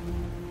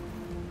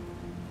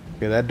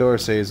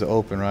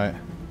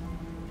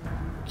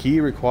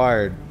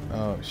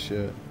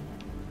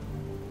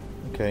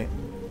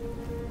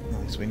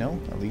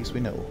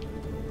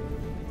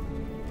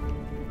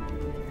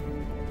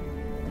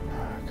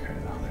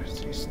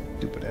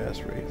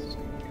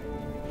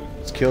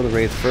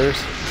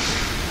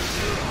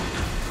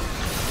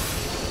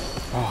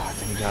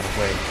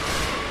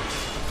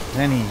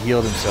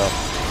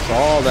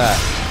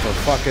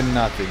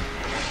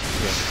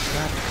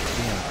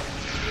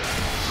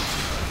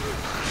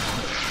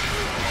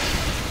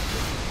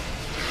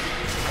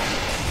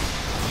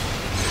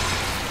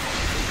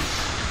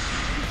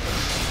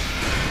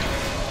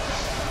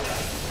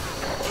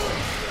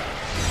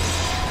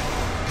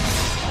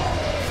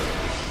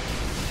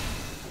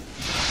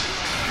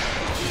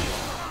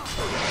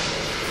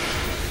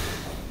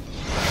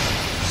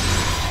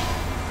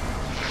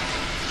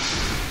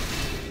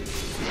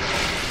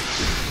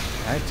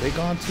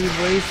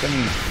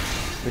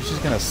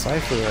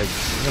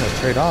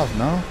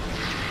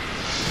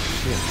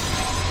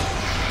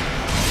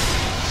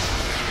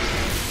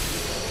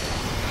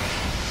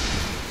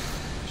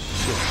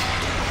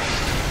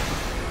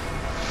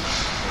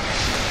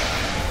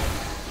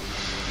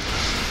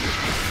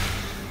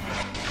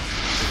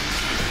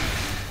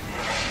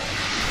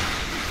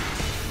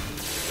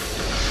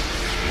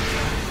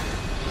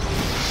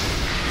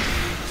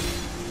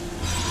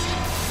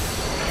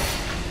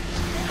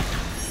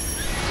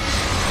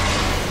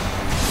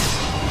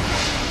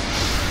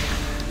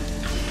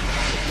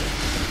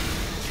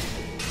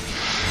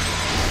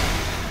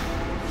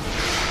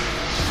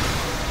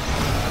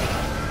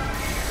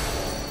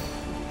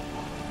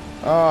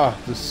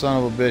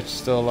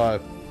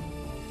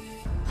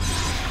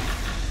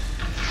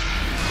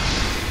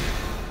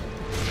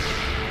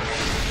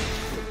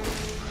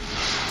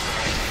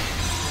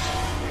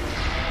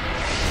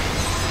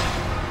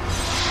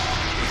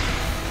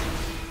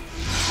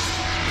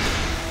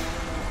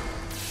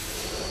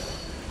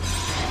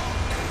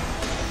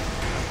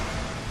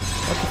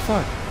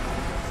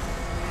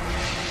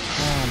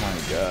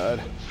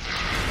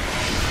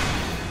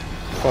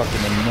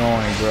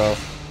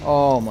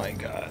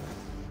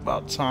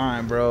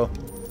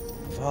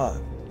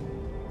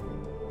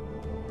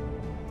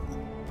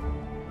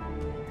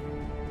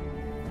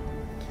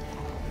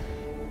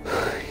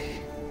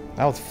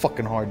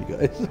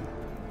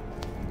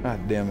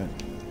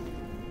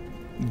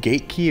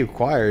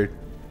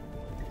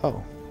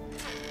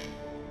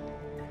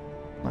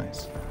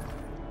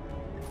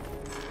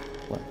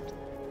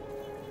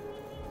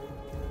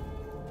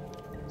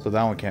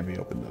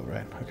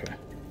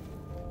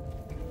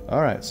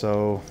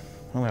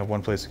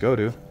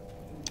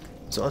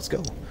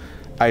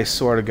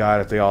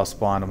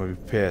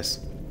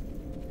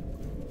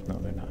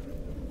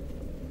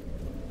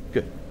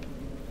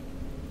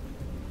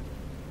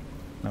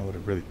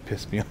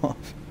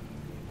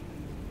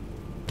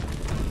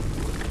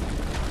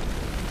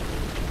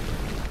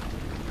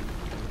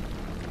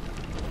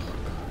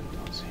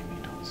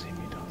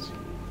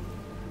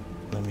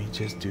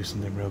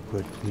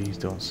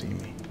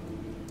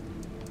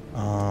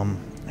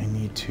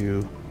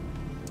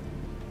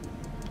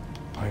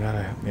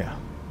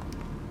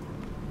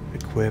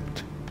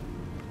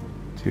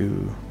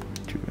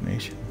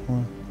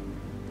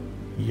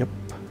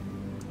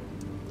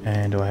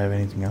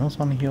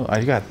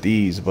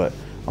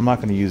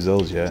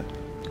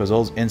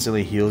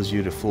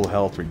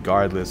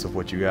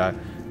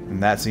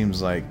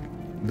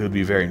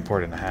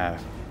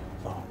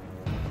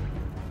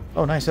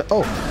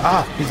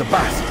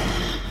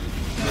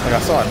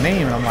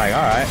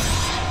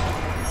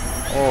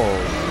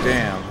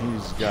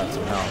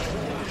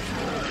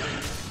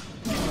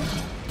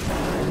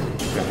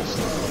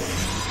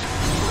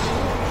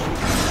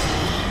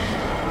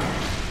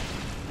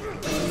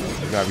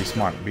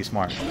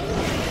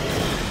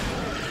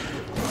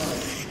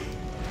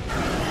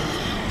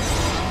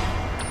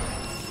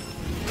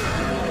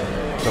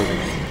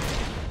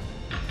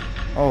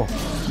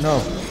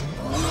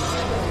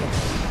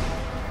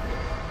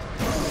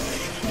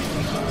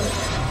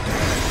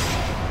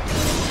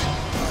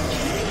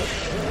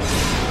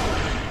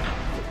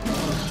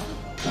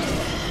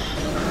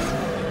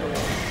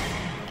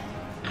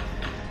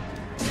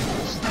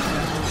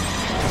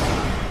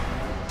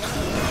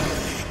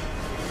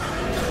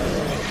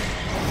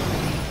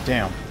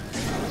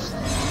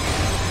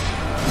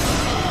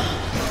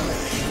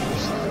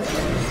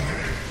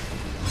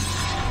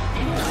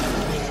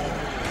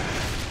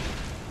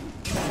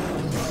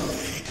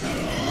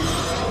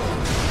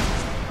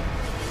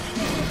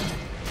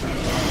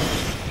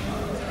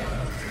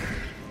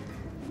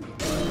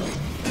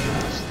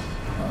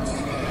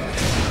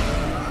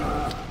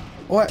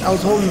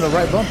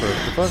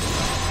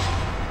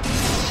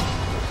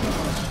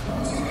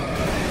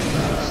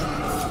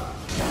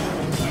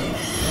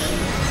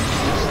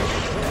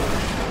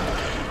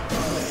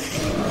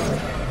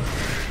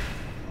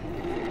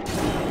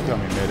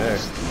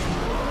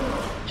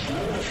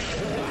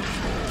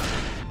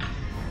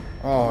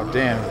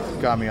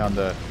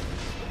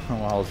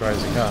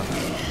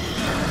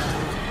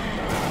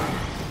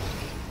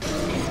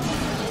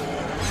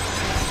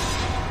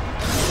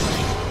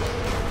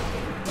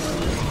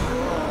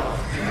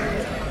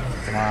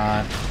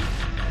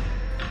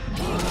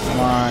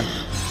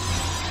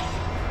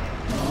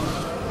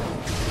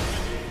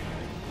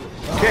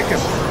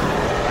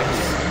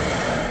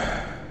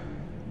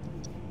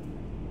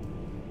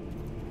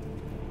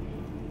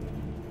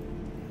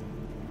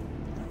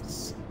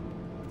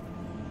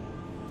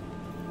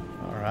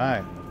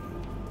 Alright.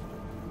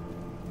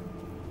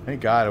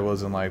 Thank God it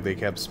wasn't like they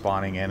kept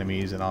spawning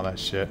enemies and all that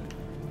shit.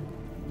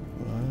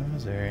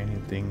 Was there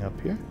anything up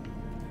here?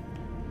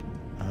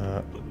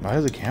 Why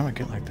does the camera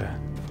get like that?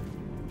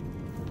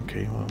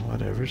 Okay, well,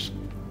 whatever's.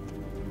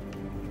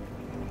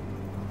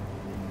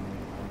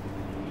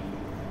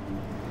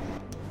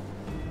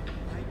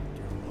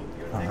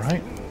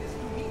 Alright.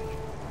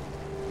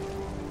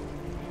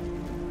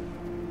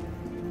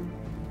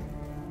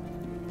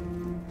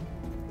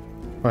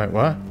 Wait,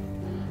 what?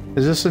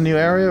 Is this a new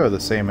area or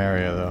the same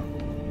area, though?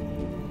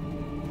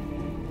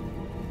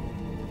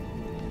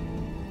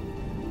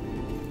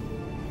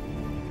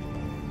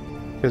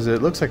 Because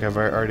it looks like I've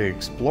already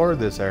explored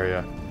this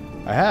area.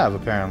 I have,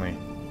 apparently.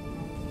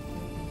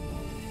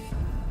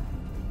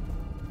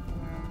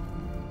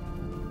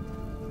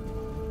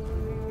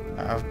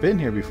 I've been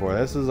here before.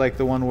 This is like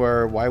the one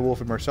where White Wolf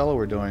and Marcelo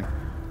were doing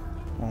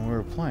when we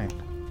were playing.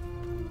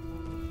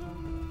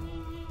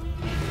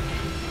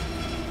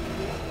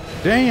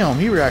 Damn,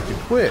 he reacted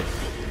quick.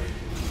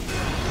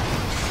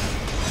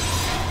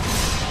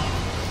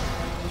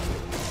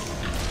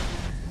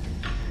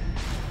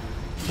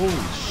 Holy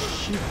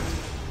shit.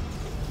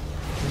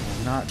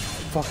 They're not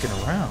fucking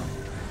around.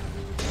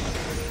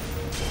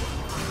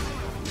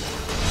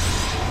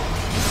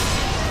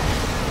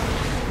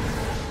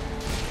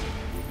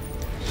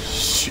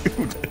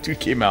 Shoot, that dude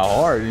came out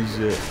hard and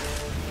shit.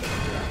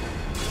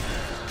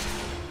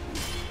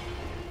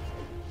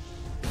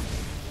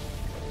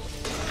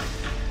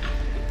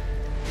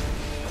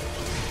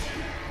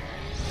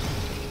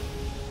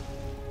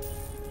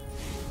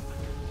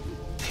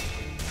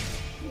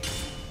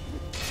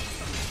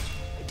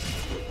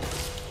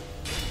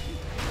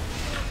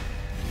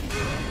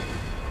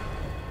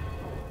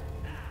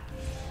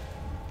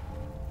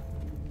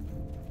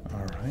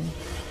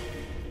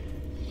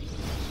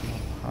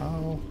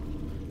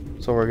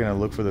 So we're gonna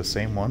look for the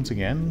same ones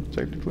again,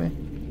 technically?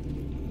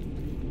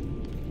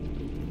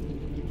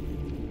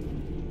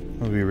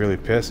 I'll be really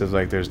pissed if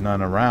like there's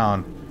none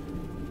around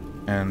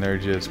and they're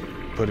just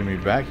putting me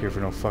back here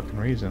for no fucking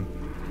reason.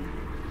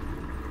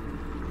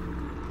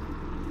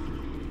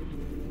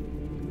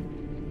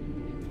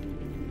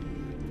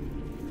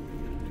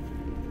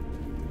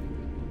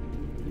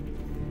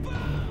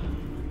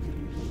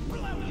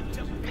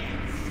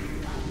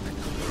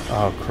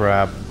 Oh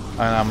crap.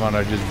 And I'm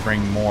gonna just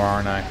bring more,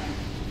 aren't I?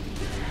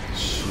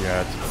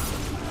 Shit.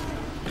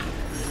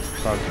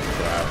 Fucking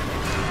crap.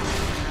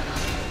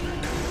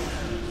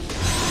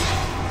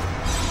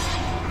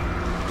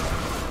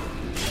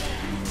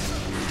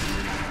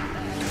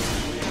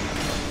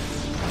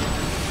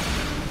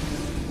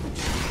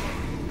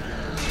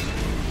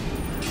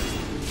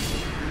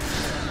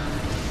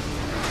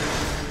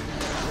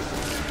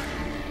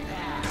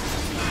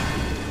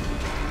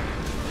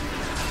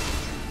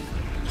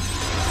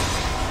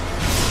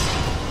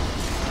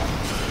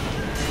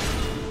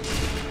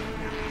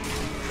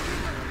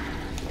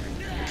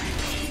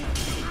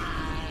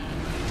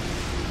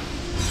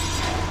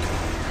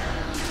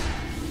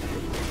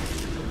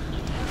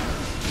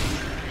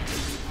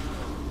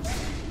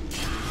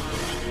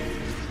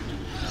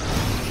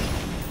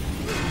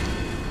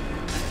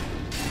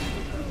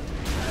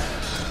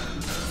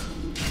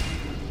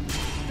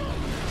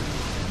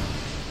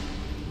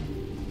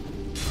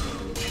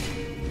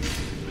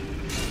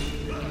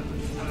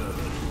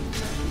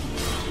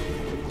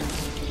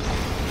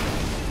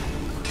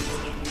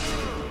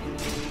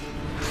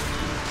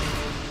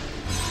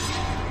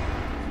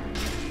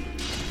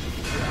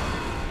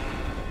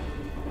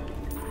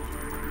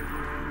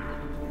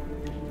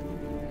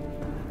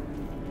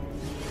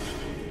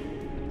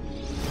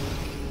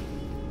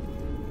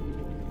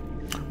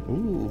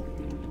 Ooh.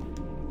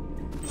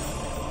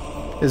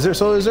 Is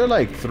there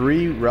like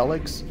 3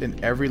 relics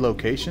in every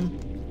location?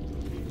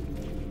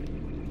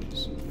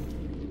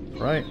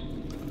 Right.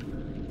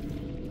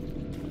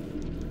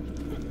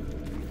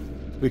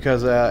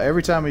 Because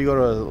every time you go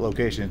to a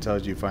location, it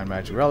tells you find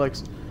magic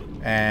relics,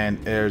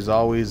 and there's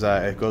always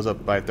it goes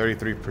up by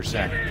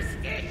 33%.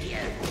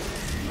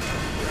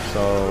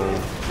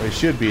 So it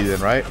should be then,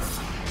 right?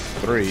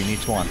 3 in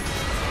each one.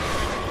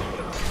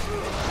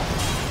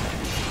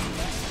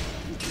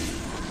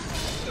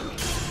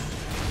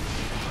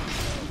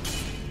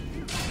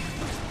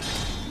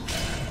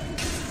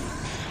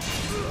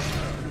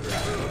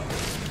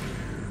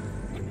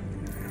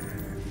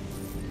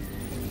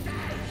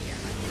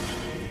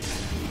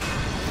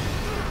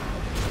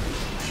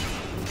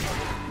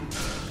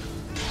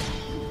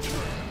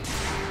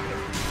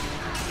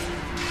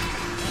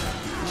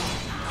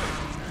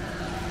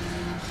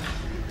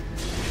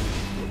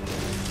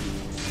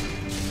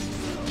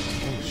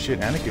 Shit,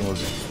 Anakin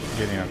was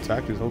getting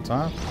attacked this whole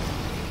time.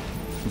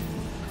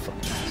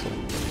 Fucking asshole.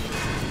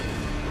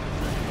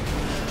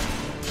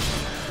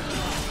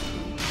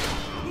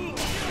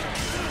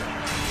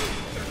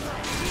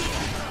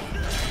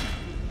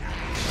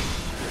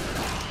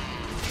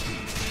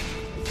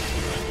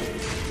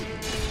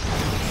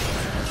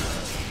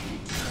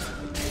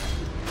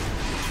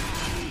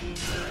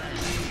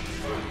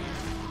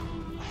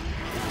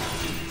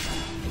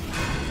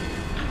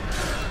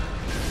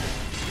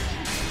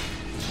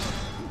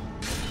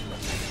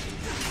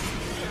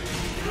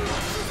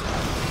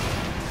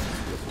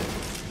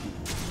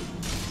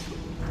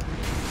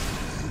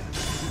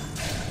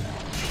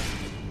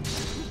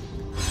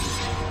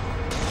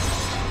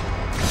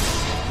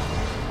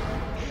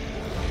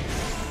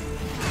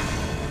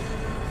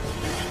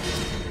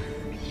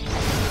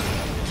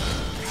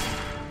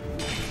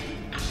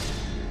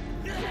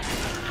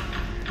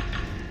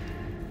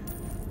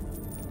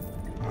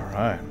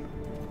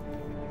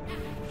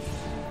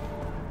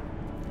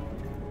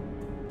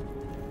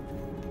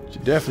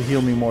 could definitely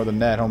heal me more than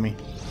that, homie.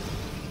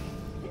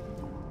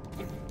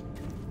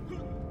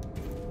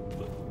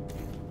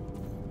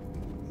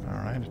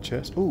 Alright, a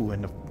chest. Ooh,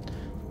 and a...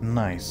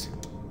 Nice.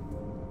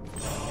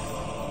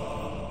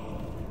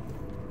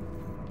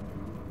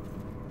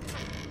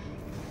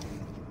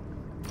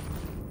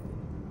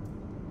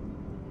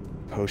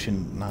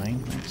 Potion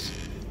 9. Nice.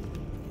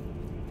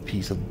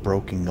 Piece of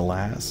broken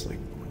glass. Like,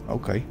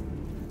 okay.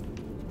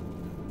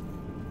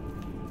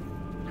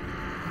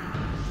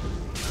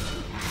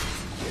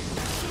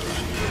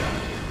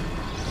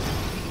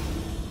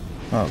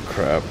 Oh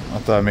crap. I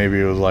thought maybe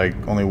it was like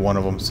only one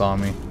of them saw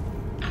me.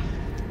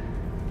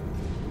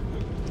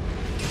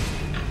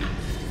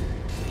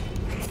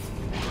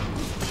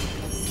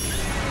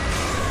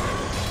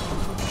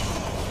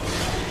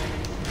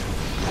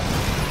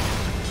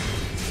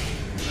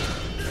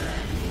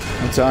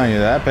 I'm telling you,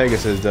 that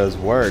Pegasus does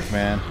work,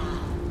 man.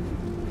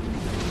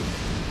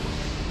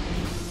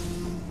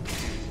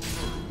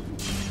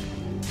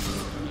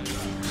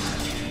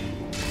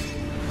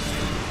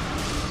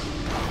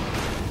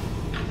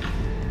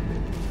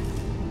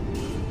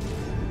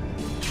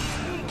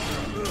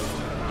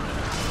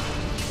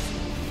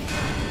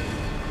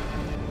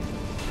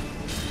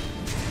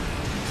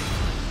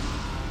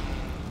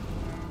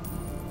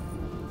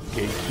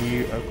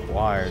 Key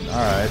acquired.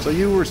 Alright, so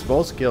you were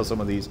supposed to kill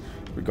some of these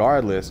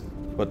regardless,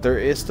 but there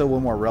is still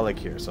one more relic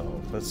here, so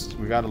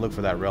we gotta look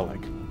for that relic.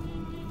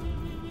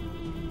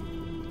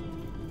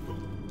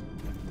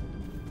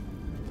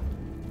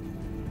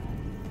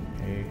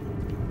 Okay.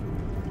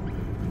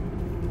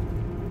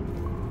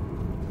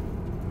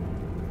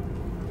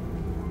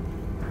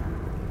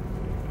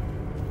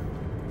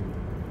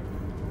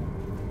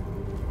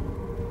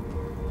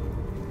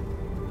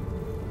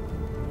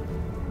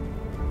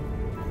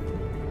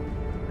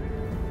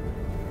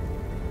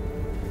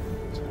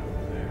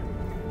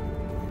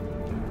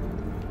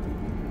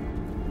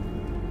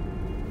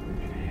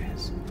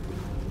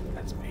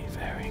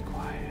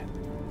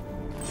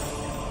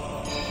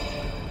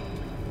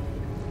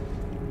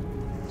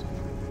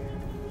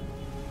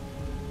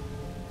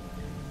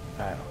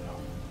 I don't know.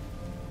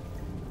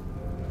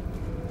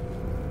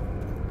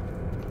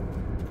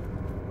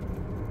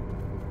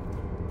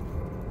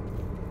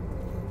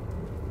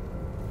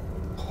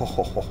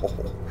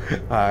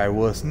 Oh, I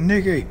was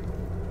niggy.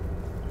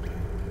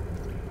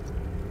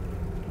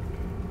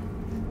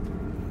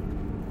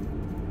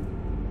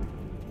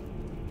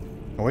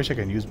 I wish I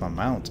could use my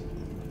mount.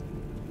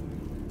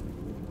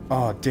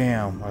 Oh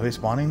damn! Are they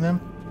spawning them?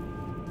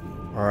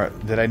 Or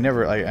did I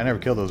never? I never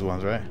killed those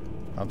ones, right?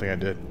 I don't think I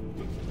did.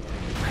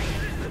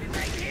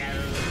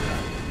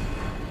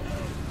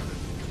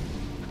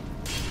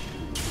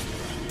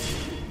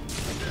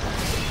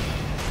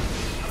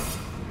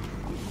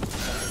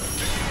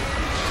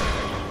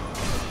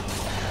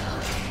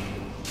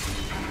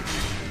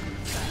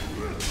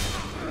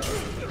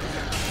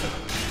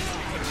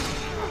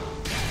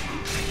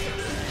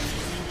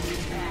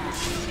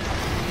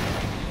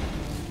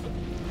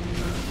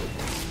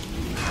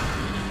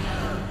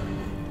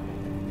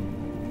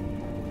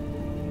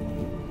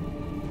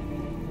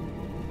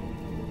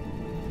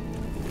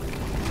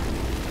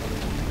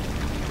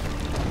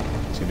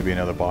 Seem to be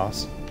another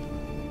boss.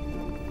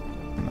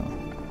 No.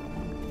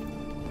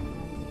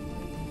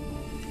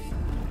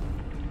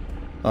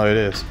 Oh, it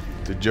is.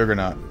 The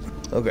Juggernaut.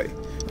 Okay.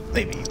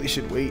 Maybe we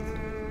should wait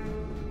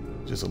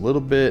just a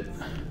little bit.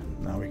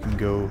 Now we can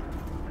go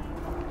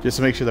just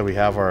to make sure that we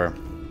have our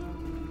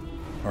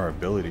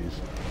abilities.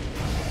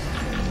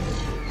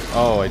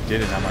 Oh, I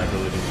didn't have my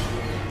abilities.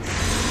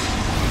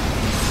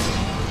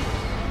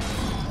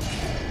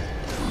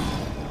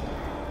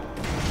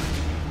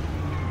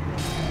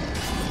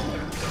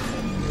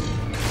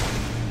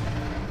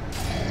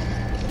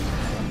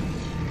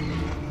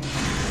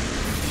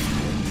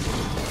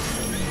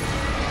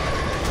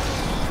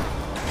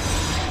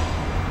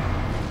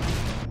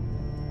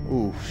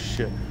 Ooh,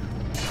 shit.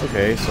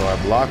 Okay, so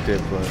I blocked it,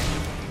 but...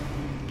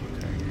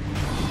 Okay.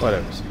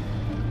 Whatever.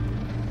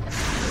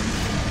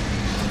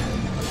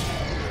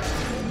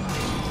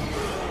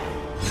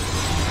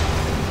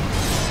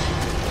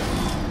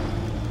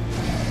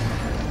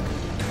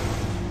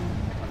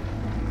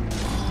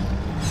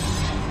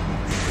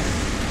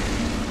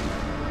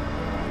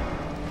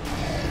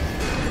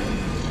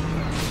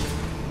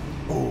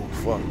 Oh,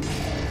 fuck.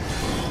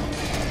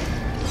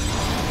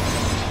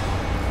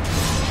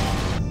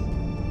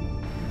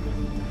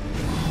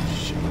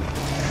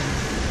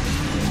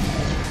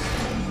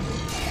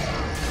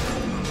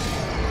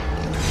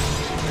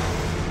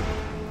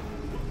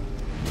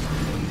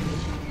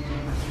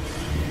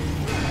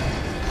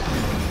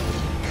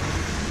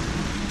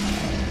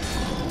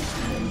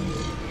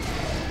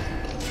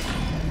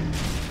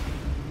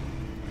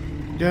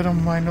 Get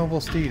him, my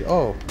noble steed.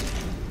 Oh,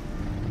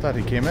 I thought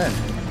he came in.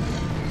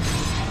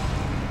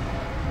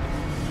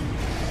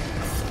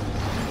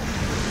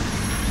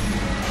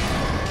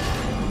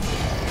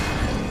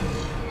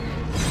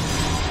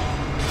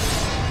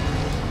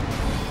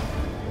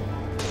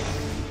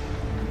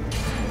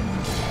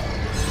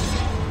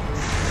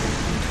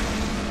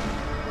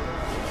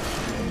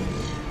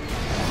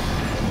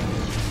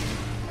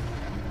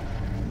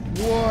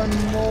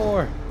 One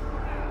more.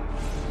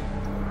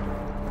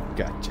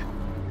 Gotcha.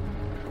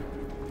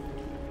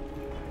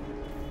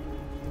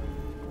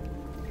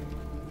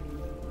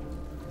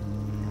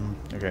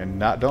 Okay,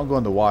 don't go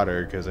in the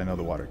water because I know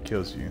the water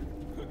kills you.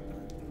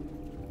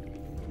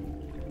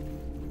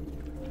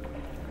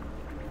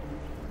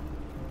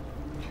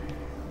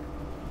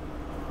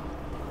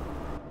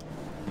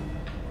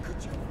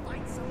 Could you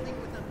find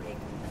something with a big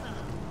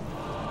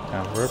club?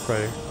 Time for a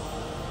prayer.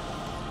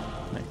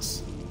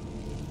 Nice.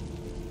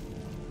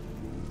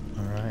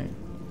 Alright.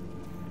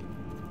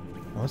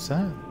 What's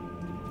that?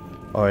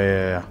 Oh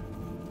yeah.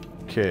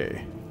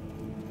 Okay.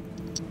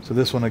 So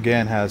this one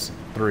again has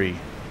 3.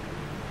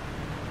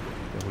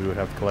 We would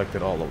have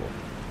collected all of them.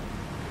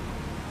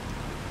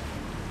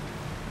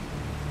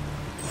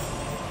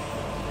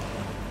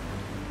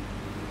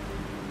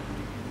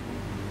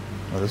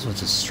 Oh, this one's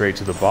just straight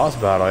to the boss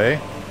battle, eh?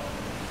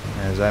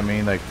 And does that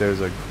mean like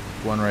there's a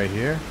one right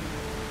here?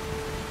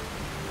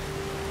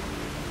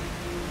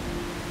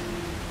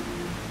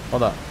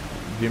 Hold on.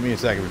 Give me a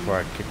second before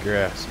I kick your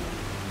ass.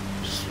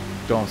 Just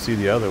don't see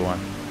the other one.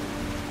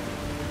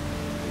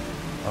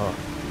 Oh.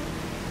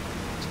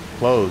 It's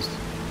closed.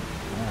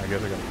 I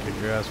guess I gotta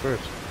kick your ass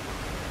first.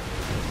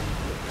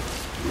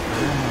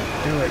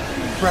 Do it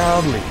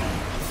proudly.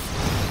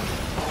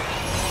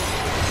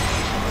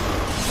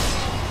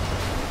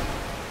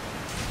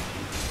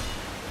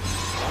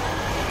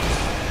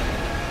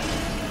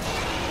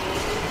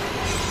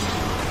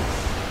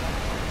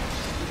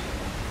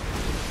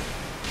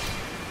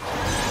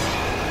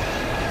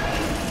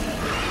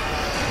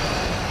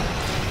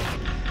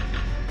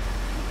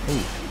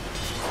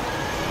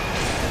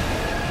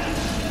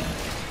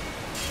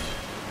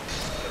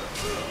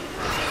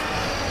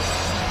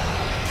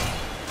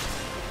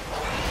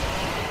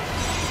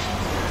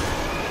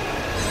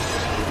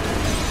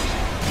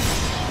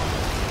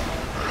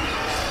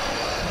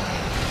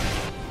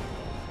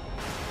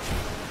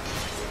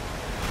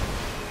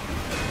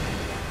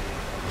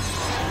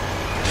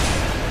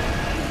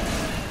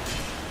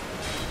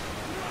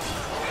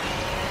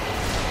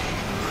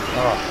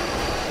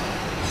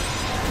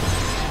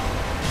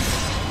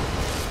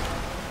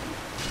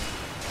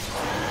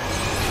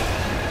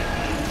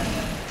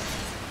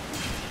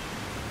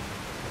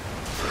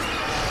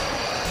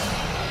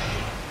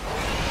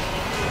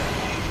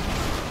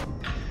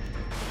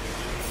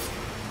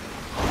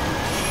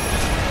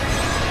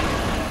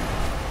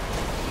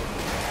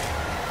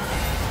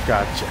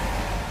 Gotcha.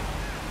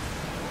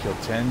 Kill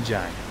 10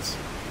 giants.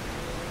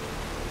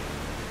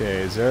 Okay,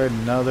 is there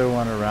another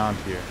one around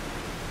here?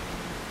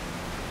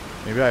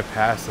 Maybe I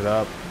passed it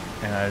up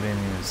and I didn't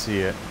even see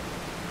it.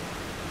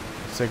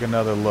 Let's take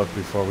another look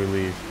before we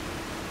leave.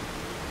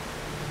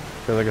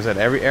 Because like I said,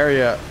 every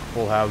area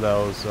will have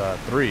those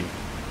 3.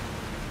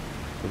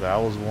 So that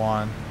was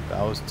 1,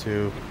 that was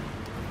 2.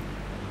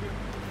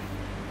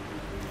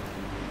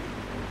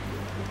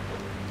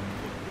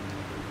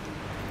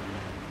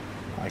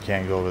 I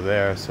can't go over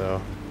there,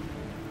 so...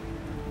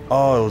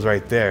 Oh, it was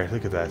right there.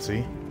 Look at that,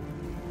 see?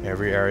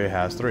 Every area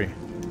has 3.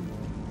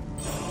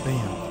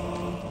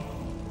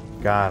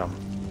 Bam. Got him.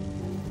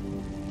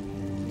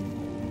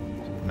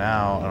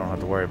 Now, I don't have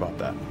to worry about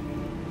that.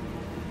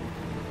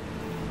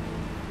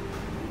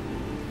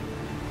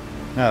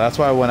 Yeah, that's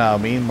why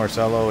when me and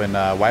Marcelo and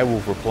White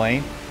Wolf were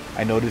playing,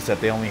 I noticed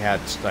that they only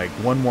had like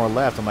 1 more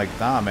left. I'm like,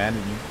 nah, man.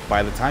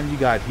 By the time you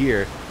got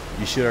here,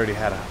 you should already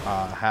had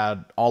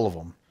all of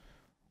them.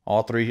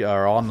 All 3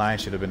 or all 9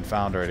 should have been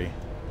found already.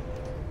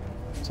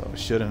 So it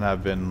shouldn't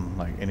have been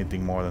like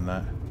anything more than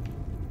that.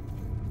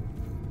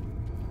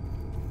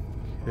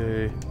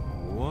 Okay.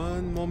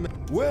 One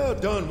moment. Well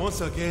done once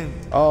again.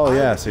 Oh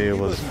yeah, see it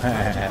was.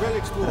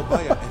 Relics to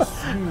Abaya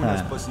as soon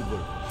as possible.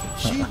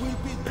 She will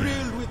be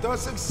thrilled with our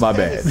success. My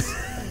bad.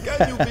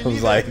 Can you believe I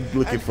was like it?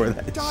 looking An for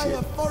that entire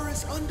shit.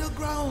 forest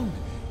underground.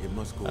 It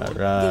must go on.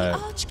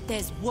 Right.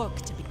 There's work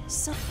to be.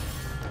 So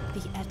the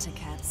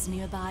Etacats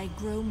nearby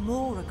grow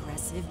more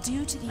aggressive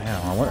due to the.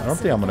 Damn, I don't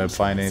think I'm gonna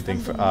find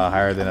anything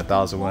higher than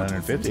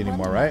 1,150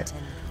 anymore, right?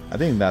 I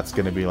think that's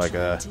gonna be like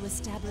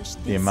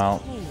the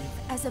amount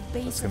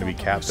that's gonna be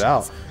capped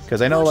out.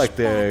 Because I know like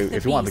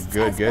if you want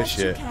the good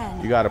shit,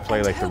 you gotta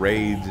play like the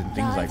raids and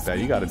things like that.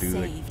 You gotta do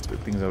like the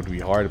things that would be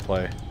hard to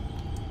play.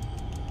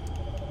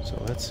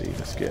 So let's see.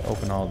 Let's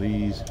open all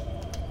these.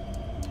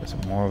 Get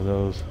some more of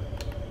those.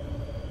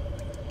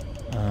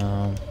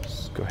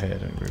 Let's go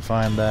ahead and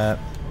refine that.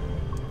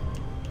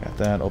 Got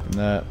that. Open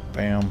that.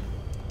 Bam.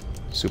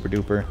 Super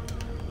duper.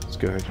 Let's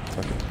go ahead and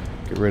fucking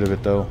get rid of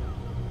it though.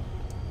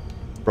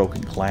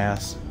 Broken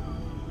glass.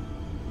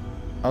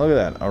 Oh, look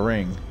at that. A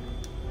ring.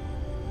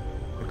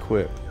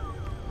 Equip.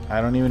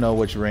 I don't even know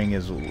which ring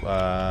is.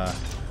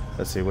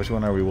 Let's see. Which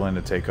one are we willing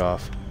to take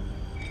off?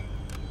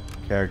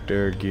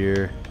 Character,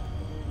 gear.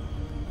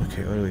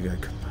 Okay, what do we got?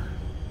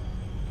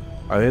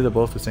 Are they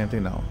both the same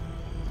thing? No.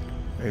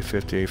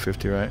 850,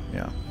 850, right?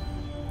 Yeah.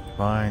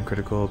 Fine,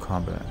 critical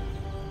combat.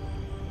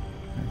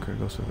 And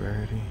critical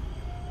severity.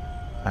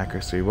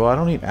 Accuracy. Well, I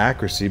don't need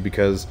accuracy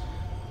because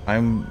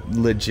I'm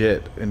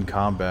legit in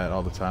combat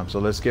all the time. So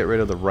let's get rid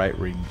of the right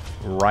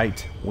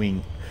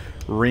wing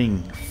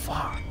ring.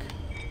 Fuck.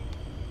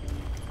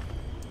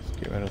 Let's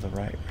get rid of the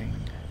right ring.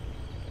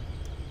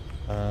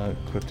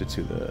 Equipped it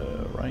to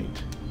the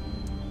right.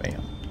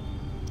 Bam.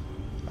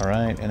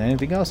 Alright, and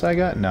anything else I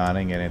got? No, I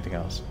didn't get anything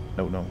else.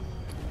 No.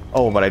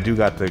 Oh, but I do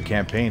got the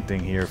campaign thing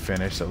here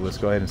finished, so let's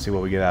go ahead and see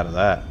what we get out of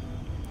that.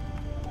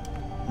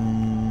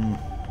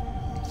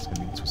 It's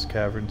gonna be Twisted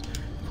Caverns.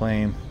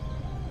 Claim.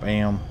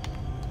 Bam.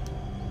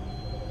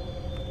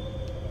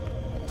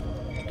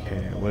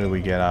 Okay, what did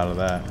we get out of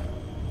that?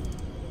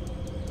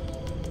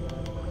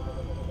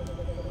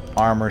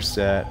 Armor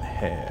set.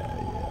 Hell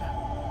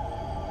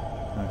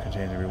yeah. It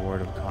contains a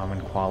reward of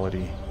common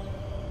quality.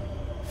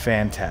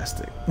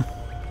 Fantastic.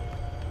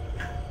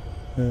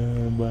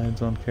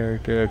 Binds on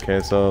character.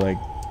 Okay, so like,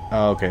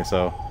 oh, okay,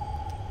 so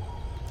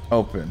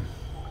open,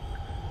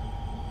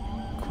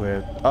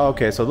 equip. Oh,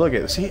 okay, so look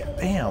at, see,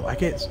 bam, I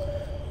get.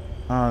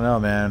 I don't know,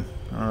 man.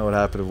 I don't know what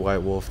happened to White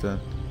Wolf then.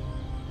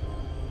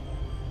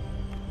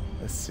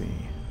 Let's see.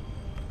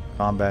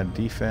 Combat and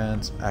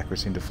defense,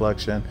 accuracy and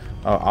deflection.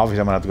 Oh,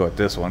 obviously I'm gonna have to go with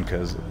this one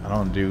because I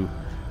don't do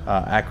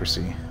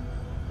accuracy.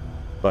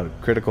 But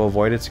critical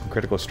avoidance and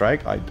critical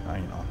strike, I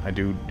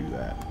do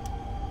that.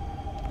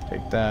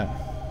 Take that.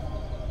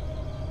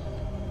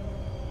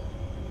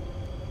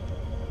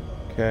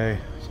 Okay,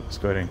 so let's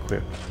go ahead and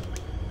equip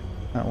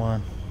that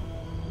one.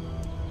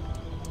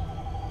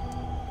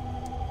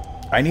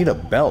 I need a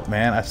belt,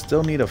 man. I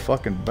still need a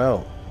fucking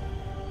belt.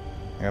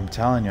 Like I'm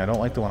telling you, I don't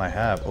like the one I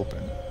have.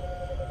 Open.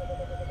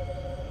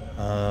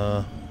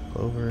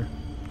 Clover.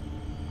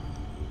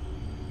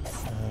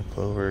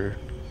 Clover.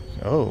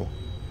 Oh.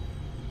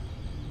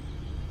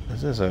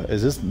 Is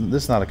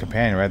this not a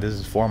companion, right? This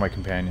is for my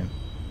companion.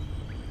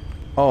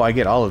 Oh, I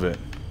get all of it.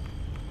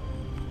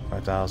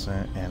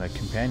 5,000 and a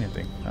companion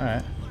thing.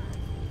 Alright.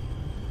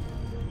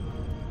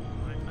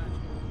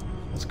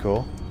 That's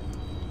cool.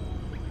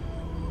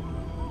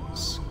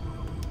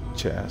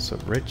 Chest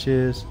of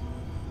riches.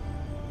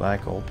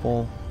 Black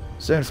opal.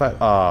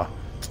 75.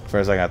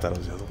 First I thought it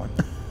was the other one.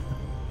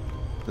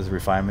 This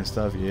refinement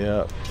stuff.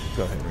 Yep.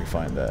 Go ahead and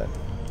refine that.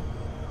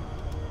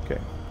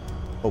 Okay.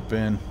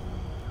 Open.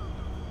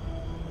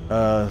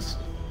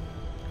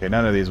 Okay,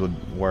 none of these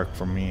would work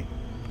for me.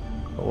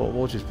 But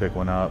we'll just pick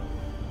one up.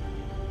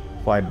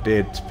 If I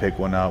did pick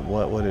one up,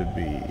 what would it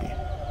be?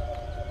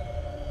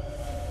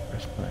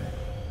 Breastplate.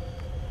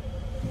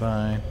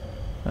 Combine.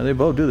 Now, they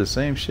both do the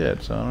same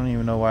shit, so I don't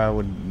even know why I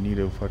would need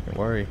to fucking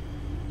worry.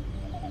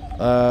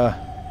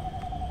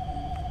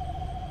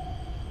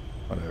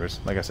 Whatever.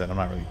 Like I said, I'm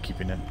not really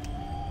keeping it.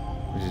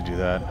 We just do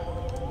that.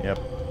 Yep.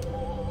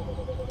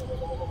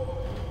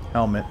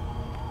 Helmet.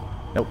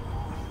 Nope.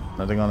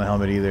 Nothing on the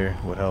helmet either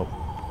would help.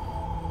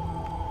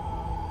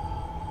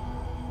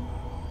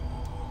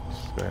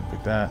 Just go ahead and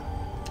pick that.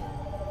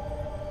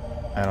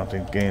 I don't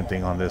think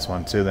anything on this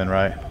one too then,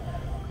 right?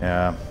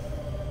 Yeah.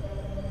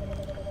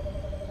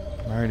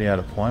 I'm already at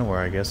a point where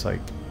I guess like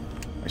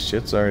my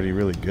shit's already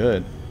really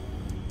good.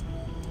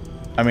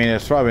 I mean,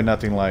 it's probably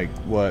nothing like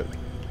what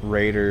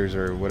raiders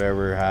or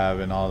whatever have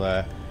and all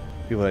that.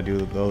 People that do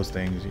those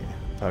things, you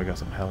probably got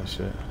some hella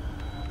shit.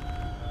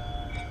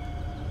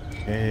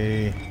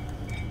 Okay.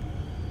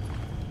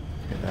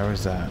 There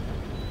was that.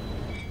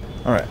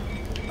 Alright.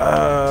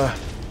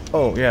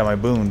 Oh, yeah, my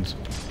boons.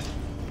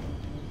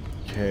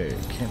 Okay,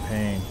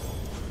 campaign.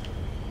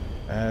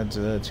 Add to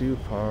that too.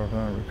 Power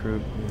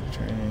recruit,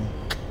 training.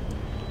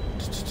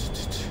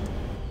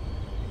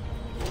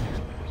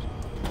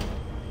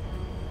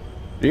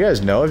 Do you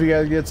guys know if you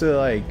guys get to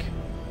like,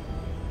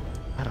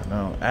 I don't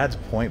know, adds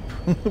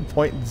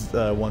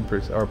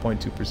 0.1% or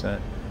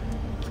 0.2%.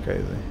 It's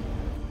crazy.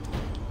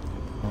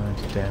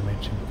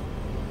 Damage.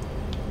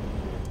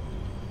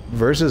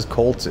 Versus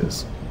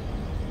cultists.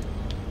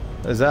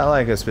 Is that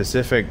like a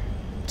specific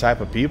type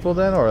of people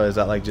then, or is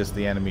that like just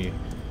the enemy?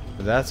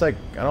 But that's like,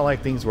 I don't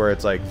like things where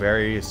it's like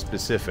very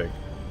specific.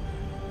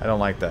 I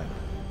don't like that.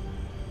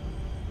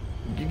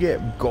 You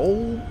get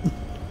gold?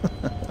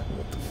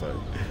 What the fuck?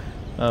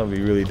 That would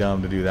be really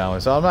dumb to do that one.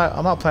 So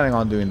I'm not planning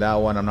on doing that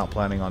one. I'm not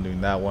planning on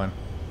doing that one.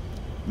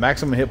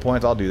 Maximum hit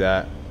points, I'll do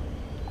that.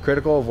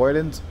 Critical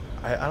avoidance,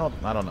 I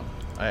don't know.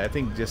 I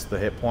think just the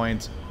hit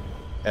points.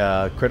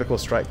 Critical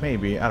strike,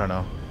 maybe. I don't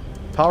know.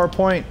 Power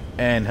point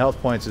and health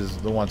points is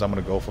the ones I'm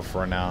gonna go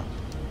for now.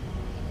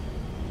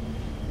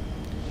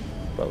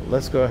 But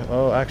let's go.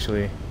 Oh,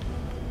 actually.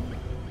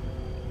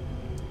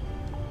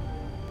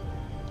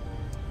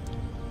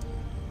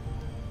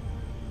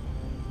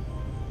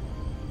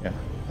 Yeah,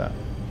 that.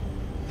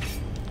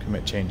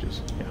 Commit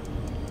changes. Yeah.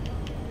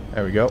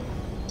 There we go.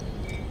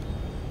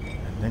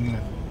 And then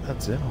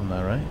that's it on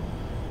that, right?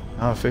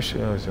 Oh,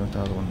 officially, oh,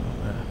 1,001.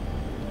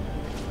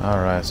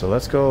 Alright, so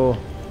let's go.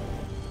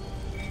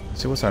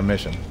 Let's see, what's our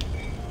mission?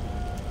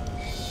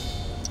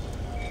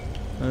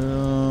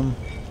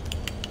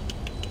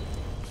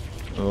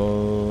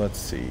 Oh, let's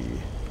see.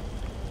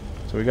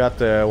 So we got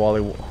the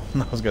Wally.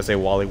 I was gonna say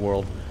Wally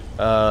World.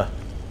 Let's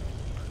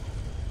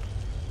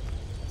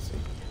see.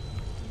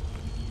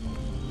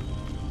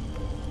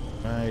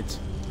 Right.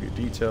 Few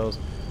details.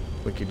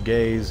 Wicked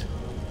gaze.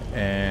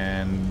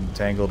 And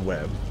tangled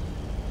web.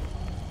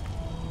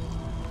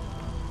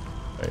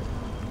 Right.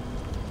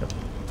 Yep.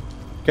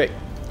 Okay.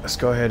 Let's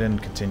go ahead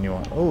and continue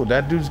on. Oh,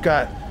 that dude's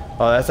got...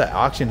 Oh, that's that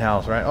auction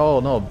house, right? Oh,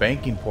 no.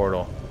 Banking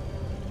portal.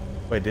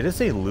 Wait, did it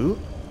say loot?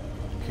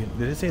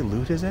 Did it say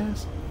loot his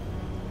ass?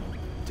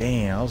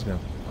 Damn,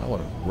 I would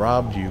have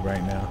robbed you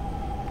right now.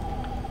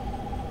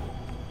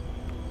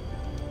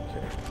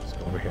 Okay, let's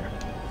go over here.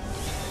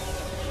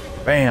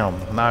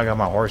 Bam! Now I got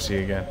my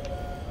horsey again.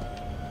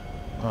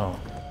 Oh.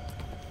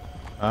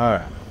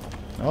 Alright.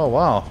 Oh,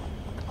 wow.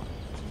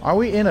 Are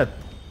we in a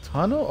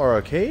tunnel or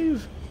a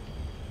cave?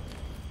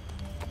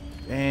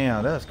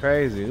 Damn, that's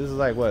crazy. This is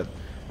like what?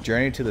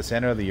 Journey to the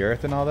center of the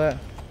earth and all that?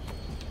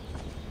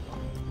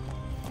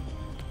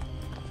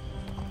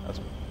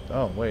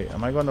 Oh, wait.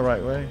 Am I going the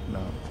right way?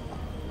 No.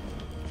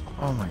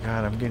 Oh my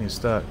god, I'm getting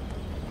stuck.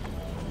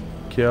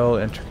 Kill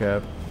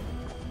intercap.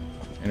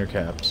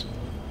 Intercaps.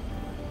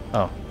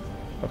 Oh.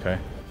 Okay.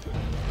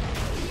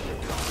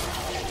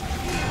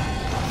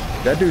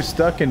 That dude's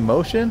stuck in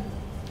motion?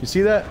 You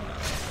see that?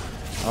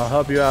 I'll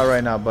help you out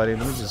right now, buddy.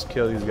 Let me just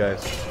kill these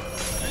guys.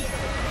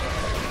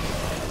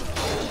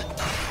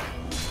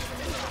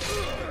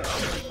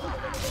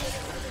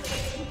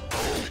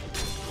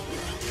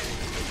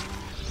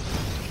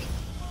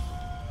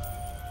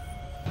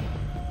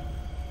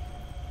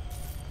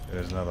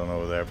 There's nothing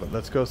over there, but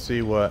let's go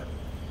see what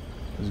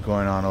is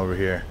going on over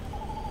here.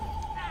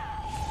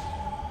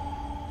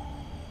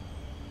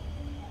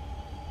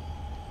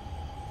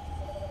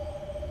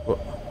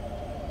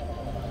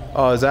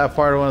 Oh, is that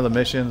part of one of the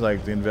missions,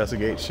 like the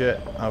investigate shit?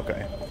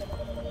 Okay.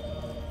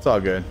 It's all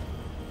good.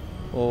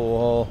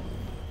 We'll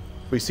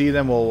if we see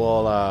them,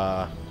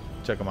 we'll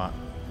check them out.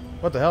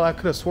 What the hell? I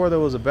could have swore there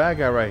was a bad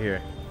guy right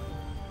here.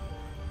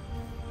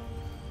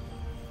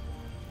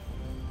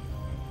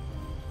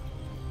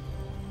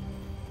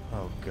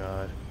 Oh,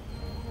 God.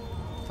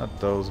 Not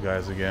those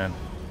guys again.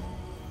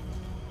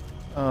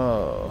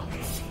 Oh.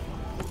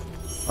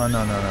 Oh,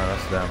 no,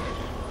 that's them.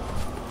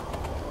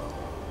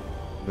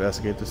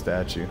 Investigate the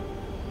statue.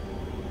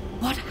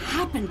 What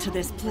happened to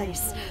this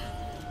place?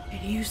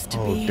 It used to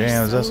be. Oh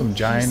damn, is that some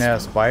giant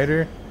ass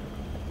spider?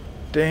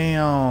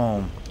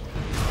 Damn.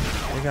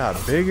 They got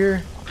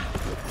bigger.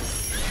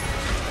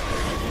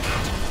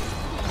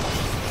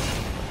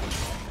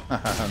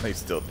 They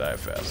still die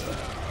fast.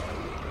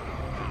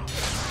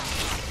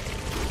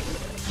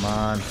 Come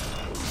on.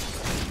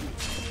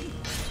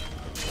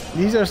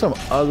 These are some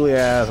ugly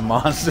ass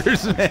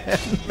monsters, man.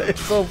 They're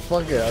so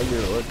fucking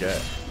ugly to look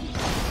at.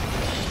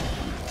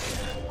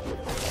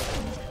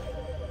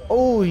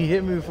 Oh, he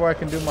hit me before I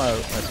can do my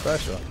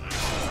special.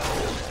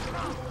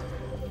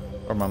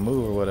 Or my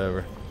move or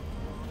whatever.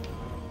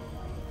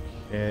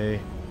 Okay.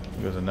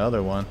 There's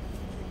another one.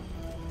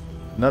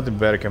 Nothing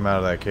better come out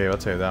of that cave, I'll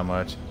tell you that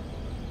much.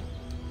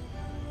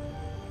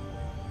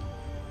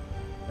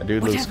 That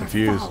dude looks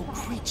confused. Whatever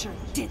foul creature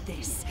did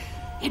this,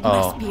 it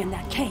must be in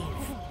that cave.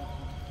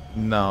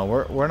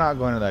 No, we're not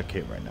going to that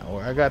cave right now.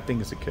 I got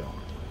things to kill.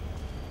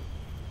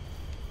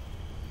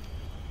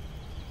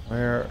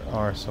 Where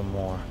are some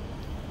more?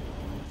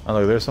 Oh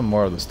look, there's some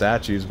more of the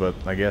statues, but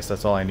I guess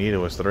that's all I needed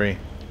was 3.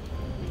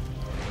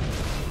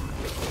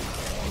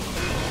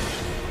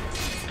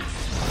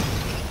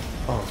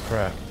 Oh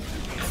crap.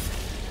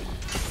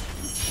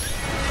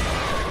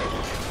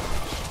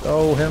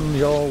 Show him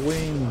your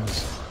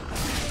wings.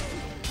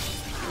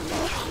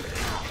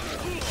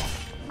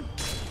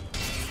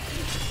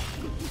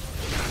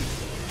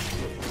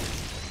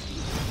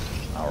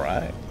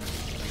 Alright.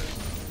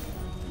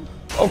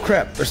 Oh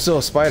crap, there's still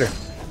a spider.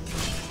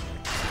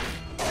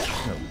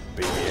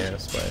 Baby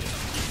ass spider.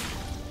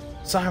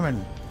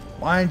 Simon,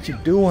 why didn't you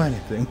do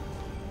anything?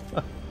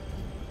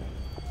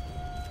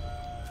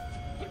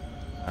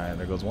 Alright,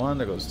 there goes 1,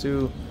 there goes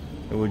 2.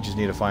 We just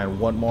need to find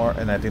 1 more,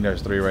 and I think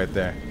there's 3 right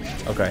there.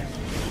 Okay.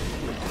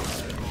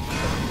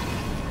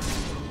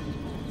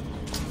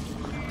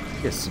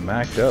 Get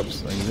smacked up,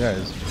 so you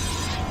guys.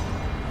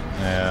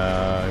 You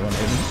wanna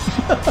hit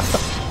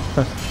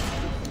me?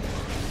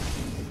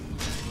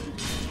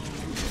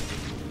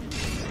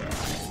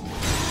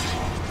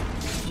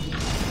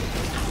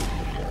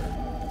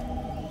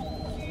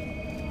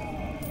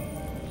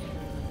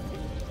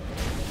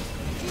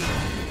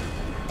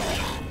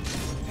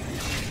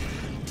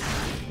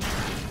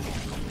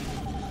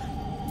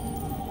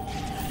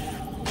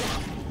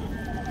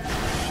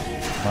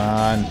 Come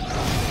on. I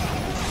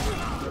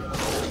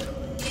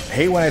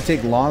hate when I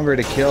take longer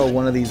to kill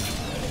one of these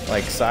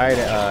like side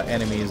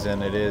enemies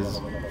than it is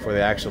for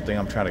the actual thing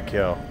I'm trying to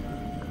kill.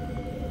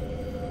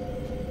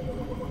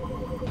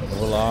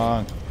 Move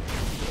along.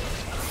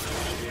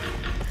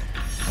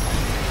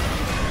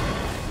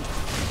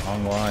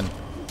 Wrong one.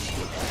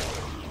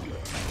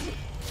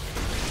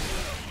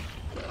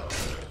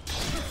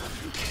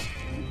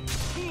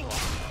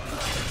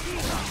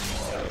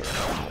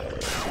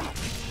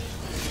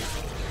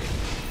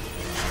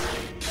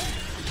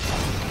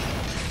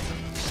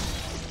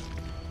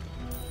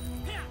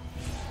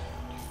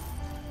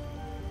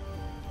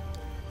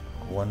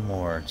 One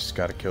more. Just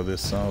gotta kill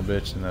this son of a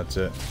bitch and that's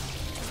it.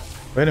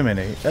 Wait a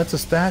minute. That's a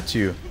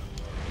statue.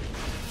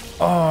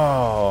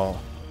 Oh.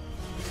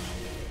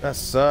 That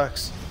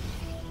sucks.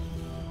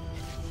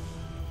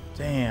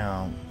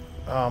 Damn.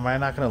 Oh, am I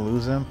not gonna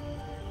lose him?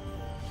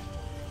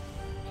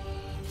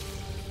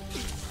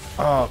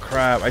 Oh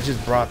crap, I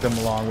just brought them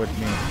along with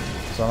me.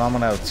 So now I'm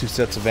gonna have 2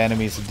 sets of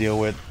enemies to deal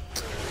with.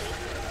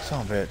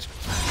 Son of a bitch.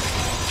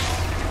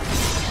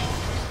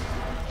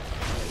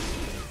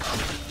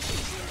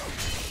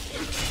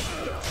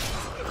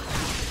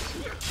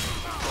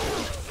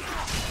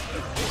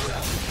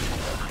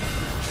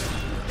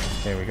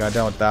 Okay, we got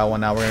done with that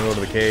one. Now we're gonna go to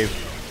the cave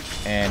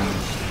and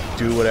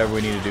do whatever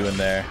we need to do in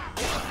there.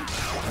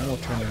 And we'll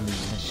turn in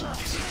these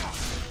missions.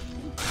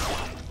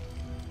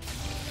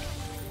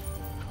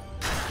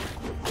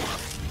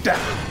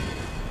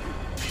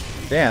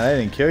 Damn, that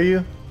didn't kill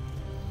you?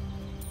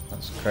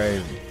 That's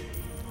crazy.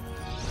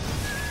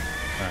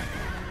 Alright.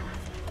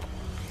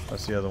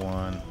 What's the other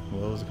one?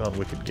 What was it called?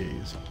 Wicked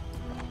Gaze.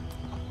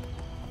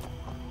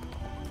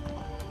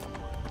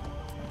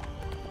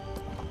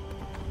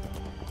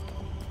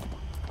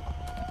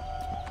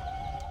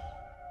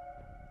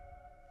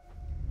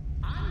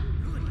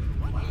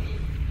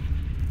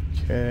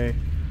 Okay.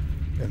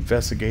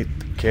 Investigate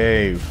the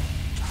cave.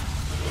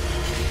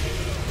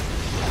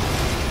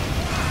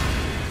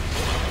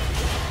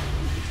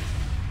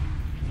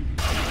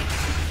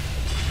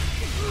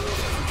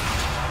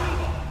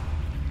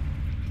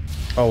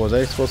 Oh, was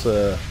I supposed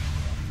to...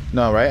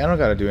 No, right? I don't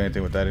gotta do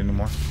anything with that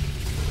anymore.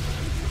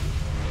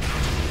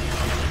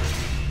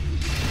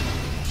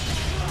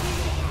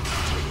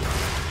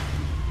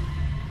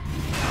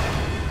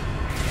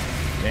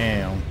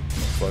 Damn.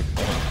 Fuck.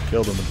 I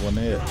killed him with one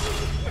hit.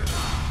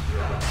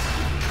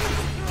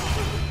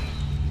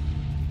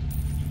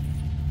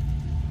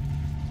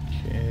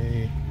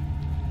 Okay.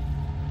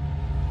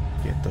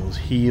 Get those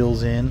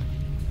heals in.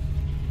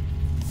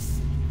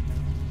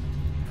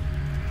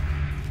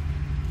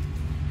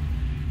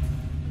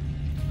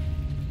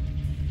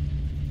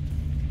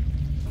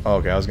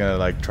 Okay, I was gonna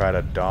like try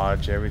to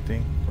dodge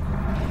everything.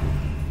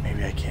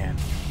 Maybe I can.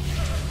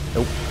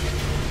 Nope.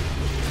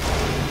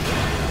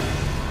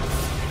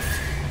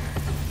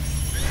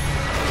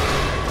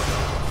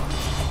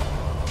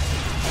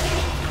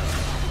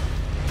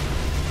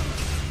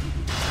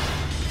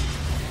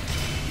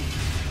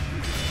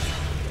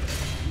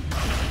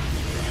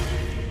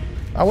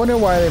 I wonder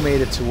why they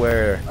made it to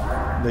where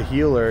the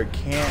healer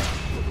can't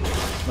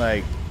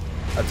like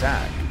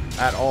attack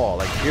at all,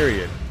 like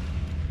period.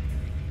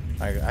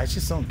 I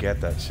just don't get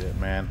that shit,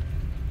 man.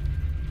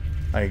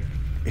 Like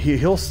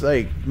he'll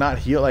like not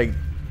heal. Like,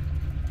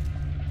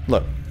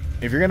 look,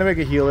 if you're gonna make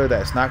a healer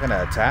that's not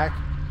gonna attack,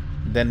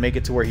 then make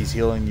it to where he's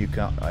healing you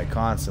like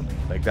constantly.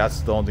 Like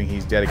that's the only thing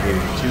he's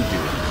dedicated to do.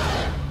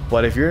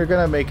 But if you're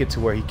gonna make it to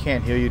where he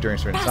can't heal you during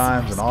certain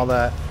times and all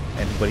that,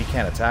 but he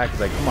can't attack, it's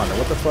like, come on,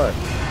 what the fuck?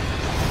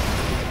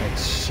 Like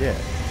shit.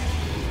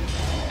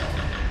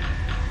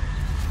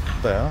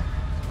 What the hell?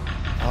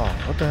 Oh,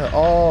 what the hell?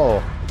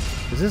 Oh.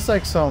 Is this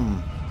like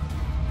some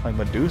like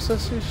Medusa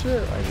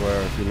shit? Like where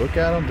if you look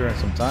at him during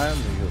some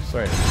times, he goes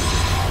straight.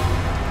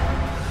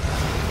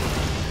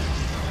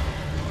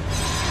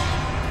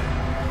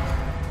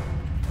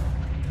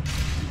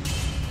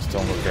 Just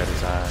don't look at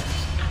his eyes.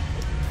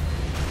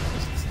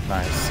 Just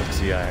nice,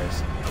 sexy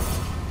eyes.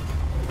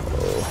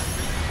 Oh.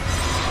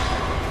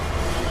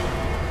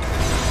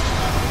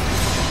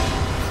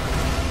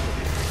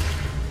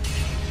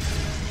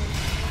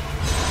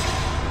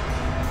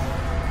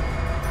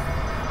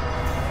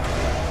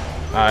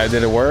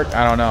 Did it work?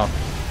 I don't know.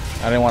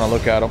 I didn't want to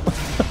look at him.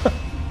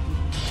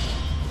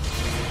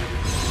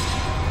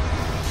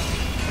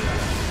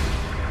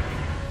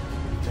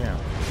 Damn.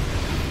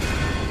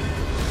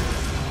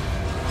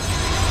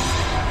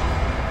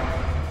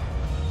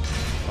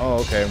 Oh,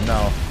 okay.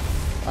 No.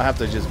 I have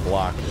to just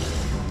block it.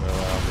 So I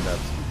don't think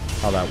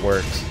that's how that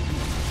works.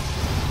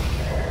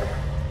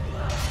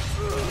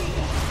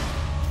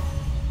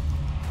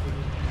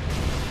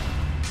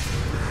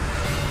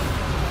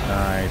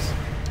 Nice.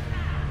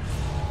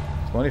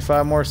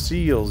 25 more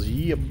seals.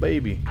 Yeah,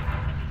 baby.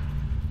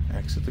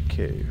 Exit the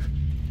cave.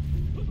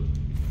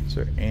 Is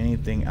there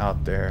anything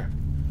out there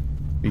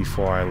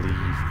before I leave?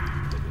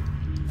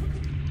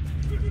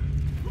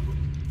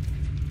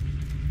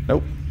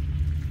 Nope.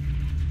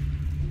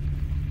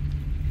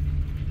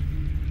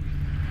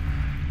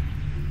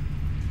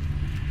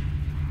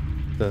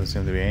 Doesn't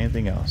seem to be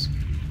anything else.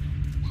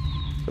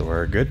 So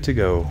we're good to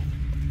go.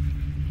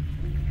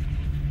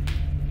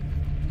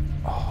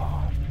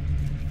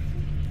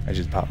 I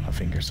just popped my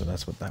finger, so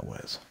that's what that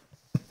was.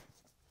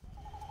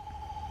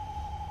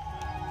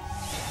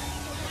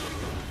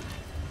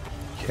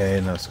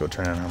 Okay, now let's go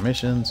turn on our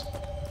missions.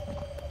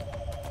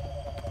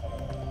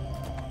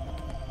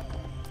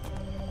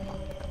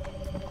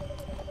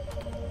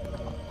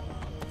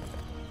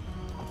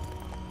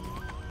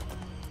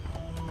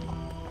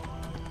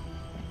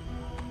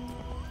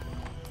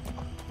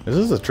 This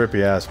is a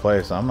trippy ass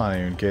place. I'm not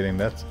even kidding.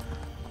 That's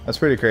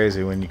pretty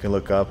crazy when you can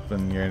look up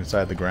and you're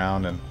inside the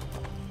ground and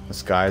The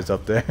sky's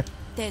up there.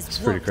 It's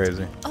pretty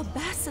crazy. A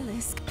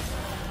basilisk.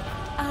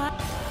 I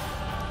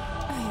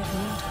have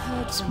not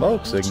heard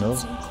smoke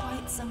signals in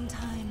quite some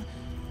time.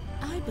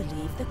 I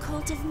believe the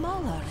cult of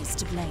Malar is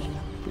to blame.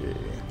 Yeah.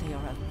 They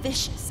are a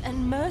vicious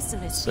and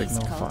merciless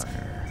beast cult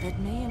that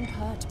may in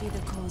part be the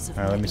cause of.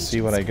 Alright, let me see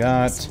what I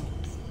got.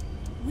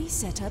 We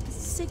set up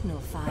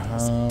signal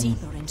fires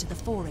deeper into the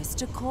forest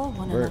to call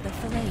one another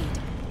for aid.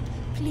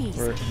 Please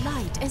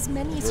light as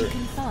many as you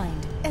can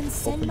find and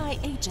send my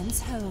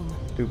agents home.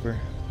 Duper.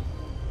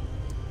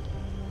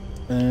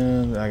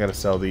 And I gotta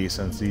sell these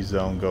since these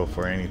don't go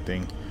for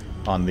anything.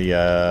 On the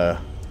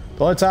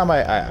only time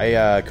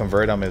I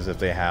convert them is if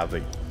they have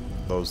like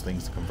those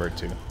things to convert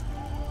to.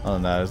 Other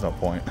than that, there's no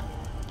point.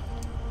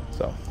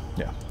 So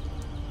yeah.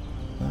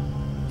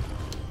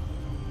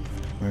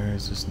 Where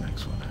is this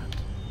next one at?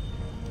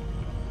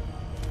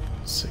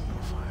 Signal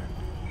fire.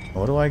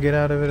 What do I get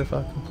out of it if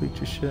I complete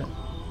your shit?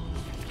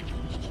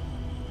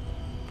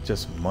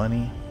 Just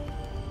money?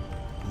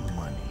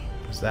 Money.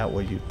 Is that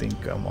what you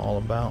think I'm all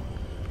about?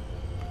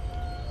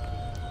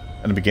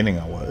 In the beginning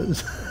I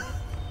was.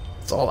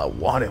 That's all I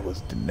wanted was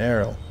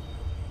dinero.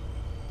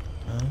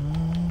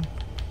 Can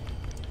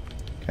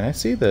I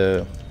see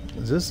the...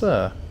 Is this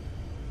a...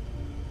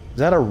 Is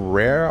that a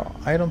rare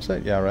item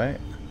set? Yeah, right?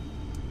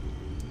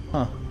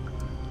 Huh.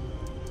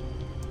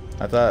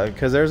 I thought...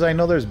 Because there's... I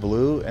know there's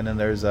blue, and then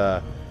there's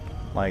a...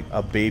 Like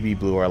a baby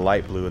blue or a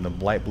light blue, and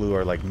the light blue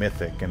are like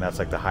mythic, and that's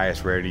like the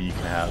highest rarity you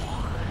can have.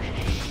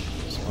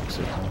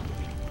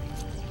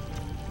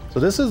 So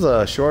this is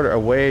a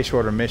way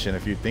shorter mission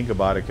if you think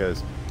about it,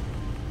 because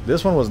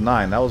this one was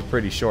 9, that was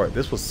pretty short.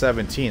 This was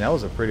 17, that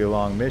was a pretty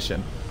long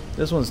mission.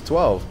 This one's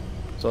 12,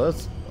 so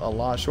that's a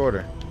lot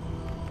shorter.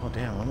 Oh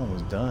damn, I'm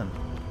almost done.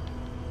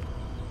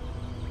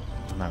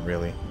 Not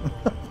really.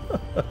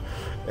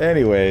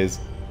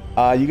 Anyways,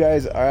 you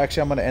guys are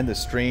actually, I'm gonna end the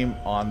stream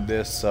on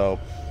this, so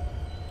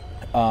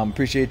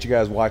appreciate you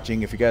guys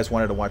watching. If you guys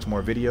wanted to watch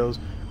more videos,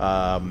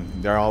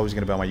 they're always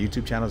going to be on my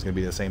YouTube channel. It's going to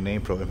be the same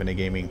name, Pro Infinite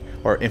Gaming,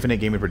 or Infinite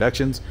Gaming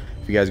Productions.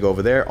 If you guys go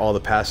over there, all the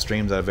past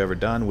streams that I've ever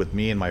done with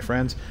me and my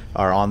friends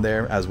are on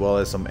there, as well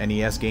as some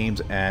NES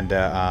games and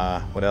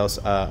what else?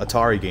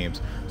 Atari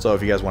games. So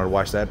if you guys want to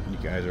watch that, you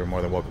guys are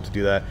more than welcome to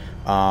do that.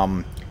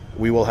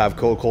 We will have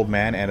Cold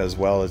Man, and as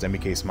well as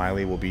MEK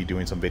Smiley will be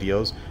doing some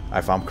videos.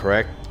 If I'm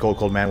correct,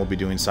 Cold Man will be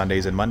doing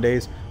Sundays and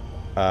Mondays.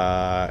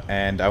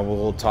 And I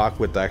will talk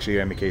with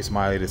actually MEK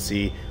Smiley to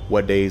see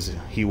what days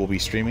he will be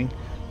streaming.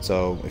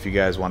 So if you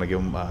guys want to give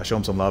him show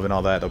him some love and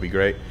all that, that'll be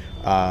great.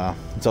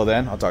 Until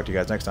then, I'll talk to you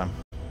guys next time.